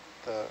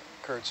 the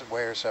curds and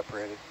whey are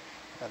separated,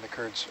 and the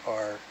curds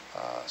are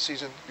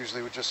seasoned,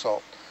 usually with just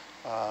salt,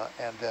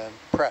 and then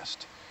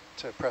pressed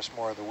to press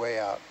more of the whey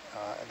out,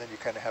 and then you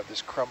kind of have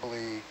this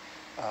crumbly,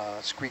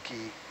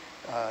 squeaky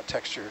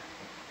texture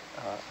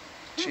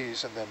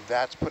cheese, and then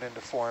that's put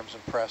into forms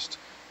and pressed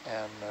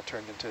and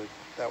turned into,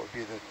 that would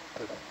be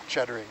the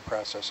cheddaring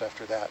process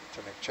after that to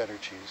make cheddar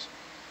cheese.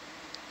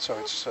 So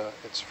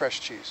it's fresh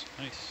cheese,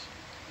 Nice.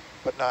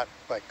 but not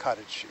like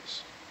cottage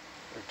cheese.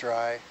 They're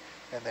dry,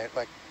 and they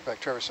like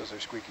Trevor says, they're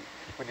squeaky.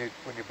 When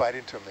you bite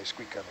into them, they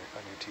squeak on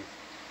your teeth.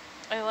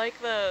 I like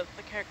the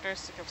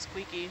characteristic of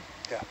squeaky.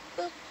 Yeah,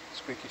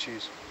 squeaky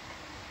cheese.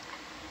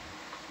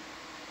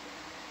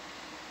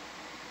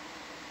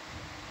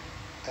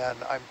 And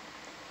I'm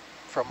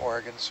from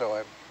Oregon, so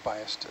I'm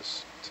biased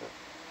as to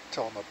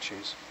Tillamook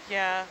cheese.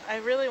 Yeah, I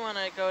really want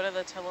to go to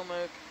the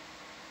Tillamook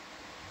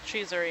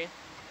cheesery.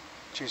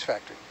 Cheese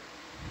factory.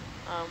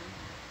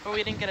 But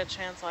we didn't get a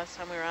chance last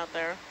time we were out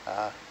there.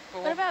 But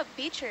What about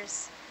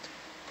Beecher's?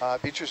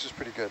 Beecher's is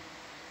pretty good.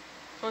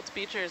 What's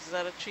Beecher's? Is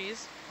that a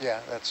cheese? Yeah,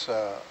 that's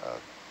a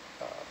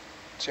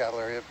Seattle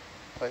area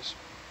place.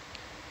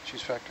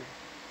 Cheese factory.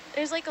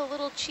 There's like a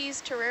little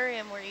cheese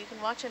terrarium where you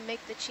can watch them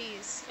make the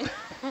cheese.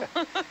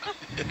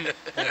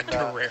 And,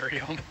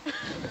 Terrarium.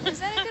 Is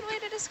that a good way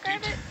to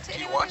describe it to Do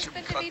you anyone watch who's them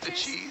been to cut the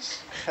Beecher's? cheese?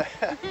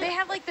 They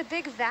have like the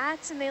big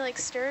vats and they like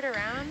stir it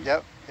around.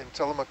 Yep, in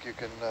Tillamook you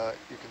can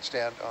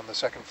stand on the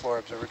second floor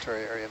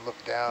observatory area and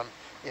look down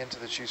into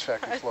the cheese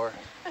factory floor.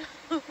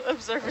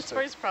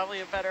 Observatory is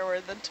probably a better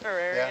word than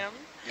terrarium.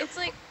 It's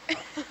like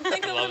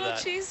like a Love little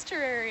that. cheese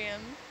terrarium.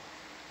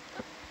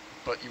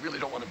 But you really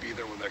don't want to be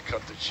there when they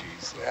cut the cheese.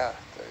 So. Yeah,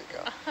 there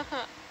you go.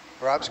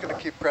 Rob's going to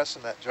keep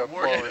pressing that joke I'm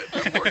working forward.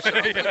 it. I'm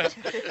working on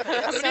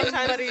it.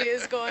 Somebody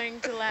is going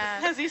to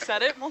laugh. Has he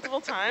said it multiple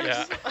times?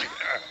 Yeah.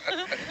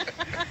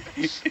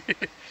 He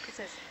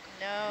says,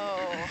 no.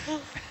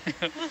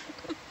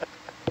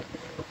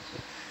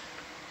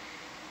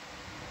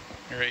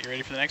 You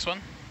ready for the next one?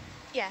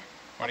 Yeah.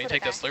 Why I'll don't you put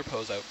take it the back. slurp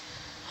hose out?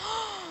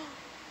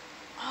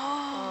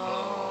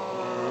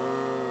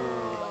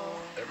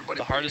 Everybody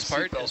The put hardest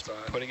your part is seatbelts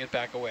on. putting it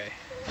back away.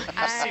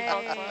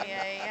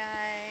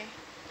 Aye.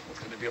 It's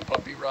going to be a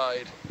bumpy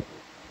ride.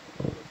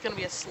 It's going to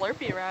be a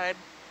Slurpee ride.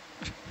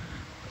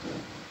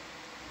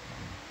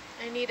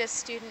 I need a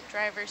student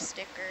driver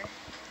sticker.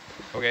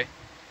 Okay.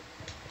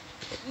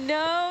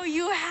 No,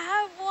 you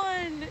have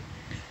one.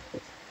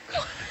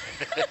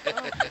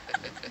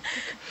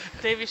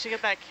 Dave, you should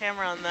get that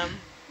camera on them.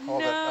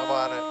 Hold it, I'm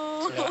on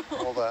it. No.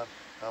 Hold on,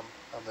 I'm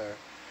there.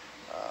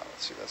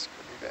 Let's see, that's going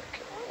to be back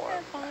in What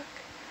the one.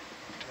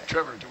 fuck?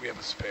 Trevor, do we have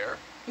a spare?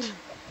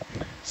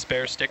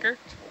 Spare sticker?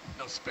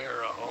 No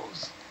spare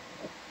hose.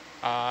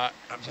 Uh,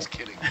 I'm just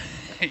kidding.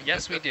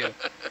 yes, we do.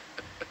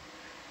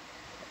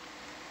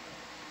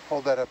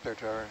 Hold that up there,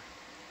 Trevor.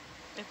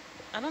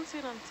 I don't see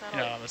it on No,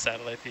 satellite. on the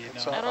satellite feed.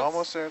 It's No. I don't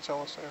almost there, it's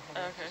almost there.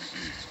 Hold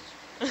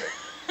on.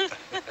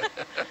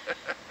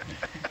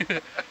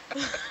 Okay.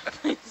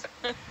 Please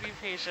be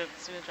patient,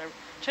 student driver.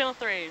 Channel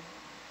 3,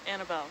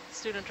 Annabelle,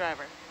 student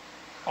driver.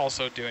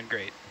 Also doing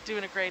great.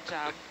 Doing a great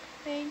job.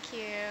 Thank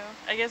you.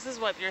 I guess this is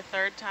what, your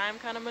third time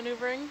kind of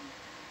maneuvering?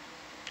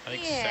 I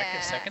think Yeah.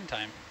 second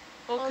time.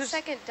 Well, Well, 'cause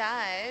second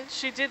dive.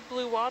 she did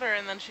blue water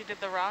and then she did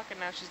the rock and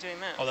now she's doing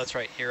this. Oh, that's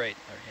right. You're right.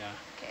 Yeah.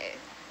 Okay,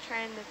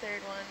 trying the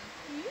third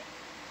one.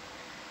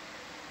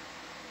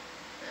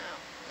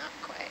 No, not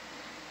quite.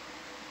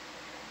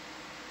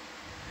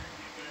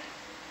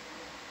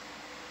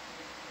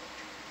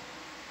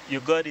 You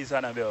got this,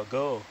 Annabelle.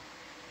 Go.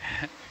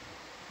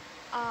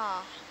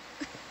 Ah.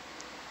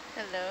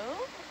 Hello?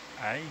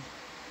 Aye.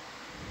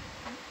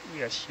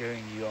 We are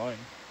cheering you on.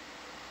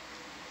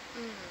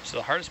 So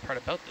the hardest part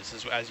about this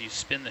is as you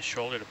spin the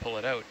shoulder to pull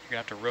it out, you're going to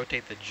have to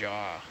rotate the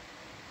jaw.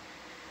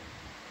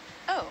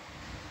 Oh.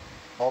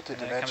 And then it comes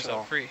Multi-dimensional.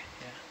 out free.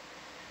 Yeah.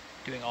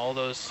 Doing all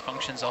those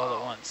functions all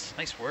at once.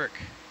 Nice work.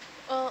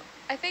 Well,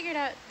 I figured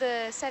out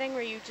the setting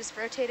where you just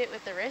rotate it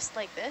with the wrist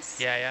like this.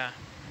 Yeah, yeah.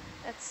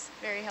 That's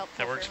very helpful.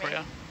 That works for me. you?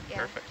 Yeah.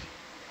 Perfect.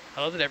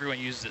 I love that everyone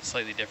uses it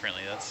slightly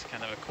differently. That's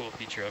kind of a cool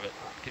feature of it.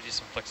 Gives you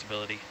some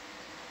flexibility.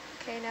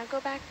 Okay, now go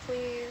back,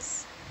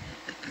 please.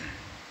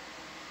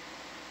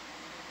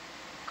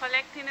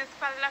 Collecting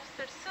spot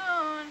lobster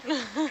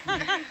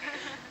soon.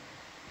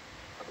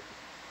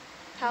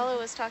 Paula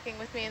was talking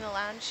with me in the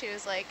lounge. She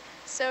was like,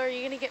 so are you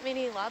going to get me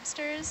any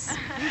lobsters?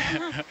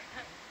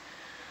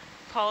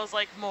 Paula's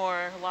like,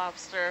 more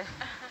lobster.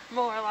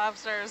 More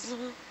lobsters.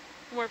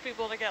 More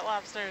people to get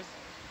lobsters.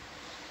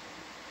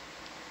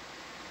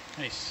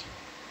 Nice.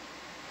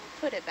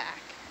 Put it back.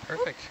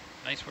 Perfect.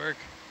 Nice work.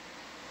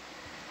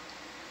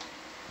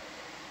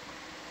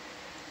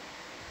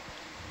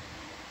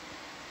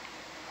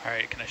 All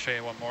right, can I show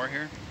you one more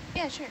here?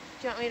 Yeah, sure.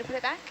 Do you want me to put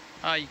it back?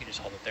 You can just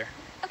hold it there.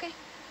 Okay.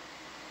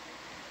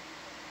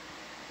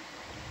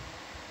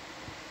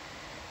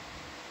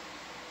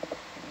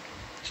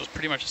 So it's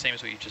pretty much the same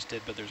as what you just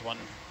did, but there's one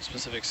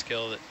specific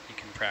skill that you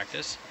can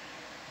practice,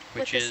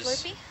 which With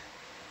is the Slurpee?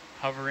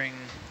 hovering.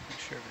 Make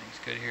sure everything's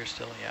good here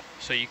still. Yeah.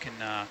 So you can.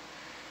 Oh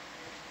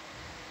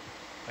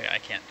yeah, I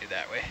can't do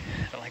that way.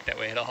 I don't like that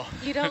way at all.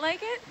 You don't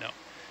like it? No.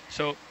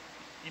 So,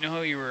 you know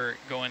how you were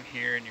going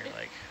here and you're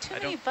like, Too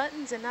many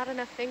buttons and not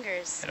enough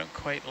fingers. I don't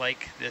quite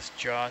like this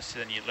jaw, so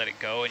then you let it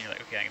go and you're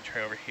like, okay, I can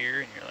try over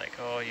here, and you're like,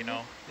 oh, you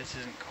know, this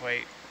isn't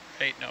quite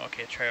right. No,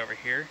 okay, try over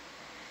here.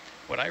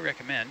 What I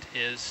recommend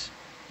is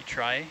you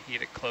try, you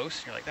get it close,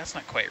 and you're like, that's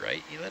not quite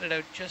right. You let it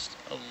out just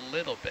a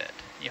little bit.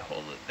 You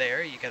hold it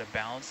there, you got to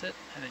balance it,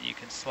 and then you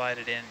can slide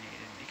it in.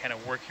 You kind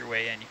of work your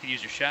way in. You can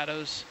use your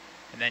shadows,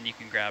 and then you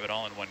can grab it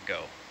all in one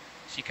go.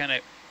 So you kind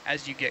of,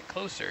 as you get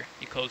closer,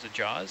 you close the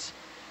jaws,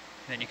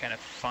 and then you kind of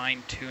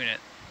fine tune it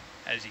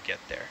as you get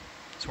there.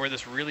 So where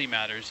this really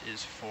matters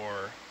is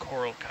for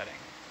coral cutting.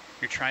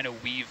 You're trying to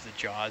weave the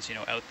jaws, you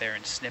know, out there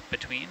and snip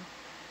between.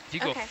 If you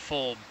go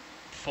full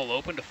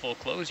open to full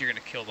close, you're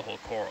going to kill the whole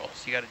coral.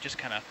 So you got to just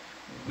kind of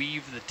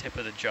weave the tip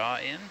of the jaw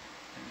in and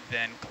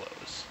then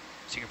close.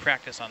 So you can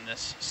practice on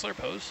this slurp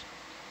hose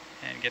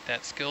and get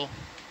that skill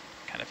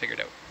kind of figured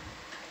out.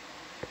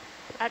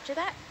 After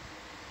that?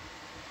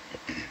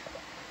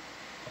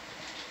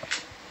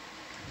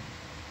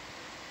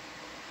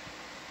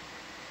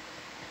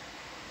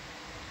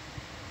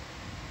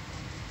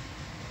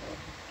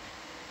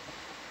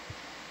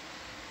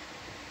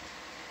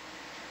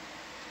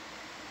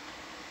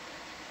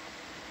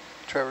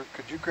 Trevor,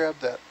 could you grab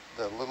the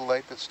little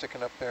light that's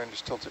sticking up there and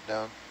just tilt it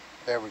down?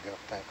 There we go,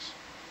 thanks.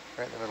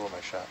 Right in the middle of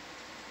my shot.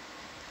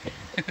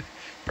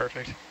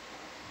 Perfect.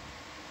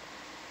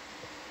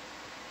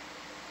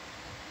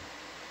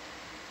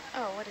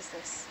 Oh, what is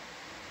this?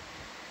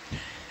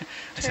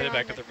 I set it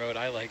back to the road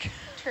I like.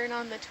 Turn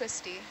on the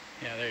twisty.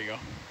 Yeah, there you go.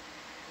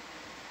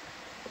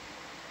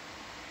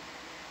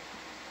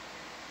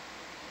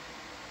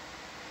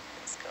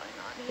 What's going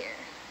on here?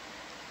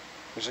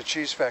 There's a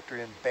cheese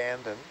factory in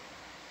Bandon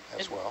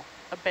as well.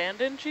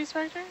 Abandoned cheese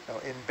factory? No,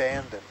 in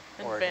Bandon,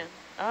 Oregon.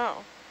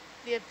 Oh.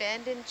 The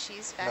abandoned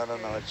cheese factory.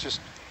 No, it's just,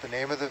 the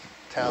name of the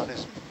town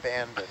is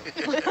Bandon.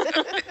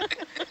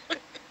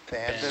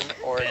 Bandon,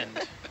 Oregon.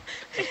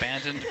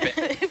 Abandoned.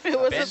 If it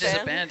was Bend is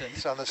abandoned.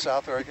 It's on the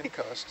South Oregon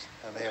coast,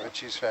 and they have a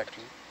cheese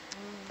factory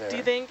there. Do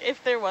you think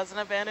if there was an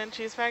abandoned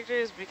cheese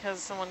factory, it's because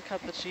someone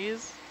cut the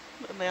cheese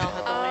and they all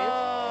had to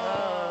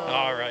leave?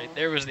 All right,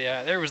 there was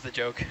the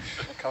joke.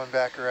 Coming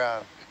back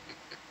around.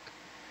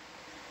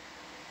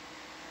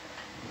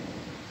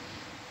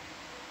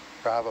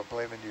 Rob, I'm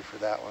blaming you for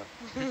that one.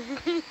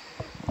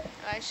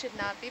 I should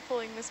not be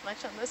pulling this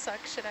much on the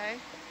suck, should I?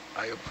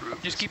 I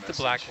approve. Just keep the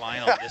black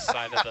line on this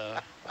side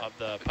of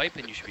the pipe,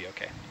 and you should be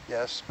okay.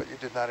 Yes, but you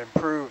did not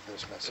improve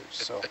this message,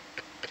 so.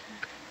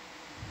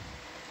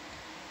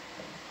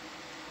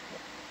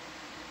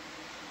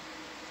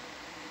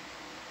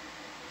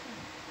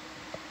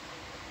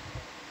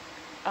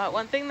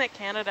 One thing that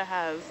Canada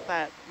has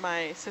that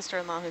my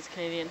sister-in-law, who's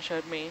Canadian,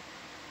 showed me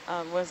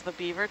was the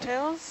beaver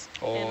tails.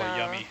 Oh,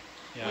 yummy.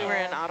 Yeah. We were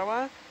in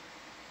Ottawa,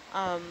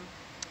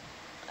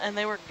 and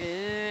they were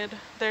good.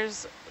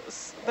 There's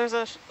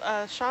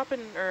a shop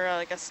or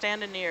like a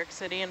stand in New York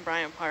City in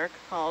Bryant Park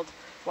called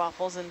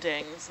Waffles and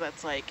Dings.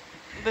 That's like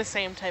the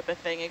same type of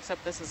thing,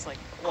 except this is like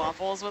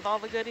waffles with all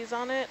the goodies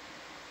on it.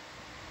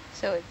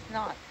 So it's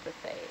not the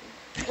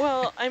same.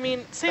 Well, I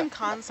mean, same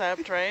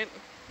concept, right?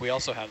 We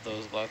also have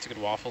lots of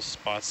good waffle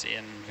spots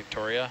in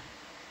Victoria.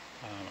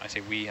 I say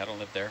we, I don't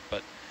live there,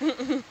 but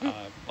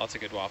lots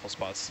of good waffle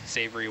spots.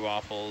 Savory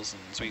waffles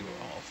and sweet,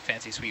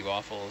 fancy sweet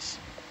waffles,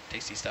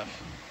 tasty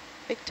stuff.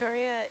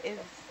 Victoria is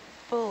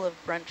full of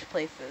brunch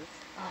places.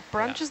 Oh,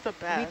 brunch is the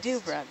best. We do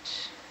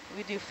brunch.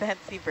 We do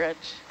fancy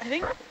brunch. I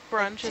think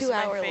brunch is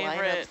my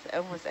favorite. Lineups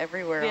almost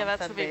everywhere. Yeah, on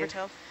that's Sundays. the beaver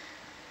tails.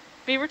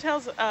 Beaver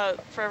tails,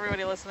 for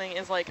everybody listening,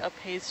 is like a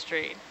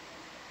pastry.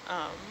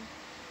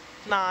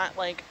 Not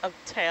like a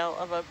tail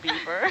of a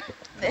beaver.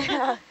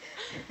 Yeah.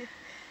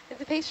 It's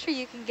a pastry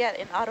you can get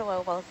in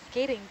Ottawa while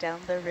skating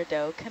down the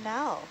Rideau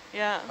Canal.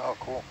 Yeah. Oh,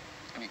 cool.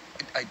 I mean,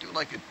 I do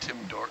like a Tim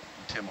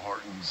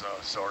Hortons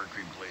sour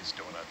cream glazed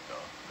donut,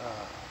 though.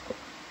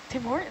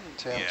 Tim Hortons.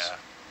 Tim's. Yeah.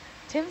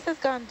 Tim's has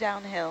gone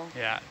downhill.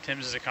 Yeah,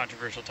 Tim's is a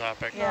controversial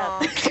topic.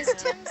 Yeah. Is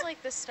Tim's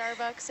like the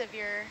Starbucks of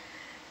your...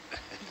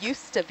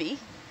 Used to be.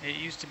 It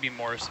used to be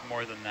more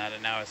than that,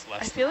 and now it's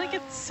less. I feel like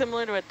it's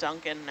similar to a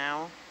Dunkin'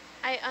 now.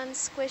 I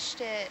unsquished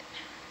it.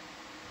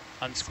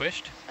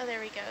 Unsquished? Oh, there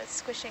we go. It's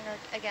squishing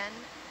again.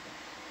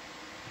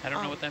 I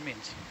don't know what that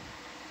means.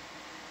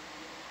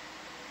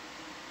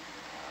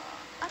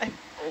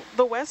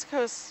 The West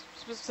Coast,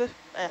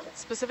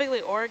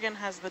 specifically Oregon,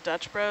 has the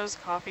Dutch Bros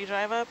coffee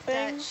drive-up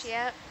things. Dutch,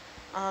 yep.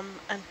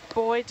 And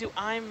boy, do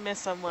I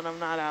miss them when I'm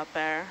not out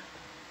there.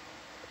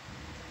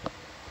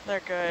 They're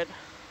good.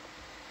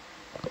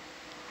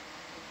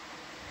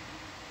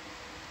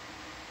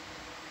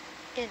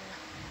 In.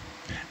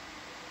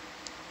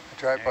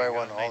 drive There by you go,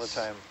 one all the nice.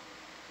 time.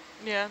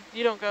 Yeah,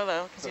 you don't go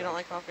though because But you don't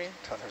like coffee.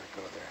 Tell her to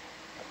go there.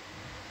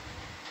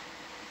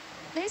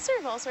 They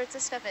serve all sorts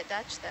of stuff at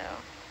Dutch though.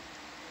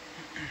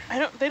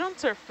 They don't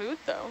serve food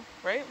though,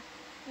 right?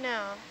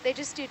 No, they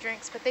just do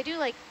drinks, but they do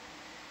like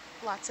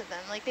lots of them.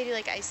 Like they do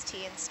like iced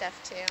tea and stuff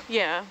too.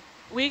 Yeah.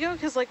 We go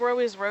because like we're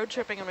always road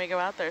tripping when we go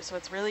out there, so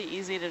it's really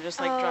easy to just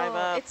like drive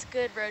up. It's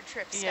good road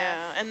trip stuff.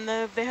 Yeah, and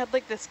they had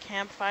like this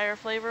campfire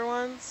flavor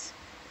ones.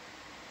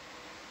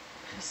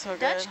 So good.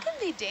 Dutch can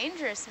be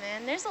dangerous,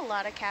 man. There's a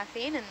lot of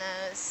caffeine in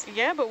those.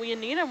 Yeah, but you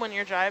need them when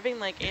you're driving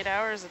like 8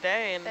 hours a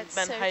day and That's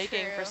then so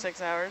hiking true. for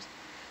 6 hours.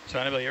 So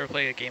Annabelle, you ever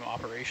play a game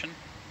Operation?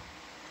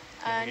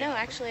 No,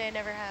 actually I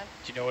never have.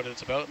 Do you know what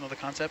it's about? Know the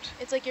concept?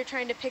 It's like you're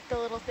trying to pick the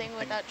little thing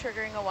without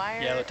triggering a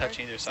wire. Yeah, they're or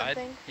touching either side.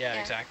 something. Yeah,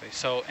 exactly.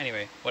 So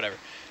anyway, whatever.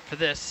 For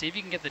this, see if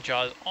you can get the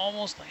jaws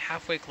almost like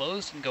halfway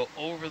closed and go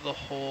over the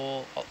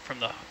hole from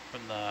the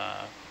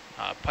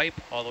pipe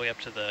all the way up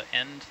to the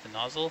end, the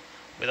nozzle,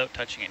 without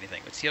touching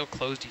anything. But see how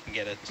closed you can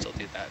get it and still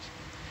do that.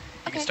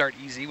 You can start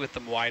easy with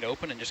them wide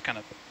open and just kind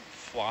of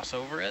floss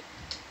over it,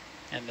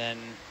 and then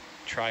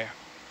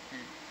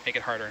make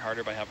it harder and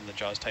harder by having the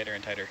jaws tighter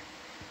and tighter.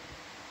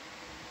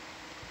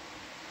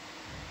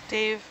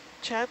 Dave,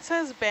 chat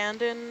says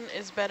Bandon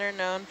is better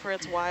known for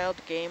its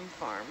wild game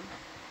farm.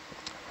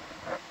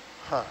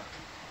 Huh.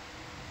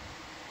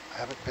 I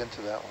haven't been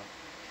to that one.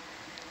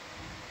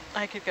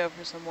 I could go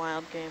for some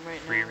wild game right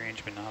Free now.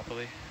 range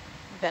monopoly.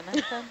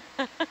 Venison?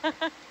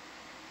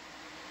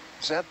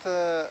 Is that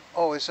the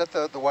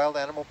wild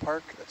animal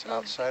park that's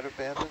outside of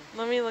Bandon?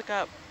 Let me look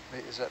up.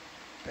 Wait, is that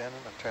Bandon?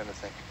 I'm trying to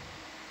think.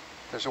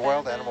 There's a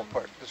wild animal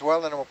park. There's a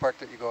wild animal park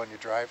that you go and you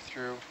drive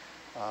through,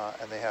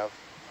 and they have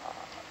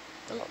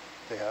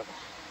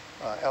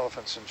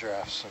elephants and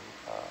giraffes and.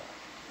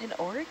 In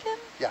Oregon?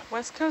 Yeah.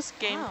 West Coast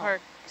Game Wow.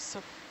 Park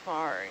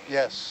Safari.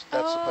 Yes,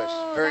 that's the place.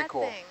 Very that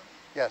cool. thing.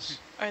 Yes,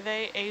 Are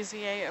they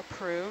AZA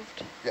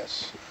approved?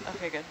 yes.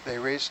 Okay, good. They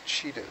raise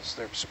cheetahs.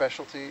 Their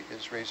specialty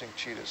is raising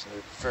cheetahs, and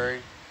they're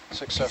very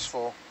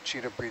successful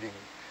cheetah breeding.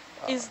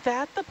 Is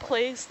that the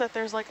place that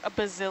there's like a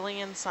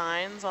bazillion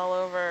signs all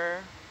over,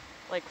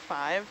 like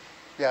 5?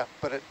 Yeah,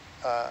 but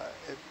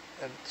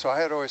and so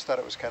I had always thought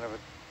it was kind of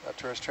a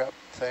tourist trap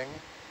thing,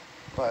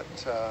 but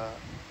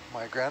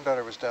my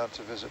granddaughter was down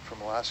to visit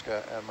from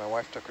Alaska, and my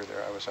wife took her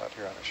there. I was out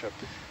here on a ship,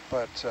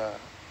 but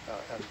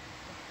and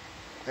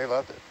they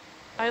loved it.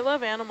 I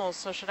love animals,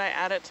 so should I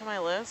add it to my I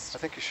list?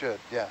 think you should,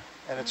 yeah.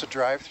 And it's a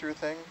drive-through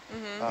thing,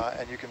 Mm-hmm.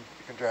 and you can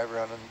drive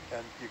around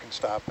and you can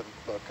stop and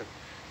look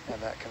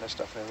and that kind of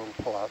stuff, and little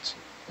pullouts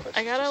and places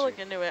I gotta to look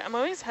see. into it. I'm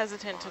always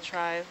hesitant to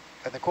try.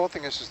 And the cool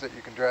thing is that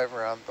you can drive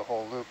around the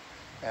whole loop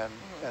and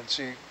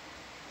see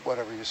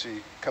whatever you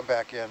see, come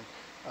back in,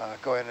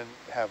 go in and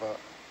have a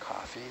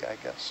coffee, I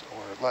guess,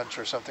 or lunch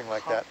or something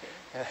like that.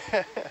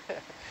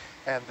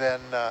 and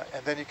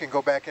then you can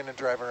go back in and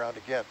drive around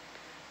again.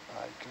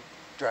 You can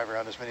drive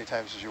around as many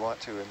times as you want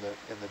to in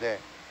the day.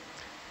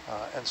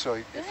 And so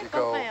Did if I you bump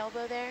go, my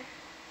elbow there?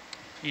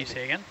 You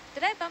say again?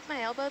 Did I bump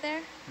my elbow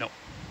there? No.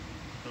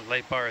 The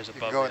light bar is you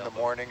above can go the in the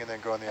elbow. morning and then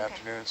go in the Okay.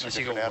 afternoon, see Unless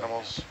you go different way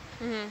animals. up.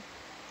 Mm-hmm.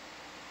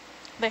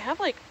 They have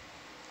like,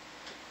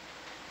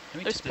 Let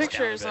me there's tip this down a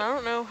pictures, and I bit.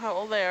 don't know how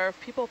old they are, of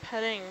people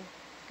petting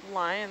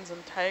lions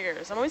and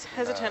tigers. I'm always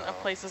hesitant of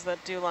No. places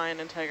that do lion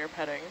and tiger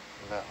petting.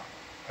 No,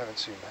 haven't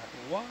seen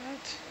that.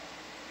 What?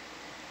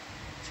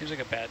 Seems like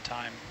a bad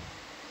time.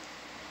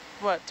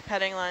 What,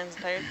 petting lions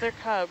and tigers? They're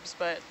cubs,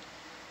 but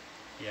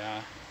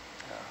Yeah.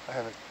 No, I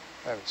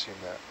haven't seen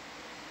that.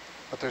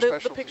 But their the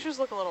specialty, pictures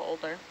look a little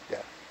older.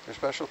 yeah, their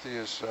specialty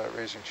is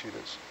raising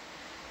cheetahs.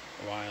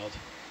 Wild.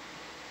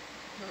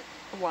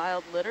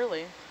 Wild,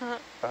 literally.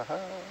 Uh-huh.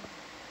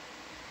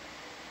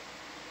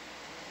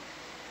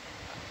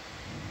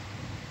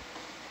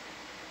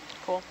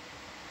 Cool.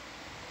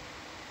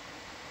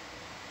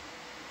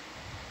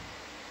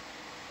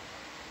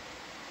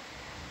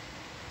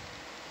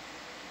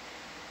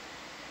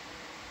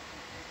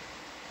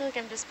 I feel like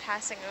I'm just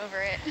passing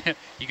over it.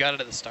 You got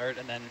it at the start,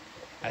 and then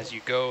as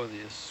you go,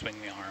 you just swing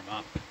the arm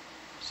up.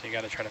 So you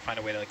got to try to find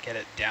a way to like, get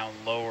it down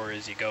lower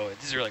as you go.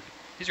 These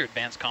are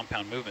advanced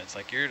compound movements.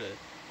 Like you're gonna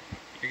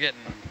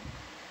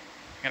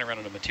run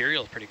out of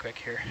materials pretty quick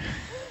here.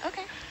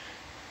 Okay.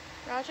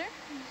 Roger?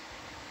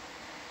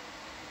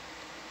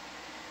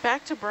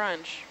 Back to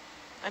brunch.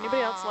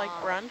 Anybody else like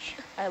Aw. brunch?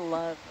 I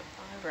love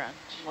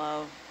brunch.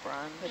 Love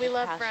brunch. We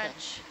love passion.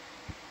 brunch.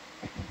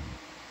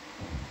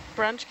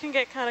 Brunch can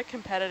get kind of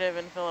competitive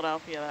in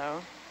Philadelphia,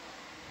 though.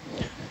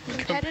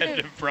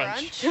 Competitive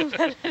brunch.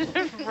 Competitive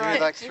You brunch.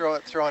 like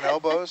throwing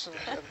elbows and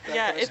that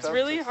Yeah, kind of it's stuff?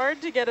 really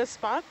hard to get a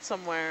spot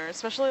somewhere,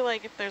 especially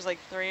like if there's like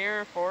 3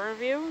 or 4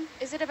 of you.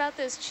 Is it about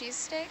those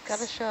cheesesteaks?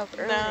 Gotta show up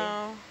early.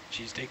 No,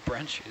 Cheesesteak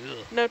brunch?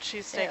 Ugh. no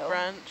cheesesteak Ew.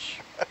 brunch.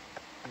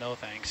 No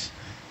thanks.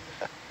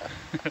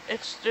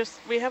 It's just,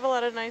 we have a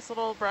lot of nice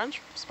little brunch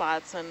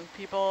spots and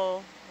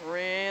people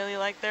really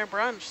like their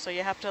brunch. So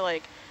you have to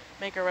like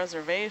make a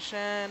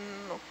reservation,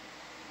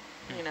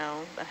 you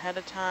know, ahead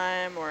of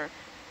time, or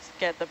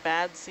get the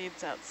bad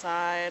seats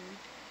outside,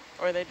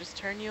 or they just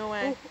turn you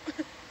away.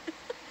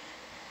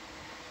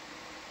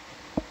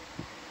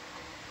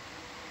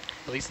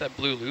 At least that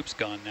blue loop's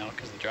gone now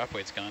because the drop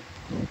weight's gone.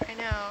 I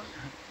know.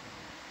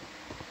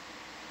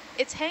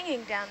 It's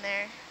hanging down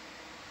there.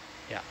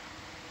 Yeah.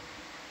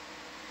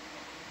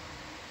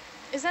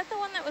 Is that the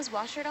one that was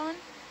washered on?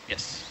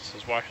 Yes, so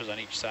there's washers on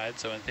each side,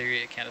 so in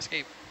theory it can't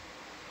escape.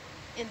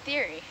 In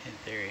theory. In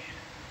theory.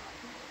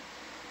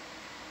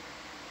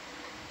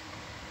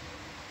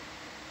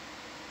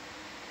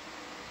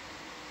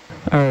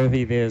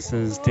 ROV, this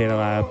is Data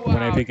Lab. Wow,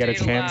 Whenever you get a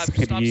Data chance, Lab,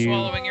 could stop you...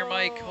 swallowing your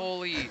mic,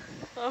 holy.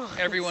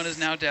 Everyone is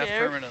now deaf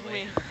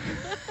permanently.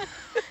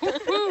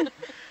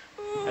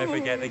 I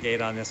forget the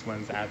gate on this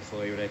one's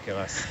absolutely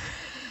ridiculous.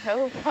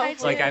 Oh,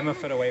 It's like I'm a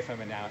foot away from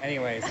it now.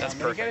 Anyways, That's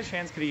when you get a perfect.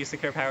 chance, could you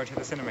secure power to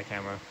the cinema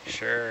camera?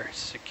 Sure,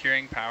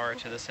 securing power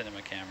to the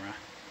cinema camera.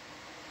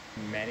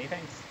 Many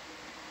thanks.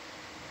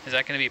 Is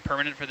that going to be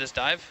permanent for this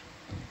dive?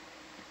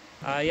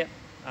 Yep.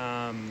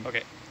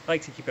 Okay, I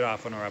like to keep it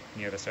off when we're up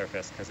near the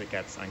surface because it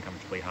gets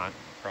uncomfortably hot.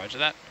 roger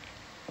that.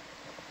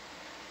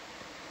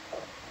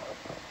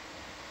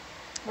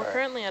 We're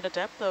currently at a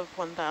depth of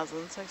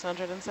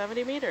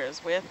 1,670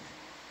 meters with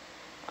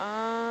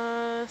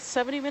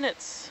 70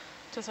 minutes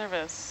to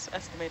surface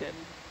estimated.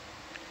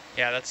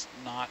 Yeah, that's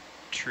not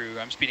true.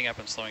 I'm speeding up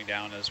and slowing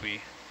down as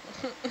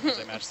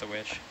I match the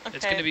winch. Okay,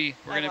 It's going to be,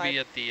 we're I going to be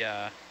lied. at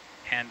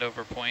the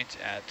handover point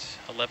at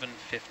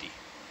 11:50.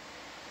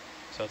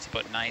 So it's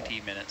about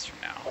 90 minutes from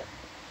now.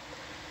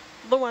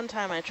 The one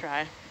time I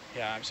try.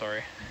 Yeah, I'm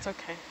sorry. It's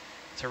okay.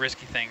 It's a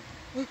risky thing.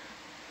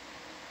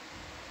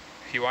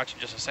 If you watch in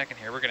just a second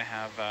here, we're going to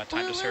have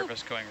time to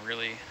surface going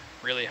really,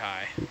 really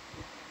high.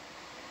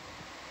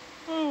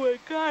 Oh my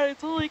god,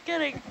 it's only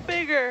getting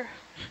bigger.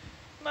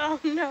 No,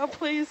 no,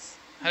 please.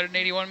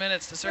 181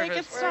 minutes to Make it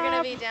surface. stop. We're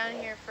going to be down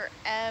here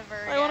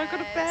forever, I want to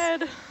go to guys.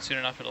 bed. Soon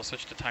enough, it'll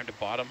switch to time to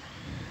bottom.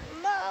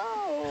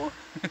 No.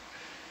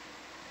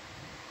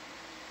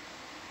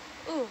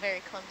 Ooh, very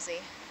clumsy.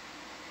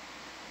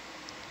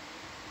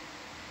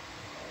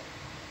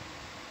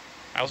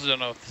 I also don't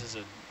know if this is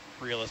a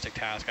realistic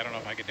task. I don't know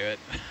if I could do it.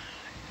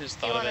 Just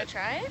Do thought you of want it. to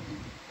try it?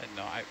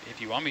 No, if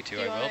you want me to, Do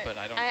you I will, wanna- but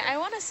I don't. I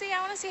want to see. I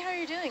want to see how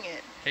you're doing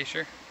it. Okay,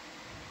 sure.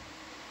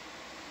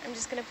 I'm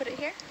just going to put it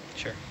here.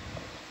 Sure.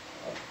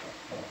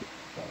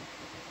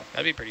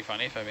 That'd be pretty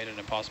funny if I made it an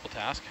impossible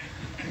task.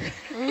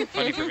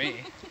 Funny for me.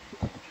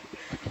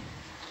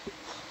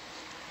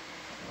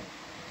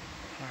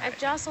 All I've right.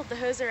 jostled the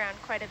hose around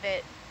quite a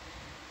bit.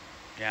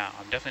 Yeah,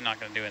 I'm definitely not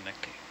going to do it in the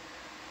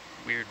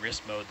weird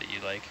wrist mode that you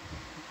like.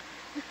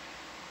 All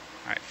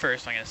right,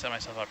 first I'm going to set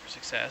myself up for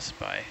success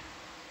by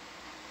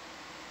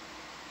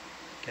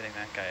getting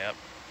that guy up.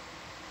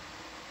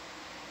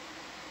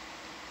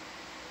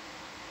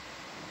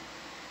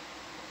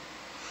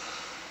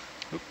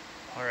 Oop,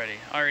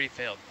 already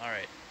failed. All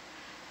right,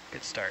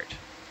 good start.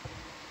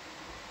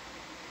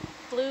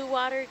 Blue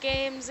water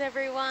games,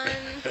 everyone.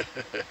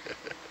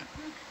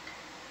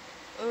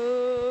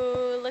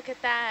 Ooh, look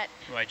at that.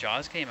 My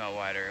jaws came out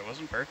wider. It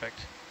wasn't perfect.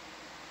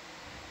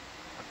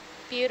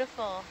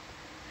 Beautiful.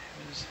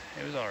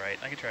 It was all right.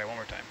 I can try it one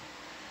more time.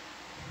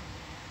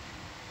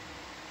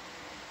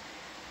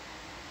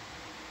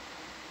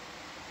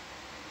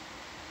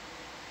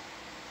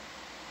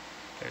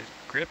 There's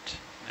gripped.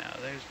 Now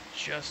there's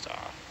just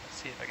off.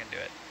 Let's see if I can do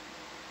it.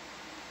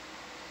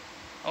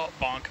 Oh,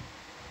 bonk.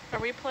 Are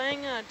we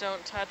playing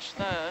Don't Touch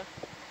the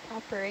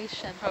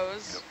Operation.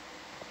 Hose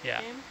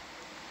Yeah. game?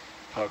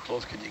 How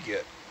close can you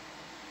get?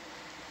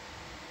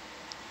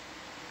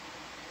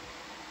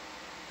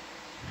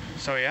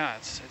 So yeah,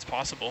 it's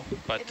possible,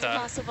 but It's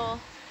possible.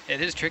 it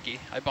is tricky.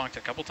 I bonked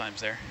a couple times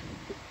there.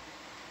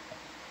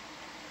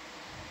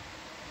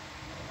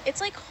 It's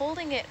like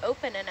holding it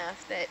open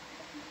enough that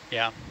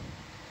Yeah.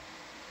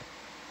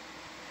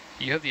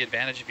 You have the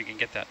advantage if you can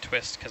get that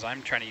twist, because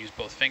I'm trying to use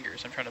both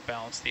fingers. I'm trying to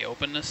balance the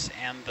openness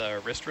and the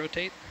wrist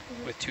rotate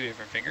with two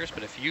different fingers,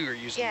 but if you are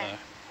using Yeah.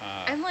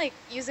 I'm like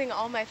using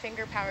all my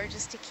finger power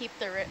just to keep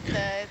the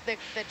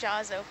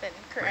jaws open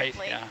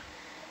correctly, right, yeah.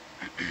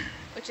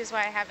 which is why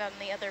I have it on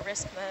the other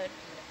wrist mode.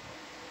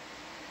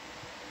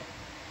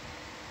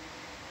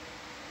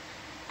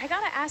 I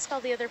gotta ask all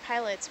the other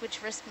pilots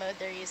which wrist mode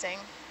they're using.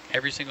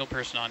 Every single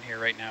person on here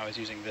right now is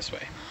using this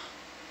way.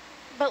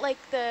 But like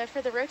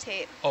for the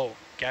rotate. Oh,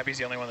 Gabby's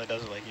the only one that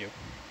does it like you.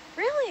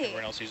 Really?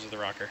 Everyone else uses the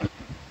rocker.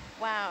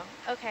 Wow.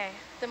 Okay.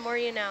 The more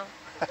you know.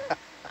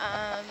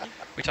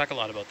 We talk a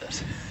lot about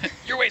this.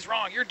 Your way's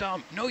wrong. You're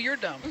dumb. No, you're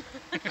dumb.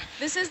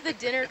 This is the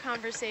dinner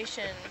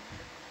conversation.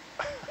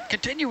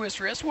 Continuous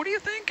wrist. What are you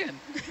thinking?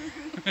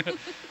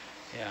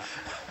 Yeah.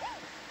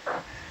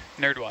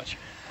 Nerd watch.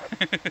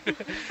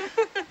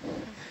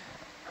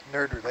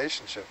 Nerd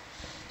relationship.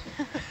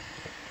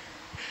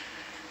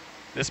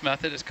 This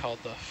method is called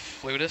the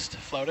flautist.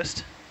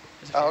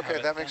 Is if Oh, you okay, have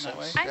it that makes done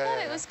sense. way. I thought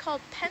it was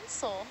called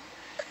pencil.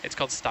 It's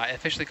called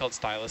officially called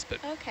stylus, but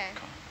Okay.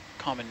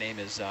 common name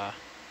is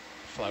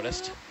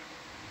flautist.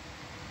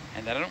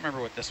 And then I don't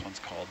remember what this one's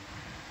called.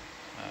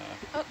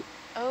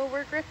 Oh,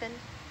 we're gripping.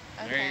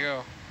 Okay. There you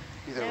go.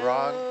 Either No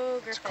wrong.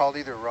 It's gripping. called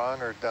either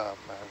wrong or dumb.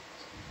 I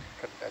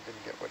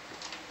didn't get what.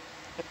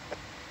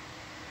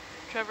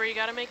 Trevor, you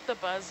gotta make the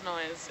buzz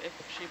noise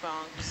if she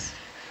bonks.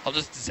 I'll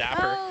just zap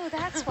her. Oh,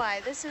 that's why.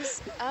 This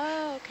is,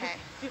 oh, okay.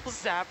 You'll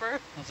zap her?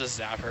 I'll just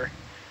zap her.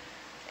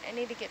 I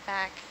need to get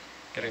back.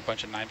 Get a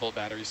bunch of 9-volt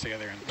batteries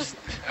together and just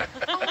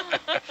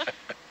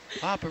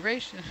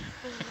operation.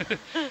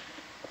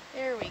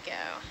 There we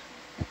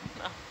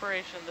go.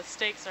 Operation. The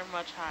stakes are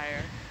much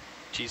higher.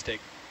 Cheesesteak.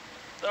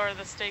 Or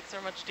the stakes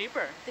are much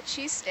deeper. The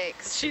cheesesteaks.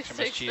 The Steaks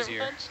are much cheesesteaks are cheesier.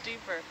 much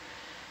deeper.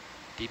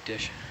 Deep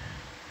dish.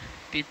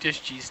 Deep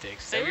dish cheesesteaks.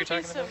 Is that There what you're would be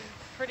talking some about?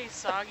 pretty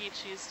soggy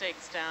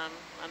cheesesteaks down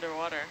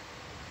underwater.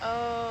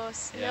 Oh,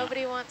 Yeah.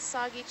 nobody wants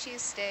soggy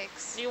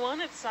cheesesteaks. You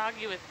want it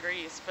soggy with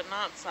grease, but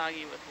not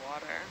soggy with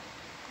water.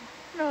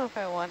 I don't know if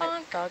I want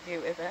Bonk. it soggy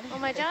with anything. Well,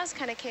 my jaws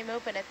kind of came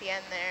open at the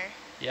end there.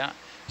 Yeah.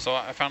 So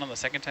I found on the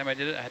second time I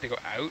did it, I had to go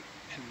out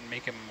and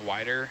make him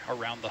wider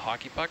around the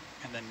hockey puck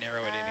and then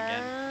narrow it in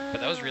again. But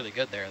that was really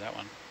good there, that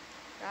one.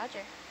 Roger.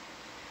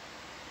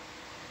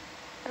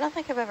 I don't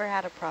think I've ever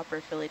had a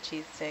proper Philly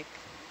cheesesteak.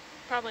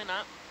 Probably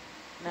not.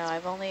 No,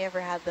 I've only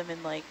ever had them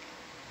in like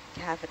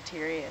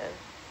cafeterias.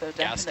 So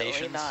Gas definitely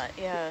stations. not.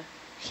 Yeah,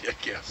 Yeah,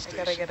 gas I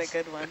gotta get a stations.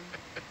 good one.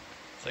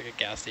 It's like a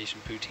gas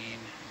station poutine.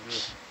 Ugh.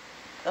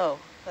 Oh,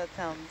 that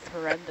sounds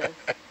horrendous.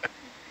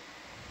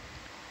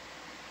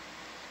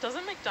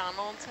 Doesn't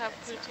McDonald's have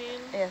poutine?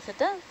 Yes, it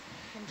does.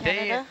 In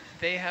Canada.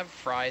 They have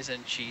fries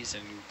and cheese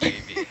and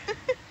gravy.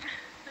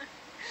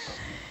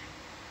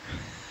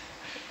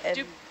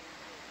 And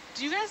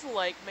Do you guys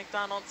like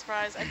McDonald's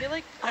fries? I feel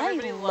like I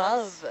everybody love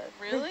loves.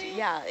 Really?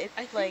 Yeah, it's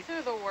I think like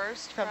they're the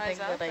worst something fries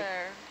out that I-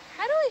 there.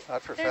 How do we...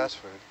 Not for they're- fast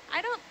food.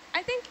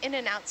 I think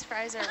In-N-Out's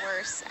fries are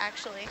worse,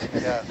 actually.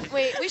 Yeah.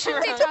 Wait, we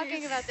shouldn't be Fries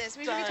talking about this.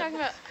 We should be done. talking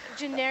about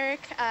generic,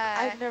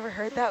 I've never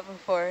heard that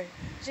before.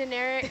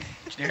 generic,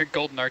 Generic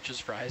Golden Arches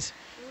fries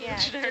yeah,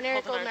 Generic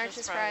generic Golden Golden Arches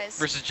Arches fries. fries.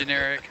 versus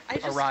generic I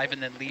just- arrive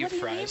and then leave What do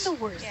you fries. mean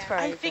the worst Yeah.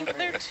 fries I think ever?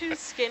 they're too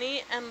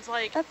skinny and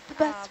like That's the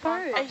best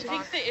part. I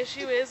think the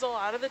issue is a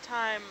lot of the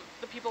time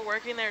the people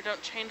working there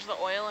don't change the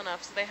oil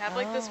enough, so they have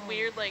like this Oh.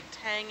 weird like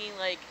tangy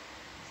like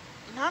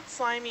not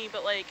slimy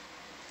but like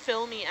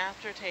filmy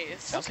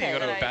aftertaste. Sounds like you go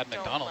to that a bad I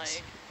don't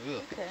McDonald's. like.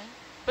 Ugh. Okay.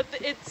 But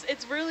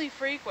it's really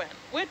frequent,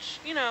 which,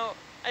 you know,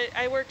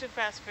 I worked in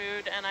fast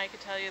food and I could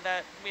tell you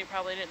that we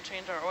probably didn't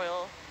change our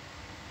oil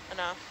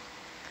enough.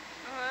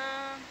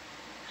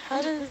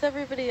 How does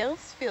everybody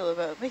else feel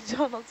about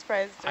McDonald's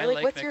fries? I Like,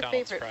 like what's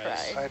McDonald's your favorite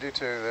fries. fry? I do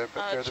too. They're the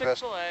best.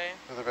 Chick-fil-A.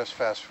 They're the best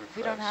fast food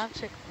We fries. don't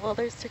have well,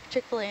 there's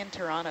Chick-fil-A in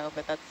Toronto,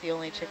 but that's the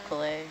only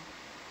Chick-fil-A.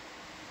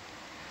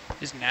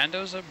 Is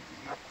Nando's a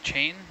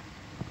chain?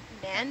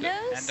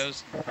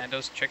 Nando's?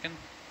 Nando's chicken?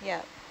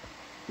 Yeah.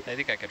 I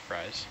think I could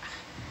fries.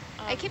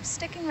 I keep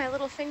sticking my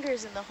little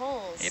fingers in the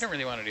holes. You don't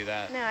really want to do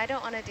that. No, I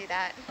don't want to do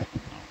that. No, I'm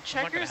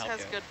not gonna Checkers help has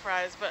you. good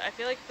fries, but I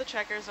feel like the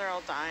Checkers are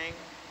all dying.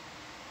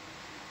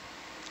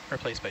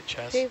 Replaced by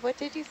Chess. Dave, what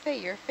did you say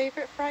your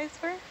favorite fries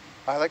were?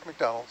 I like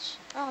McDonald's.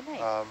 Oh, nice.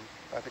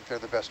 I think they're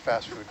the best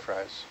fast food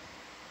fries.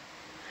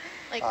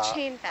 Like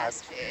chain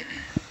fast food.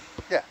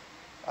 Yeah,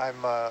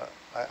 I'm a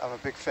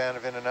big fan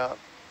of In-N-Out,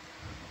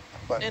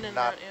 but In-N-Out,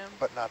 not yeah.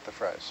 but not the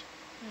fries.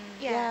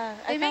 Yeah,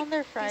 they I make found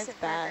their fries decent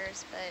bad.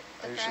 burgers, but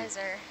I the usually- fries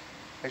are...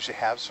 I usually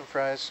have some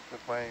fries with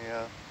my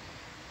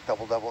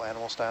double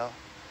animal style,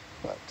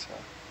 but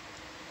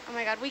Oh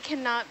my god, we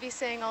cannot be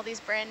saying all these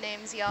brand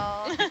names,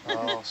 y'all.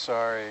 oh,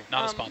 sorry.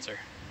 Not a sponsor.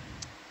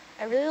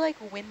 I really like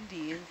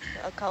Wendy's.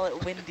 I'll call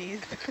it Wendy's.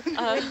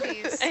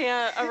 Wendy's.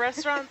 A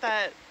restaurant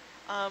that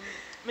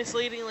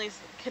misleadingly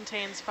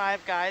contains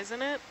 5 guys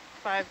in it,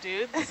 5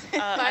 dudes.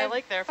 I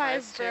like their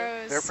five fries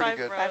bros. too. They're pretty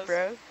good. 5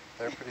 bros.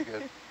 They're pretty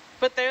good.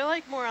 But they're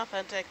like more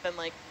authentic than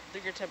like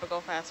your typical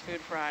fast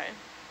food fry,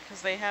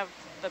 because they have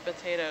the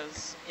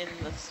potatoes in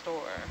the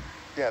store.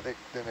 Yeah, they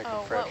make Oh,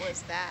 them fresh. what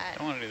was that?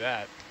 Don't want to do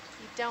that.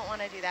 You don't want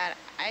to do that.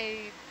 I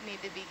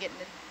need to be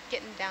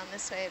getting down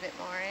this way a bit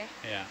more, eh?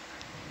 Yeah.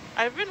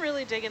 I've been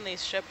really digging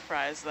these ship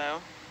fries though.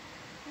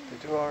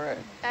 They do all right.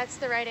 That's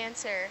the right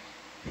answer.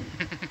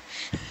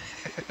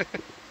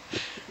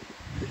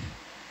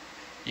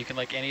 You can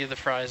like any of the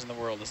fries in the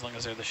world as long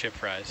as they're the ship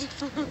fries.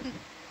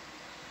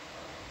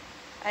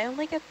 I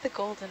only get the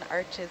Golden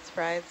Arches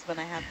fries when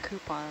I have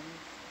coupons.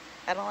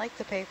 I don't like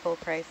to pay full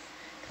price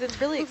because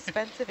it's really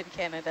expensive in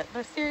Canada.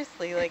 No,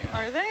 seriously, like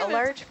Are they? a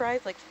large fry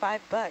is like $5.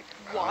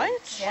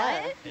 What?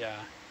 Yeah, What? Yeah.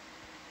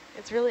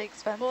 it's really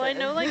expensive. Well, I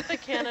know like the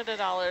Canada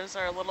dollars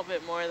are a little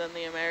bit more than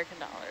the American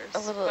dollars. a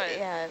little, but,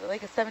 yeah,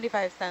 like a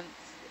 75 cents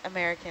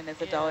American is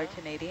 $1 Yeah.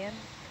 Canadian.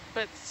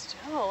 But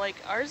still, like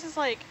ours is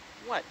like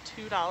what,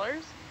 $2?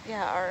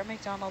 Yeah, our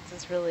McDonald's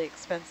is really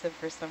expensive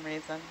for some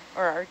reason.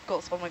 Or our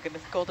oh my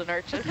goodness, Golden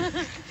Arches,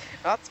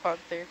 not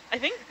sponsored. I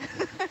think.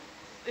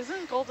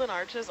 Isn't Golden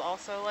Arches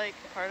also like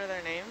part of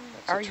their name?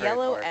 That's a Our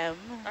yellow trademark. M.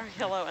 Our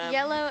yellow M.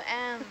 Yellow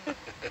M.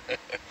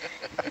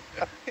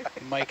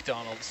 Mike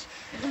Donald's.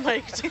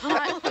 Like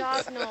Hot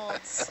dog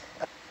nolds.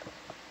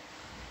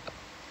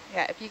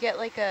 Yeah, if you get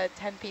like a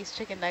 10-piece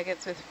chicken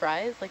nuggets with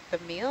fries, like the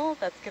meal,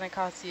 that's gonna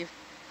cost you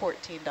 $14.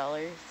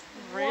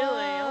 Really?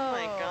 Oh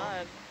my Whoa.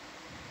 god.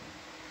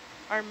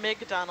 Our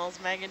McDonald's,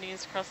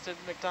 manganese crusted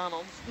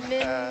McDonald's.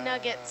 Min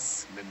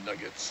nuggets. Min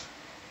nuggets.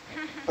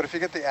 But if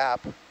you get the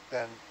app,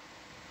 then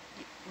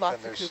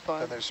Lots of coupons.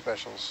 then there's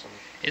specials.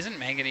 And Isn't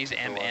manganese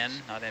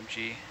MN, not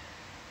MG?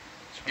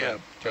 Yeah,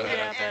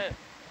 Yeah, but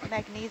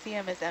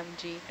Magnesium is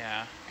MG.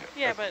 Yeah.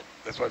 yeah, but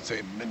that's why I'm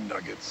saying min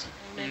nuggets.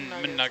 min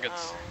Min nuggets.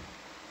 nuggets.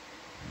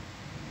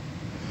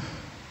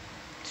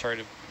 Sorry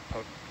to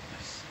poke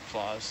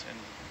flaws and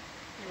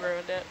You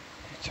ruined it.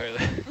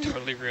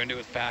 totally ruined it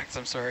with facts.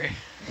 I'm sorry.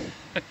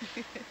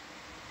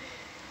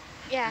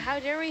 Yeah, how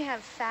dare we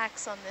have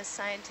facts on this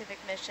scientific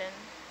mission?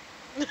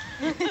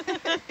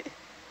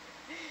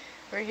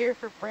 We're here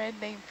for brand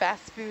name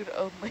fast food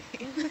only.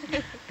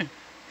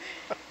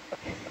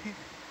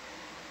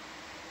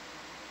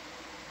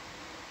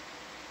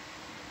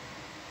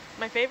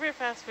 My favorite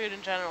fast food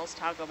in general is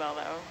Taco Bell,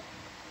 though.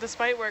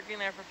 Despite working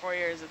there for 4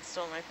 years, it's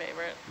still my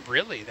favorite.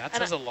 Really? That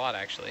says a lot,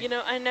 actually. You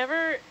know, I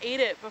never ate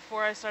it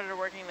before I started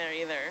working there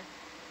either.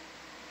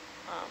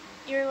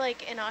 You're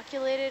like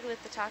inoculated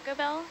with the Taco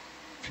Bell?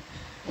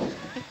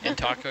 And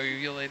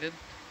taco-ulated?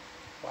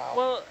 wow.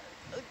 Well,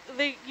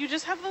 you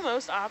just have the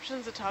most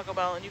options at Taco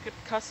Bell, and you could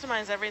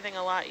customize everything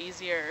a lot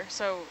easier.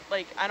 So,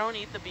 like, I don't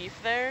eat the beef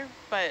there,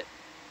 but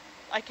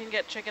I can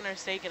get chicken or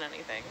steak in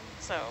anything.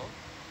 So,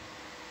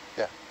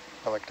 yeah,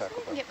 I like Taco I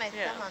can Bell. get my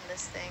Yeah. thumb on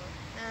this thing.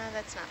 No,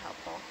 that's not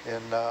helpful.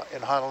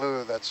 In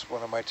Honolulu, that's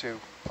one of my two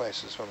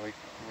places when we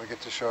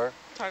get to shore,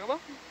 Taco Bell?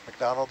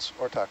 McDonald's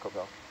or Taco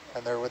Bell.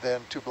 And they're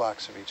within 2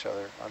 blocks of each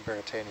other on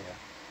Veritania,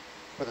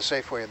 with a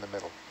Safeway in the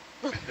middle.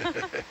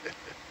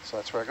 So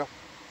that's where I go. I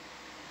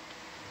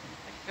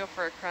could go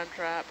for a crunch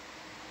wrap.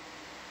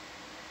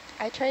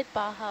 I tried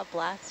Baja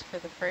Blast for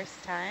the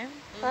first time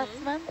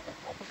last month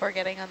before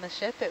getting on the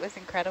ship. It was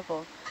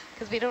incredible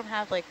because we don't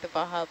have like the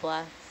Baja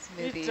Blast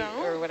smoothie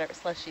or whatever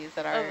slushies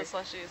at our the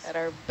slushies. at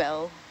our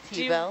Bell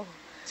T-Bell.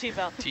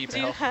 T-Bell. T-Bell. Do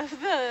you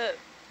have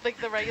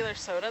the regular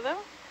soda though?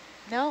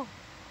 No,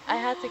 I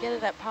had to get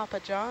it at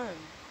Papa John's.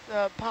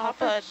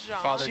 Papa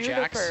John. Father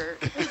Jack's. Juniper.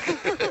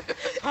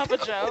 Papa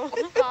Joe.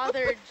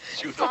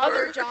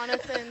 Father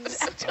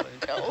Jonathan's.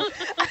 No.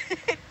 I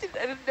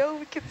didn't know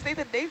we could say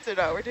the names or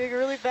not. We're doing a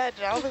really bad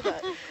job of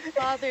that.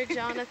 Father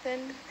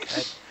Jonathan.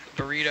 At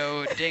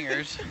Burrito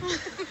Dingers.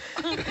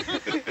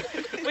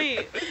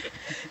 Wait.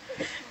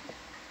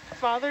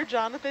 Father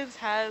Jonathan's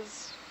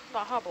has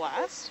Baja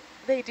Blast?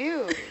 They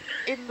do,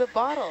 in the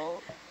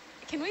bottle.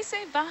 Can we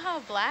say Baja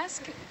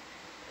Blast?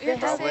 We They have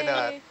to have- Probably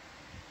not. say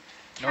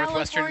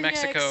Northwestern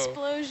California Mexico.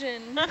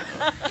 Explosion.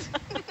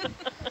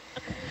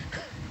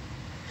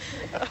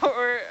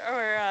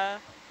 or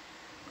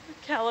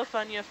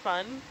California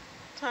Fun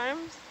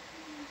Times?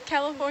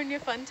 California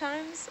Fun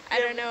Times? I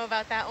Yeah. don't know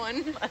about that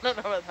one. I don't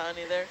know about that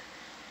one either.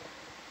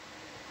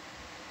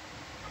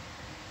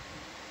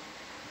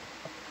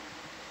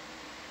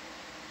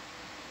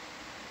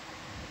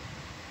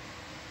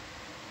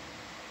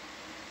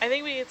 I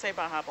think we could say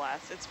Baja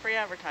Blast. It's free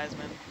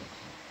advertisement.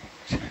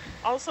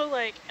 Also,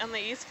 like, on the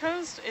East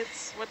Coast,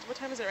 it's, what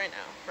time is it right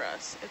now for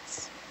us?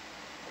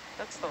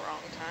 That's the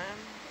wrong time.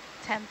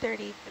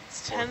 10:30.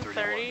 It's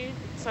 10:30,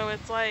 so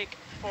it's like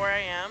 4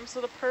 a.m., so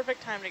the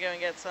perfect time to go and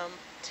get some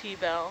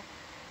T-Bell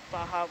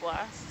Baja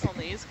Blasts on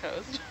the East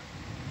Coast.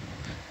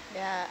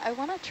 Yeah, I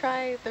want to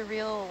try the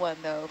real one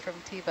though from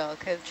T-Bell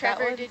because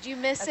Trevor, did you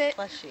miss it?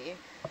 Slushy.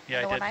 Yeah,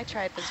 And the I one did. I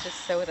tried was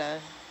just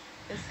soda.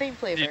 It's the same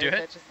flavor. Did you do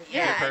but it? just the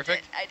Yeah, same.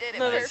 perfect? I did it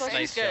No, perfect. that's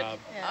Nice good. job.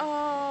 Yeah.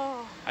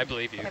 Oh, I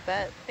believe you. I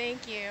bet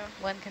Thank you.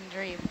 one can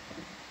dream.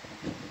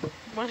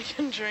 one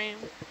can dream.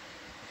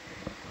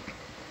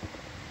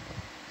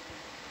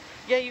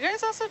 Yeah, you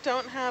guys also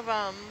don't have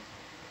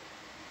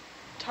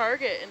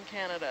Target in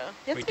Canada.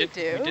 Yes, we we did.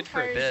 do. We did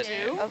for a bit.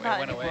 Target. Oh, It not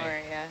went anymore,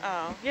 away. yeah.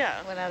 Oh,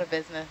 yeah. Went out of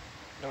business.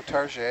 No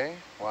Target?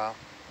 Wow.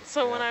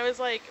 So when Yeah. I was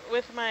like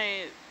with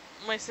my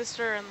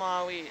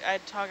sister-in-law,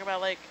 I'd talk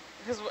about like,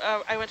 because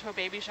I went to a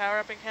baby shower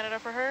up in Canada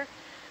for her,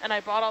 and I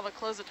bought all the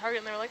clothes at Target,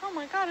 and they were like, oh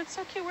my god, it's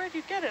so cute, where'd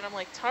you get it? And I'm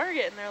like,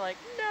 Target, and they're like,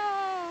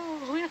 no,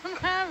 we don't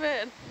have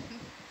it.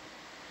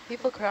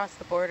 People cross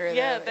the border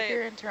Yeah, though. If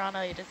you're in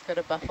Toronto, you just go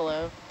to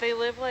Buffalo. They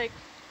live like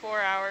 4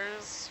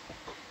 hours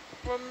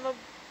from the,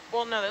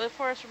 well no, they live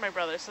 4 hours from my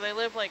brother, so they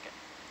live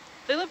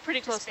pretty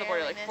close to the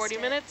border, barely like 40 missed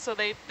it. minutes, so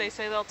they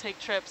say they'll take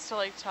trips to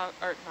like,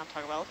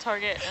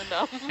 Target and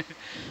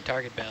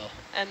Target Bell.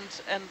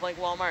 and like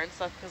Walmart and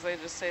stuff, because they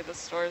just say the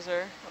stores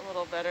are a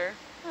little better.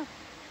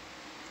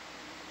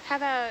 How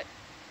about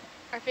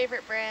our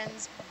favorite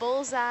brands,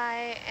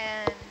 Bullseye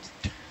and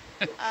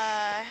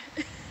I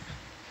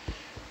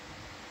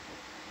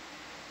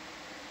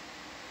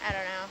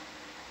don't know.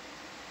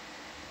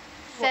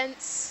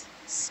 Fence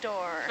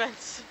Store.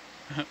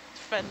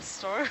 Fence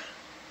store.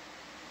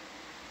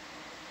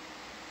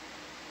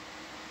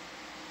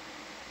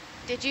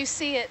 Did you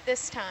see it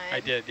this time? I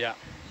did, yeah.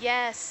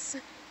 Yes.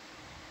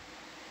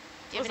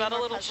 Do you Was have any that a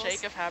more little puzzles?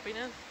 shake of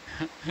happiness?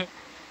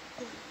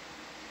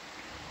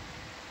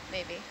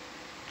 Maybe.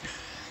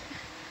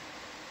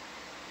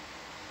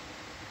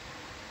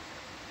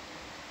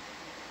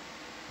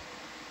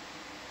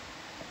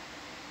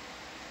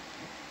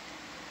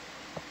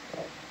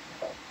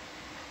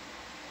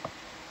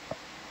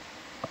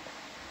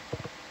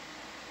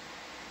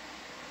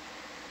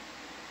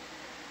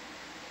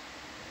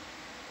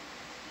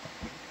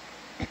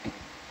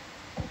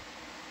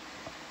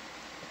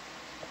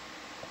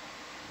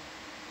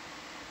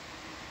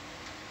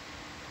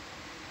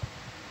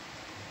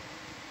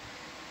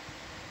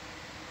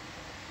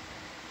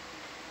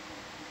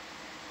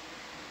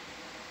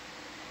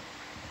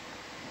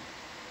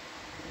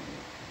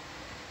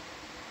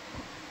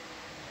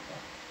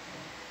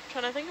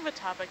 trying to think of a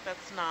topic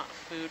that's not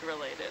food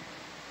related.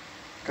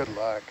 Good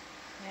luck.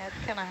 Yeah,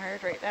 it's kind of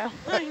hard right now.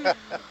 I know.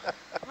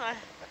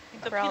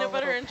 The We're all peanut a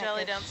butter little and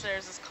jelly peckish.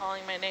 downstairs is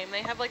calling my name.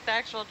 They have like the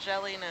actual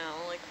jelly now,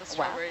 like the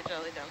strawberry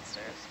jelly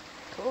downstairs.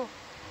 Cool.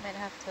 Might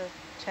have to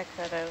check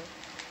that out.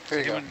 Here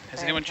you go.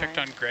 Has anyone checked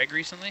on Greg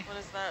recently? What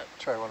is that?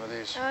 Try one of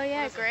these. Oh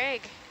yeah,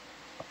 Greg.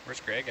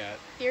 Where's Greg at?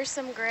 Here's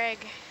some Greg.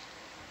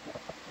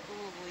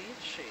 Ooh,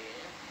 lychee.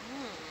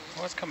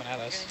 Oh, it's coming at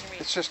You're us. gonna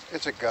hear me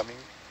It's a gummy.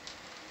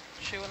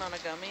 chewing on a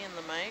gummy in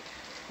the mic.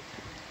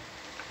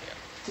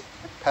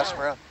 Pass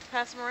them around.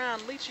 Pass them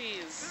around.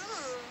 Lychees.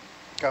 Ooh,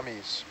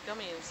 Gummies.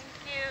 Gummies.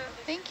 thank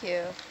you. Thank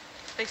you.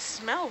 They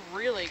smell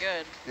really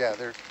good. Yeah,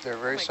 they're Oh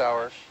very my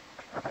sour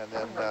gosh. and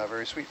then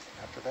very sweet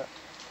after that.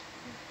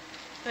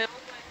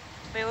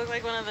 They look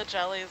like one of the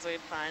jellies we'd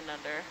find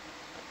under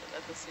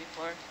at the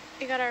seafloor.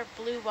 We got our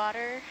blue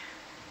water.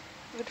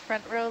 Would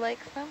front row like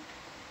some?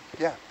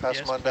 Yeah, pass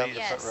Yes, them on down please.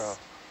 the front row.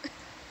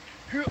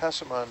 Pass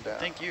them on down.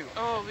 Thank you.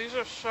 Oh, these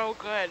are so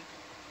good.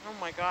 Oh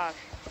my gosh.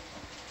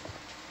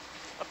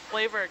 A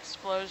flavor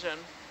explosion.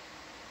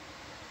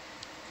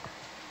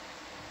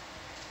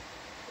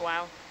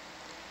 Wow.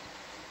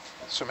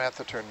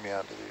 Samantha turned me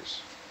on to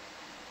these.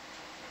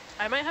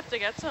 I might have to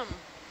get some.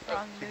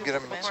 Wrong You can move,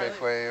 get them at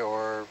Samantha. Safeway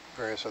or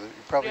various other.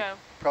 You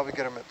probably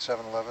get them at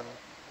 7-Eleven.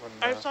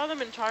 I saw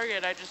them in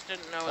Target. I just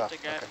didn't know what to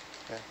get.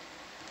 Okay.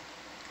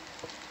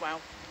 Wow.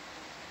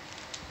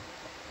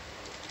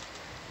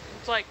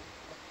 It's like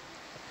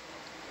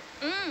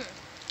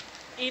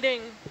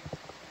eating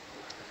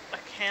a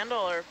candle,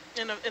 or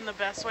in the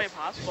best way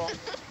possible,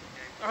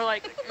 or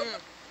like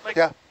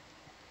Yeah.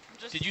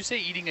 just Did you say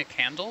eating a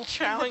candle?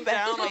 chowing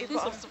down on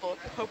some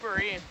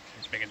potpourri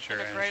Just making sure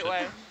in I a great understood.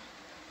 way.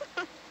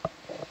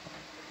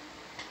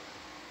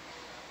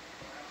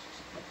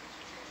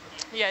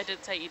 Yeah, I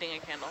did say eating a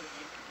candle.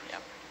 Yeah.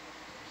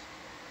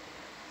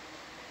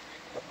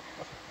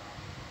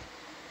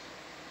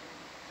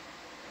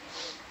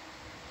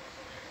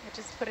 I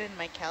just put it in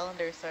my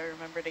calendar so I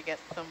remember to get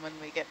some when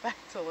we get back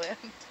to land.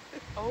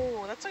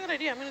 Oh, that's a good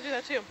idea. I'm going to do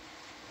that too.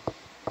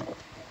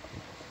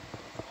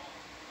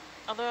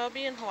 Although I'll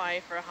be in Hawaii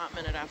for a hot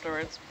minute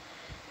afterwards.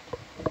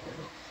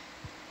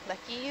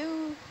 Lucky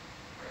you.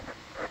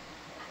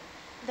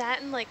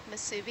 That and like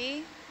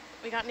musubi.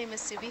 We got any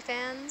musubi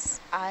fans?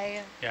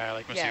 I Yeah, I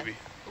like Yes. musubi.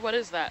 What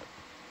is that?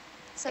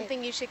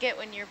 Something you should get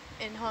when you're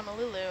in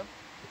Honolulu.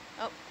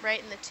 Oh,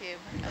 right in the tube.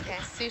 Okay.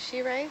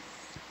 sushi rice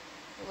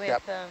with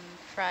Yep.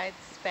 fried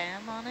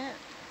spam on it,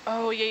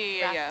 Oh,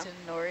 yeah. wrapped in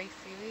nori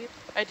seaweed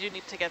I do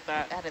need to get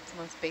that. at its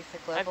most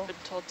basic level. I've been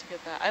told to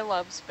get that. I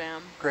love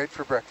Spam. Great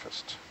for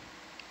breakfast.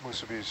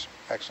 Musubi's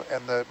excellent.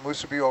 And the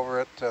musubi over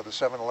at the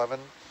 7-Eleven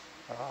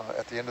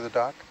at the end of the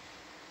dock,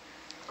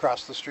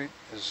 across the street,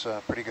 is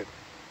pretty good.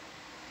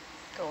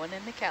 Going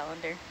in the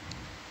calendar.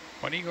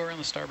 Why don't you go around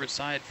the starboard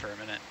side for a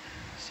minute?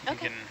 See if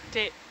Okay. you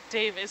can.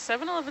 Dave, is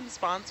 7-Eleven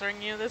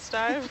sponsoring you this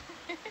dive?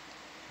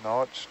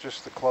 No, it's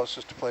just the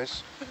closest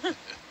place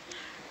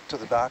to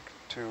the dock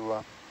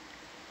to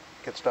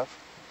get stuff.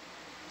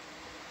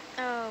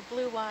 Oh,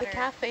 blue water. The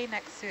cafe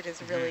next to it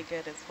is really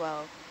good as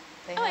well.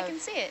 They Oh, I have can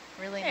see it.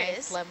 really There it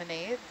nice is.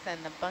 lemonades and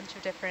a bunch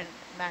of different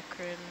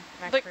macaroon.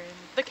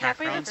 The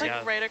cafe Macarons, that's like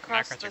yeah, right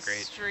across macarons the are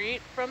great.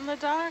 street from the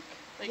dock?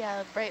 Like,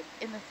 Yeah, right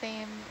in the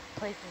same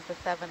place as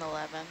the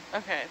 7-Eleven.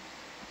 Okay.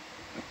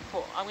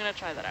 Cool. I'm going to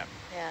try that out.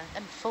 Yeah,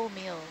 and full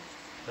meals.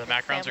 The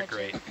like macarons are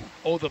great. sandwiches.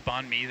 Oh, the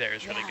banh mi there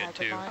is really Yeah, good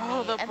the too. banh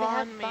Oh, mi. the and they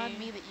have banh banh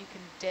mi. mi that you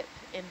can dip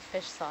in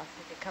fish sauce.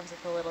 Like it comes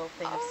with a little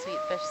thing of sweet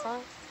fish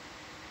sauce.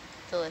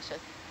 Delicious.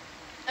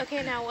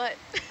 Okay, now what?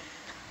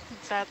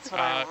 That's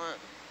what I Uh, want.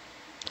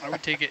 I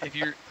would take it if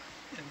you're.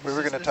 We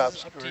were going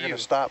to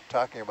stop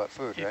talking about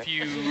food, If right?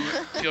 you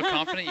feel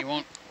confident you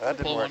won't That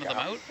didn't pull work one of them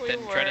out. out, We then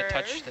try to were.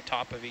 touch the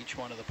top of each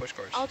one of the push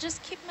cores. I'll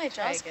just keep my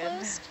Try jaws again.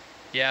 closed.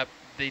 Yeah,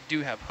 they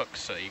do have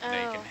hooks so you can,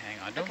 that you Oh, can hang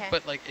on to. okay.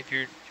 But like if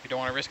you don't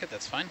want to risk it,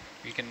 that's fine.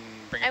 You can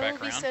bring it I back will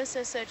be around.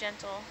 so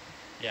gentle.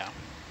 Yeah.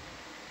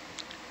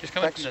 Just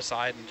come in Thanks. from the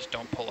side and just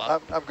don't pull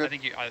up. I'm good.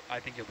 I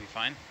think you'll be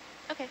fine.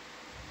 Okay.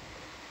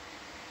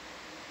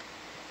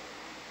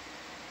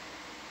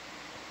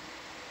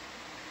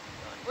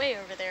 Going way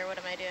over there. What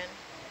am I doing?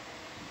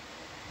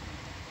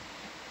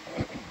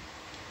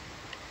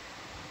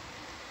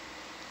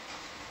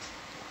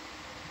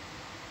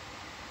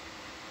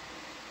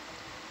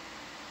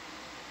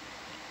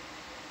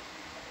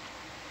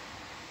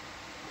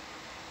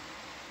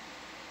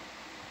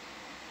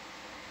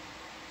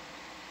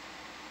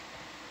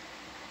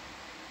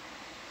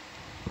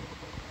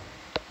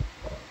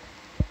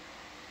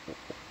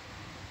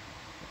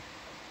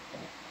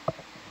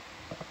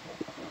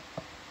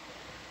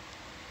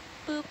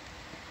 Boop.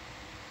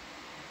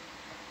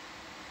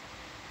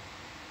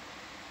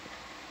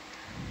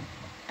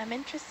 I'm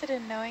interested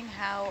in knowing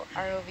how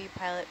ROV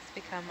pilots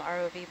become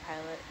ROV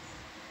pilots.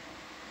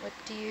 What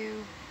do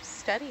you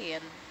study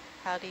and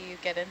how do you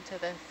get into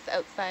this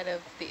outside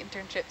of the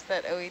internships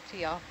that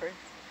OET offers?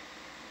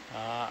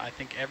 I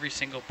think every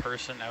single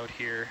person out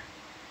here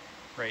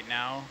right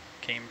now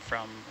came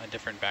from a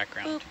different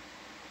background.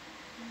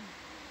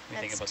 What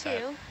do you think That's about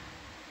 2.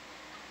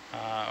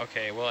 that?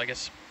 Okay, well, I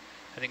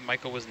think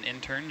Michael was an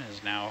intern,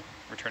 is now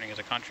returning as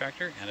a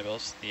contractor.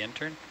 Annabelle's the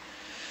intern.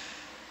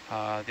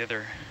 The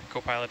other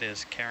co-pilot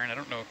is Karen. I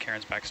don't know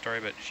Karen's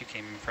backstory, but she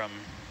came from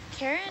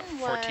Karen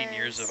 14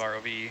 years of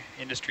ROV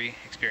industry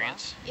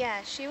experience. Wow.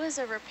 Yeah, she was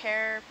a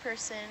repair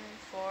person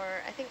for,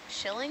 I think,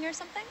 Schilling or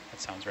something.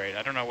 That sounds right.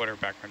 I don't know what her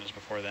background is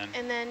before then.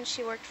 And then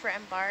she worked for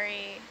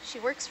Embari. She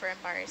works for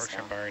Embari Works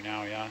still. for Embari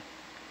now, yeah.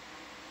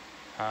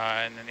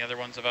 And then the other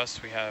ones of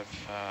us, we have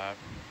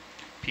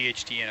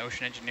PhD in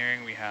ocean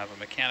engineering. We have a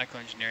mechanical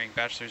engineering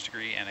bachelor's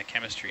degree and a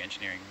chemistry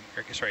engineering,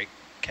 or sorry,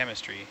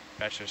 chemistry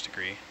bachelor's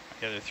degree.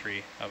 The other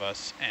 3 of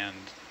us, and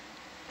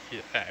yeah,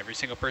 every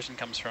single person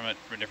comes from it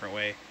from a different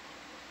way.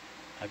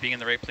 Being in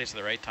the right place at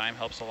the right time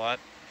helps a lot,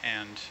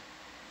 and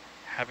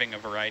having a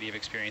variety of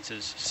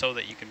experiences so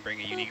that you can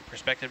bring a unique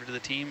perspective to the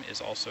team is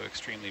also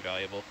extremely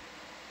valuable.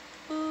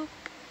 Boop.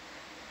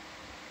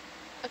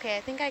 Okay,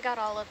 I think I got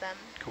all of them.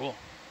 Cool.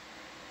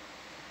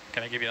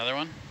 Can I give you another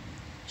one?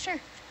 Sure.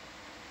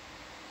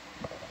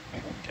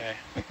 Okay.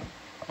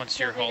 Once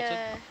Do you you're want me halted,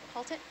 to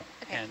halt it?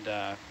 Okay.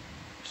 and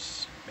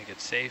just make it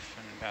safe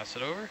and pass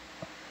it over.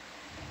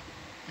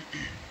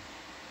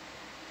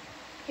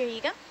 Here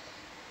you go.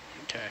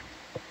 Okay.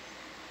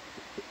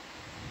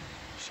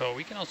 So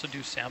we can also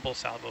do sample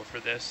salvo for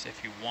this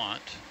if you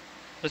want.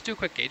 Let's do a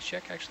quick gauge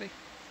check, actually.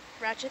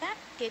 Roger that.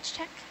 Gauge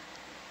check.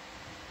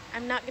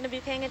 I'm not going to be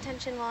paying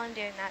attention while I'm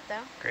doing that,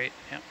 though. Great.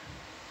 Yeah.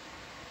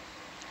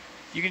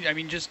 You can. I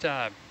mean, just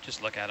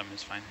look at them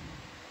is fine.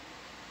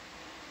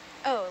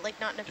 Oh, like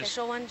not an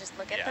official one. Just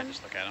look at them. Yeah,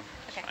 just look at them.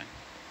 Okay. It's fine.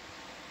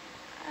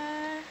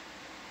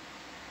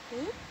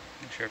 Ooh.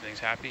 Make sure everything's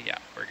happy. Yeah,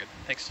 we're good.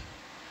 Thanks.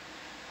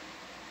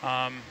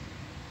 All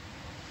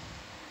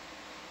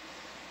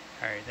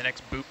right, the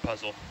next boot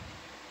puzzle.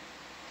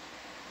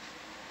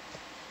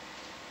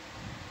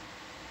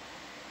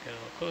 Get a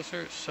little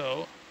closer.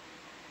 So,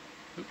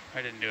 oop,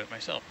 I didn't do it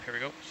myself. Here we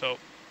go. So,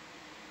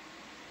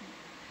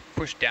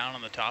 push down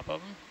on the top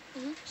of them.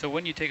 Mm-hmm. So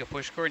when you take a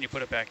push core and you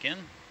put it back in,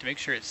 to make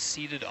sure it's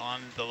seated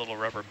on the little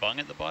rubber bung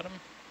at the bottom,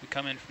 we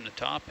come in from the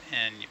top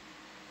and you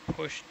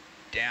push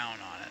down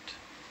on it.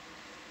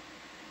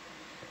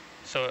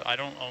 So I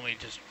don't only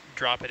just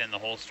drop it in the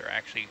holster, I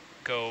actually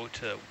go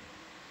to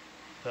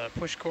the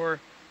push core.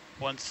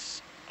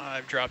 Once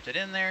I've dropped it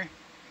in there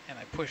and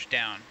I push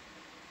down,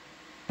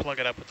 plug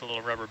it up with the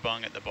little rubber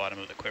bung at the bottom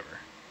of the quiver.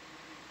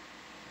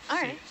 All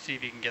right. See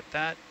if you can get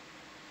that,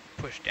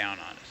 push down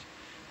on it.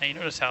 Now you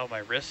notice how my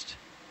wrist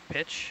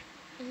pitch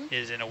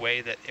is in a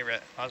way that it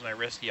allows my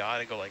wrist yaw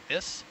to go like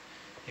this.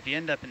 If you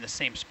end up in the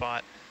same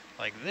spot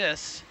like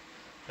this,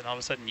 then all of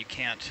a sudden you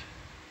can't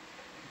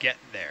get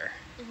there.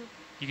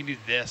 You can do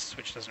this,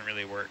 which doesn't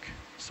really work.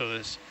 So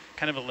there's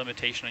kind of a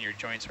limitation on your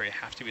joints where you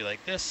have to be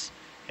like this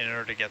in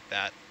order to get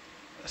that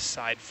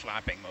side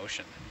flapping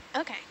motion.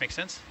 Okay. Make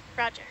sense?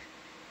 Roger.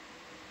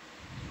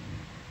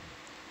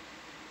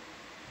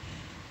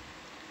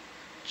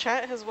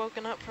 Chat has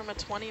woken up from a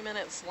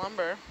 20-minute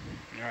slumber.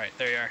 All right,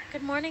 there you are.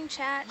 Good morning,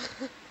 chat.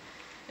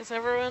 Is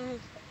everyone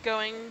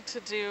going to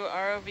do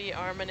ROV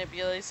arm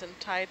manipulation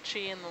Tai Chi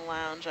in the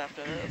lounge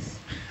after this?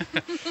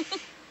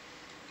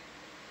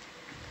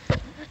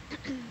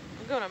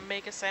 I'm going to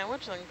make a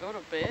sandwich and then go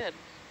to bed.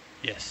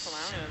 Yes. That's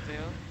what I'm going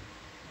to do.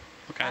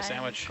 What kind of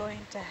sandwich? I'm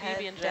going to head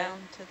PB&J. down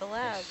to the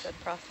lab and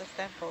process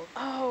samples.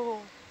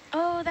 Oh,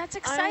 That's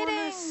exciting.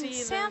 I want to see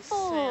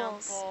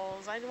samples.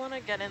 samples. I want to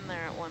get in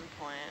there at one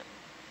point.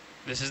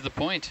 This is the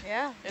point.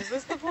 Yeah. Is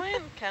this the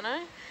point? Can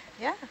I?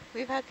 Yeah,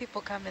 we've had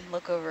people come and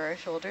look over our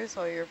shoulders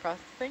while you're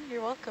processing.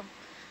 You're welcome.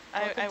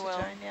 I Welcome to will.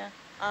 join, yeah.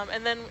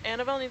 And then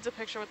Annabelle needs a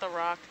picture with the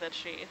rock that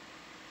she...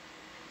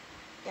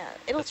 Yeah,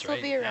 it'll That's still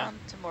right, be yeah. around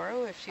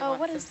tomorrow if she Oh, wants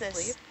what some is this?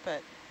 sleep,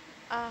 but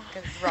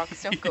because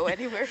rocks don't go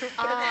anywhere.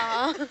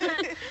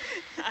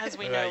 As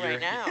we know right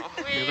now.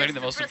 You're learning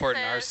the most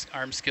important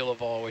arm skill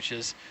of all, which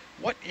is,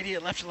 what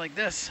idiot left it like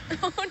this?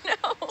 Oh,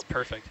 no. It's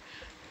perfect.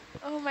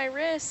 Oh, my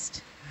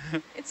wrist.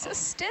 It's so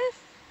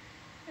stiff.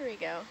 There we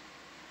go.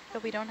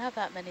 But we don't have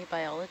that many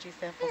biology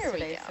samples There we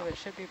today, go. so it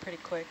should be pretty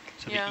quick.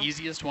 So Yeah. the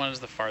easiest one is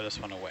the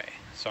farthest one away.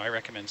 So I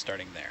recommend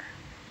starting there.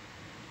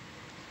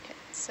 Okay,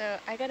 so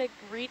I got to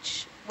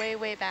reach way,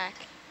 way back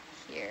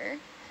here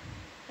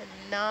and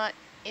not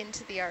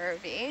into the ROV.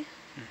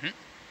 Mm-hmm.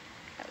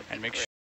 That would And be make great.